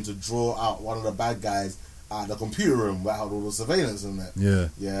drone to draw out one of the bad guys out of the computer room where it had all the surveillance in it. Yeah.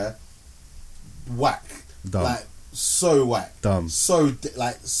 Yeah. Whack. Dumb. Like so whack. Dumb. So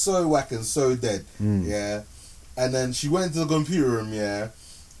so whack and so dead. Yeah. And then she went into the computer room. Yeah.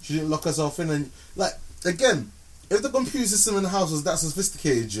 She didn't lock herself in, and like again, if the computer system in the house was that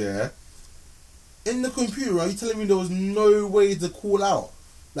sophisticated, yeah. In the computer, are you telling me there was no way to call out?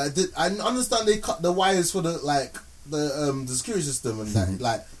 Like, I understand they cut the wires for the security system and that,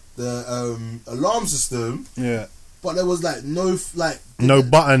 like the alarm system. Yeah. But there was like no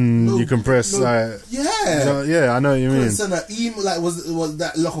button you can press. yeah. I know what you mean. Send an email. Like, was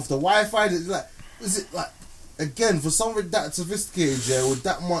that lock off the Wi-Fi? Like, is it like again for something that sophisticated? Yeah, with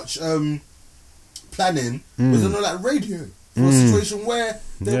that much planning, was there no like radio for a situation where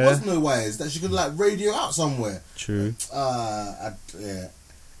there was no wires that she could like radio out somewhere? True. Yeah.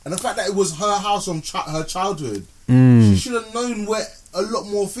 And the fact that it was her house from her childhood, she should have known where a lot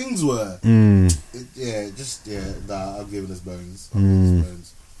more things were. I'm giving this bones.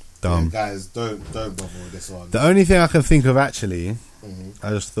 Dumb. Yeah, guys, don't bother with this one. The only thing I can think of actually, I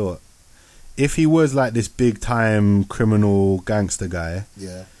just thought, if he was like this big time criminal gangster guy,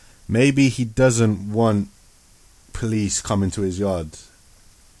 maybe he doesn't want police coming to his yard. Do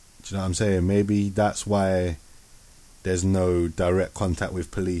you know what I'm saying? Maybe that's why there's no direct contact with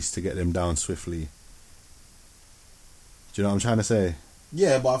police to get them down swiftly. Do you know what I'm trying to say?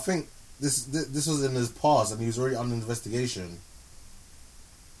 Yeah, but I think this was in his past and he was already under investigation.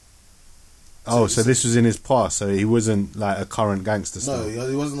 So this was in his past, so he wasn't like a current gangster still. No,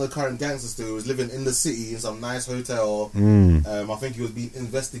 he wasn't a current gangster still. He was living in the city in some nice hotel. I think he was being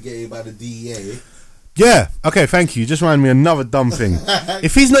investigated by the DEA. Yeah, okay, thank you. Just reminded me of another dumb thing.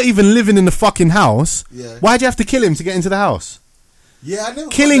 If he's not even living in the fucking house, why'd you have to kill him to get into the house? Yeah, I never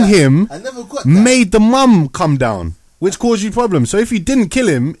Killing got that. him I never got that. made the mum come down, which caused you problems. So if you didn't kill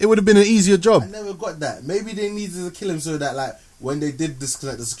him, it would have been an easier job. I never got that. Maybe they needed to kill him so that like when they did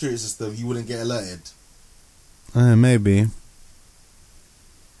disconnect the security system, he wouldn't get alerted. Maybe.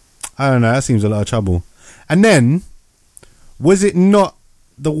 I don't know. That seems a lot of trouble. And then, was it not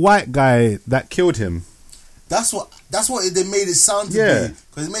the white guy that killed him? That's what they made it sound to be.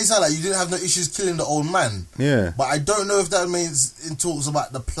 Because it made it sound like you didn't have no issues killing the old man. Yeah. But I don't know if that means it talks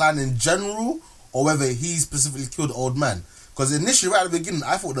about the plan in general or whether he specifically killed the old man. Because initially, right at the beginning,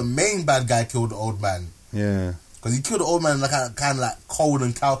 I thought the main bad guy killed the old man. Yeah. Because he killed the old man in a kind of like cold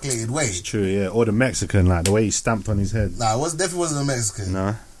and calculated way. It's true, yeah. Or the Mexican, like the way he stamped on his head. Nah, definitely wasn't a Mexican.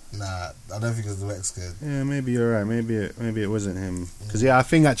 Nah, I don't think it was the Mexican. Yeah, maybe you're right. Maybe it wasn't him. Because I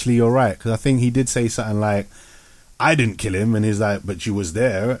think actually you're right. Because I think he did say something like, "I didn't kill him," and he's like, "But you was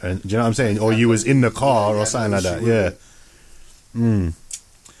there," and do you know what I'm saying? Or you was in the car or something like that. Yeah.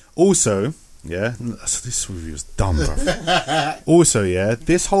 Also, yeah, this movie was dumb, bro. Also, yeah,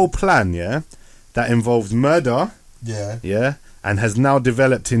 this whole plan, yeah, that involved murder, yeah, and has now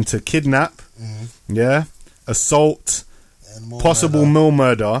developed into kidnap, yeah, assault, possible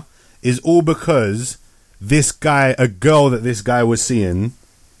murder, is all because a girl that this guy was seeing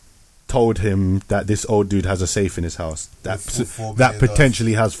told him that this old dude has a safe in his house that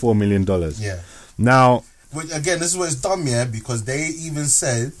potentially has $4 million. Yeah. Now, which again, this is where it's dumb, yeah, because they even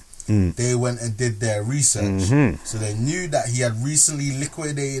said they went and did their research, so they knew that he had recently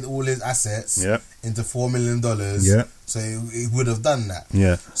liquidated all his assets into $4 million. Yeah. So he would have done that.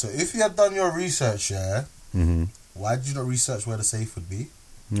 Yeah. So if you had done your research, why did you not research where the safe would be?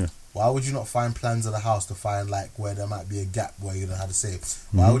 Yeah. Why would you not find plans of the house to find like where there might be a gap where you don't have a safe?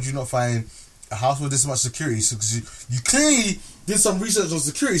 Why would you not find a house with this much security? Because you clearly did some research on the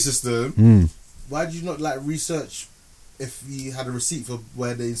security system. Why did you not like research if you had a receipt for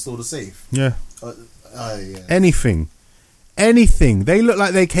where they installed a safe? Yeah. Yeah. Anything anything. They look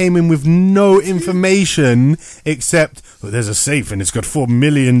like they came in with no information except, there's a safe and it's got $4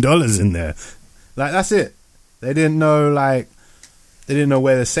 million in there. Like, that's it. They didn't know, like, they didn't know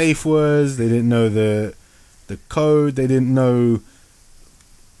where the safe was. They didn't know the code. They didn't know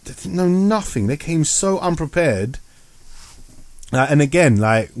nothing. They came so unprepared. And again,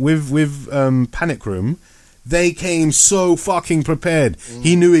 like with Panic Room, they came so fucking prepared.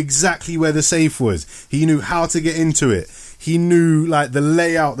 He knew exactly where the safe was. He knew how to get into it. He knew like the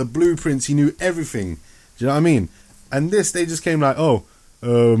layout, the blueprints. He knew everything. Do you know what I mean? And this, they just came like,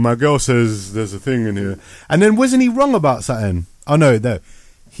 my girl says there's a thing in here. And then wasn't he wrong about something? Oh no. The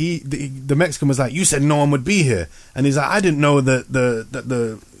Mexican was like, you said no one would be here, and he's like, I didn't know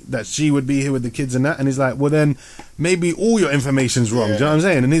that she would be here with the kids and that. And he's like, well then maybe all your information's wrong. Do you know what I'm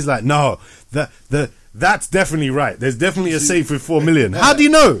saying? And he's like, no, that's definitely right. There's definitely a safe with 4 million. How do you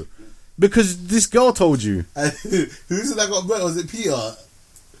know? Because this girl told you. Who's it that got murdered? Was it Peter?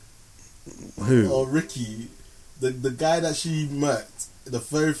 Who? Or Ricky? The guy that she murked. There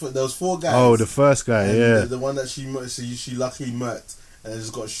was 4 guys. Oh, the first guy, and yeah. The one that she murked, she luckily murked, and it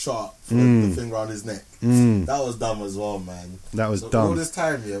just got shot from the thing around his neck. That was dumb as well, man. That was so dumb. All this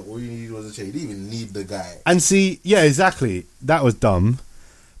time, yeah, all you needed was a chain. You didn't even need the guy. And see, yeah, exactly. That was dumb.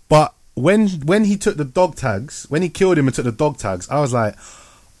 But when he took the dog tags, when he killed him and took the dog tags, I was like,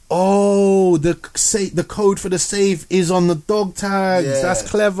 oh, the code for the safe is on the dog tags. Yeah. That's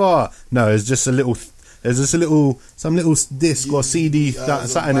clever. No, it's just some little disc or CD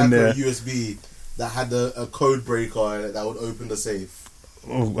something in there. USB that had a code breaker in it that would open the safe.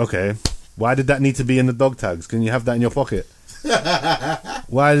 Oh, okay. Why did that need to be in the dog tags? Can you have that in your pocket?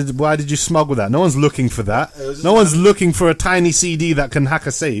 Why did you smuggle that? No one's looking for that. No one's looking for a tiny CD that can hack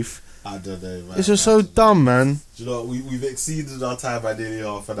a safe. I don't know, man. It's just so dumb, man. Do you know, we've exceeded our time by nearly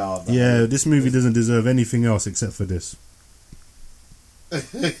half an hour. Man. Yeah, this movie doesn't deserve anything else except for this. Are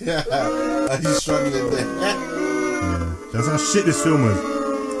you struggling there? Yeah. That's how shit this film was.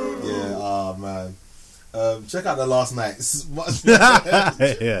 Yeah, oh man. Check out The Last Night. It's much better.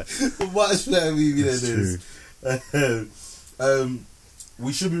 Yeah. Much better movie than this.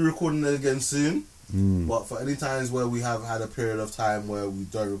 We should be recording it again soon. But for any times where we have had a period of time where we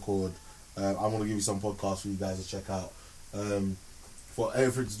don't record, I'm going to give you some podcasts for you guys to check out. For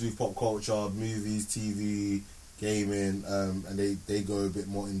everything to do with pop culture, movies, TV, gaming, and they go a bit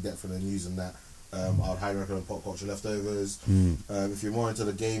more in depth in the news and that. I would highly recommend Pop Culture Leftovers. If you're more into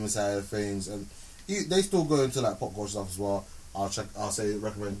the gaming side of things, and they still go into like pop culture stuff as well,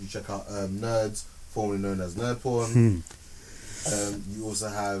 recommend you check out Nerds, formerly known as Nerd Porn. You also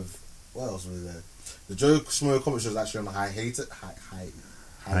have, what else was there? The Joe Schmo comic show is actually on hiatus.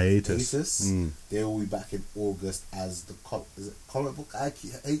 They will be back in August as the Comic Book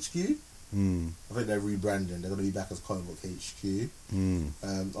HQ. I think they're rebranding. They're going to be back as Comic Book HQ.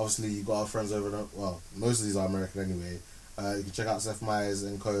 Obviously, you got our friends over there. Well, most of these are American anyway. You can check out Seth Meyers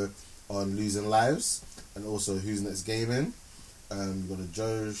and co on Losing Lives, and also Who's Next Gaming. You got the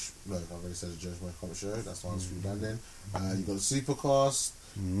I've already said the Joe Schmo comic show. That's the one that's rebranding. You got the Supercast.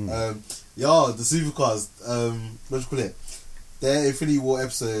 The Supercast. What do you call it? Their Infinity War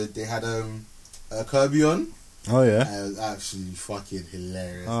episode. They had Kirby on. Oh yeah, it was actually fucking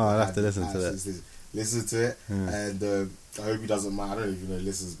hilarious. Oh, I'll have to listen to that. Listen to it, and I hope he doesn't mind. I don't even know if he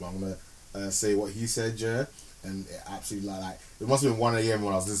listens, but I'm gonna say what he said, yeah. And it absolutely like it must have been 1 a.m.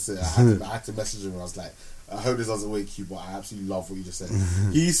 when I was listening to it. I had to message him. And I was like, I hope this doesn't wake you, but I absolutely love what you just said.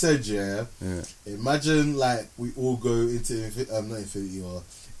 He said, yeah. Imagine like we all go into not Infinity or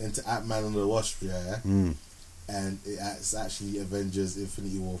into Ant-Man and the Wasp, yeah. And it's actually Avengers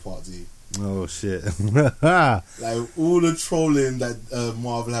Infinity War Part 2. Oh shit! Like all the trolling that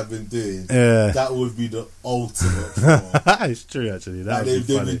Marvel have been doing, that would be the ultimate troll. It's true, actually. That like would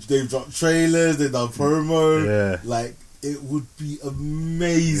be funny. They've dropped trailers, they've done promo. Yeah, like it would be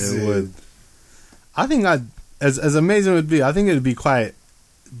amazing. It would. I think as amazing it would be, I think it would be quite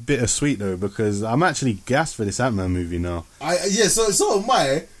bittersweet though, because I'm actually gassed for this Ant-Man movie now. So am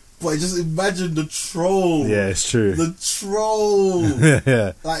I. But just imagine the troll. Yeah, it's true. The troll.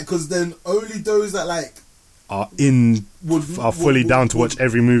 Yeah. Like, because then only those that like are fully down to watch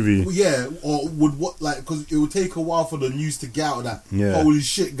every movie. Yeah, or would what like because it would take a while for the news to get out that. Yeah. Holy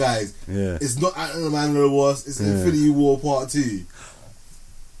shit, guys! Yeah. It's not Ant-Man and the Wasp. It's Infinity War Part 2.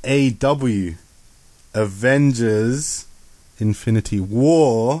 AW Avengers Infinity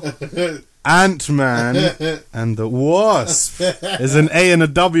War. Ant-Man and the Wasp. There's an A and a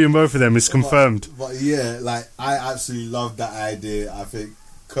W in both of them. It's confirmed. But yeah, like I absolutely love that idea. I think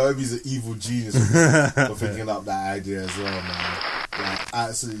Kirby's an evil genius for thinking up that idea as well, man. Like,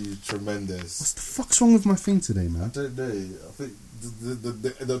 absolutely tremendous. What the fuck's wrong with my thing today, I man? don't know. I think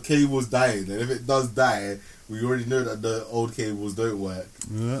the cable's dying, and if it does die, we already know that the old cables don't work.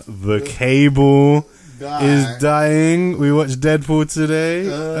 The cable is dying. We watched Deadpool today.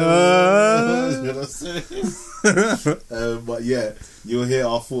 But yeah, you'll hear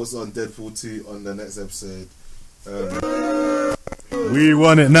our thoughts on Deadpool 2 on the next episode. We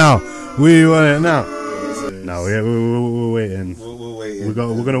want it now. We want it now. So No, we're waiting. we're waiting.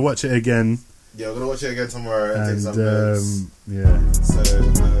 We're gonna watch it again. Yeah, we're gonna watch it again tomorrow and take And some notes. yeah,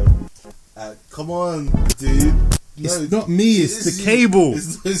 So, come on, dude. it's not me. It's the cable.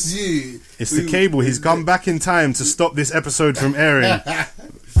 It's you. It's the cable. He's come back in time to stop this episode from airing.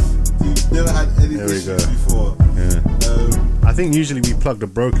 You've never had any There we issues go. before. Yeah. I think usually we plug the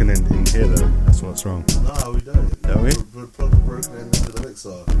broken end in here though. That's what's wrong. No, we don't. Don't we? We plug the broken end into the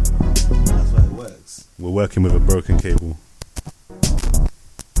mixer. That's why it works. We're working with a broken cable.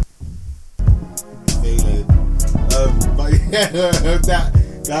 Failing. But yeah,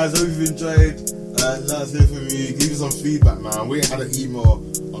 that guys, hope you've enjoyed. Let us hear from you. Give us some feedback, man. We ain't had an email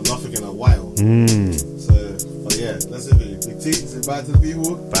or nothing in a while. So, but yeah, that's it. Really. Big T, say bye to the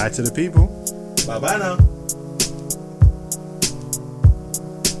people. Bye to the people. Bye bye now.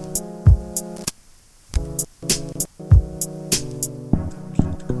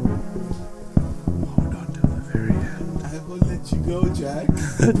 Hold on till the very end. I will let you go, Jack.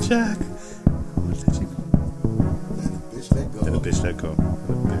 Jack. I will let you go. Let the bitch let go. Let the bitch let go. Let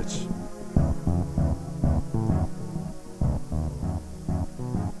the bitch.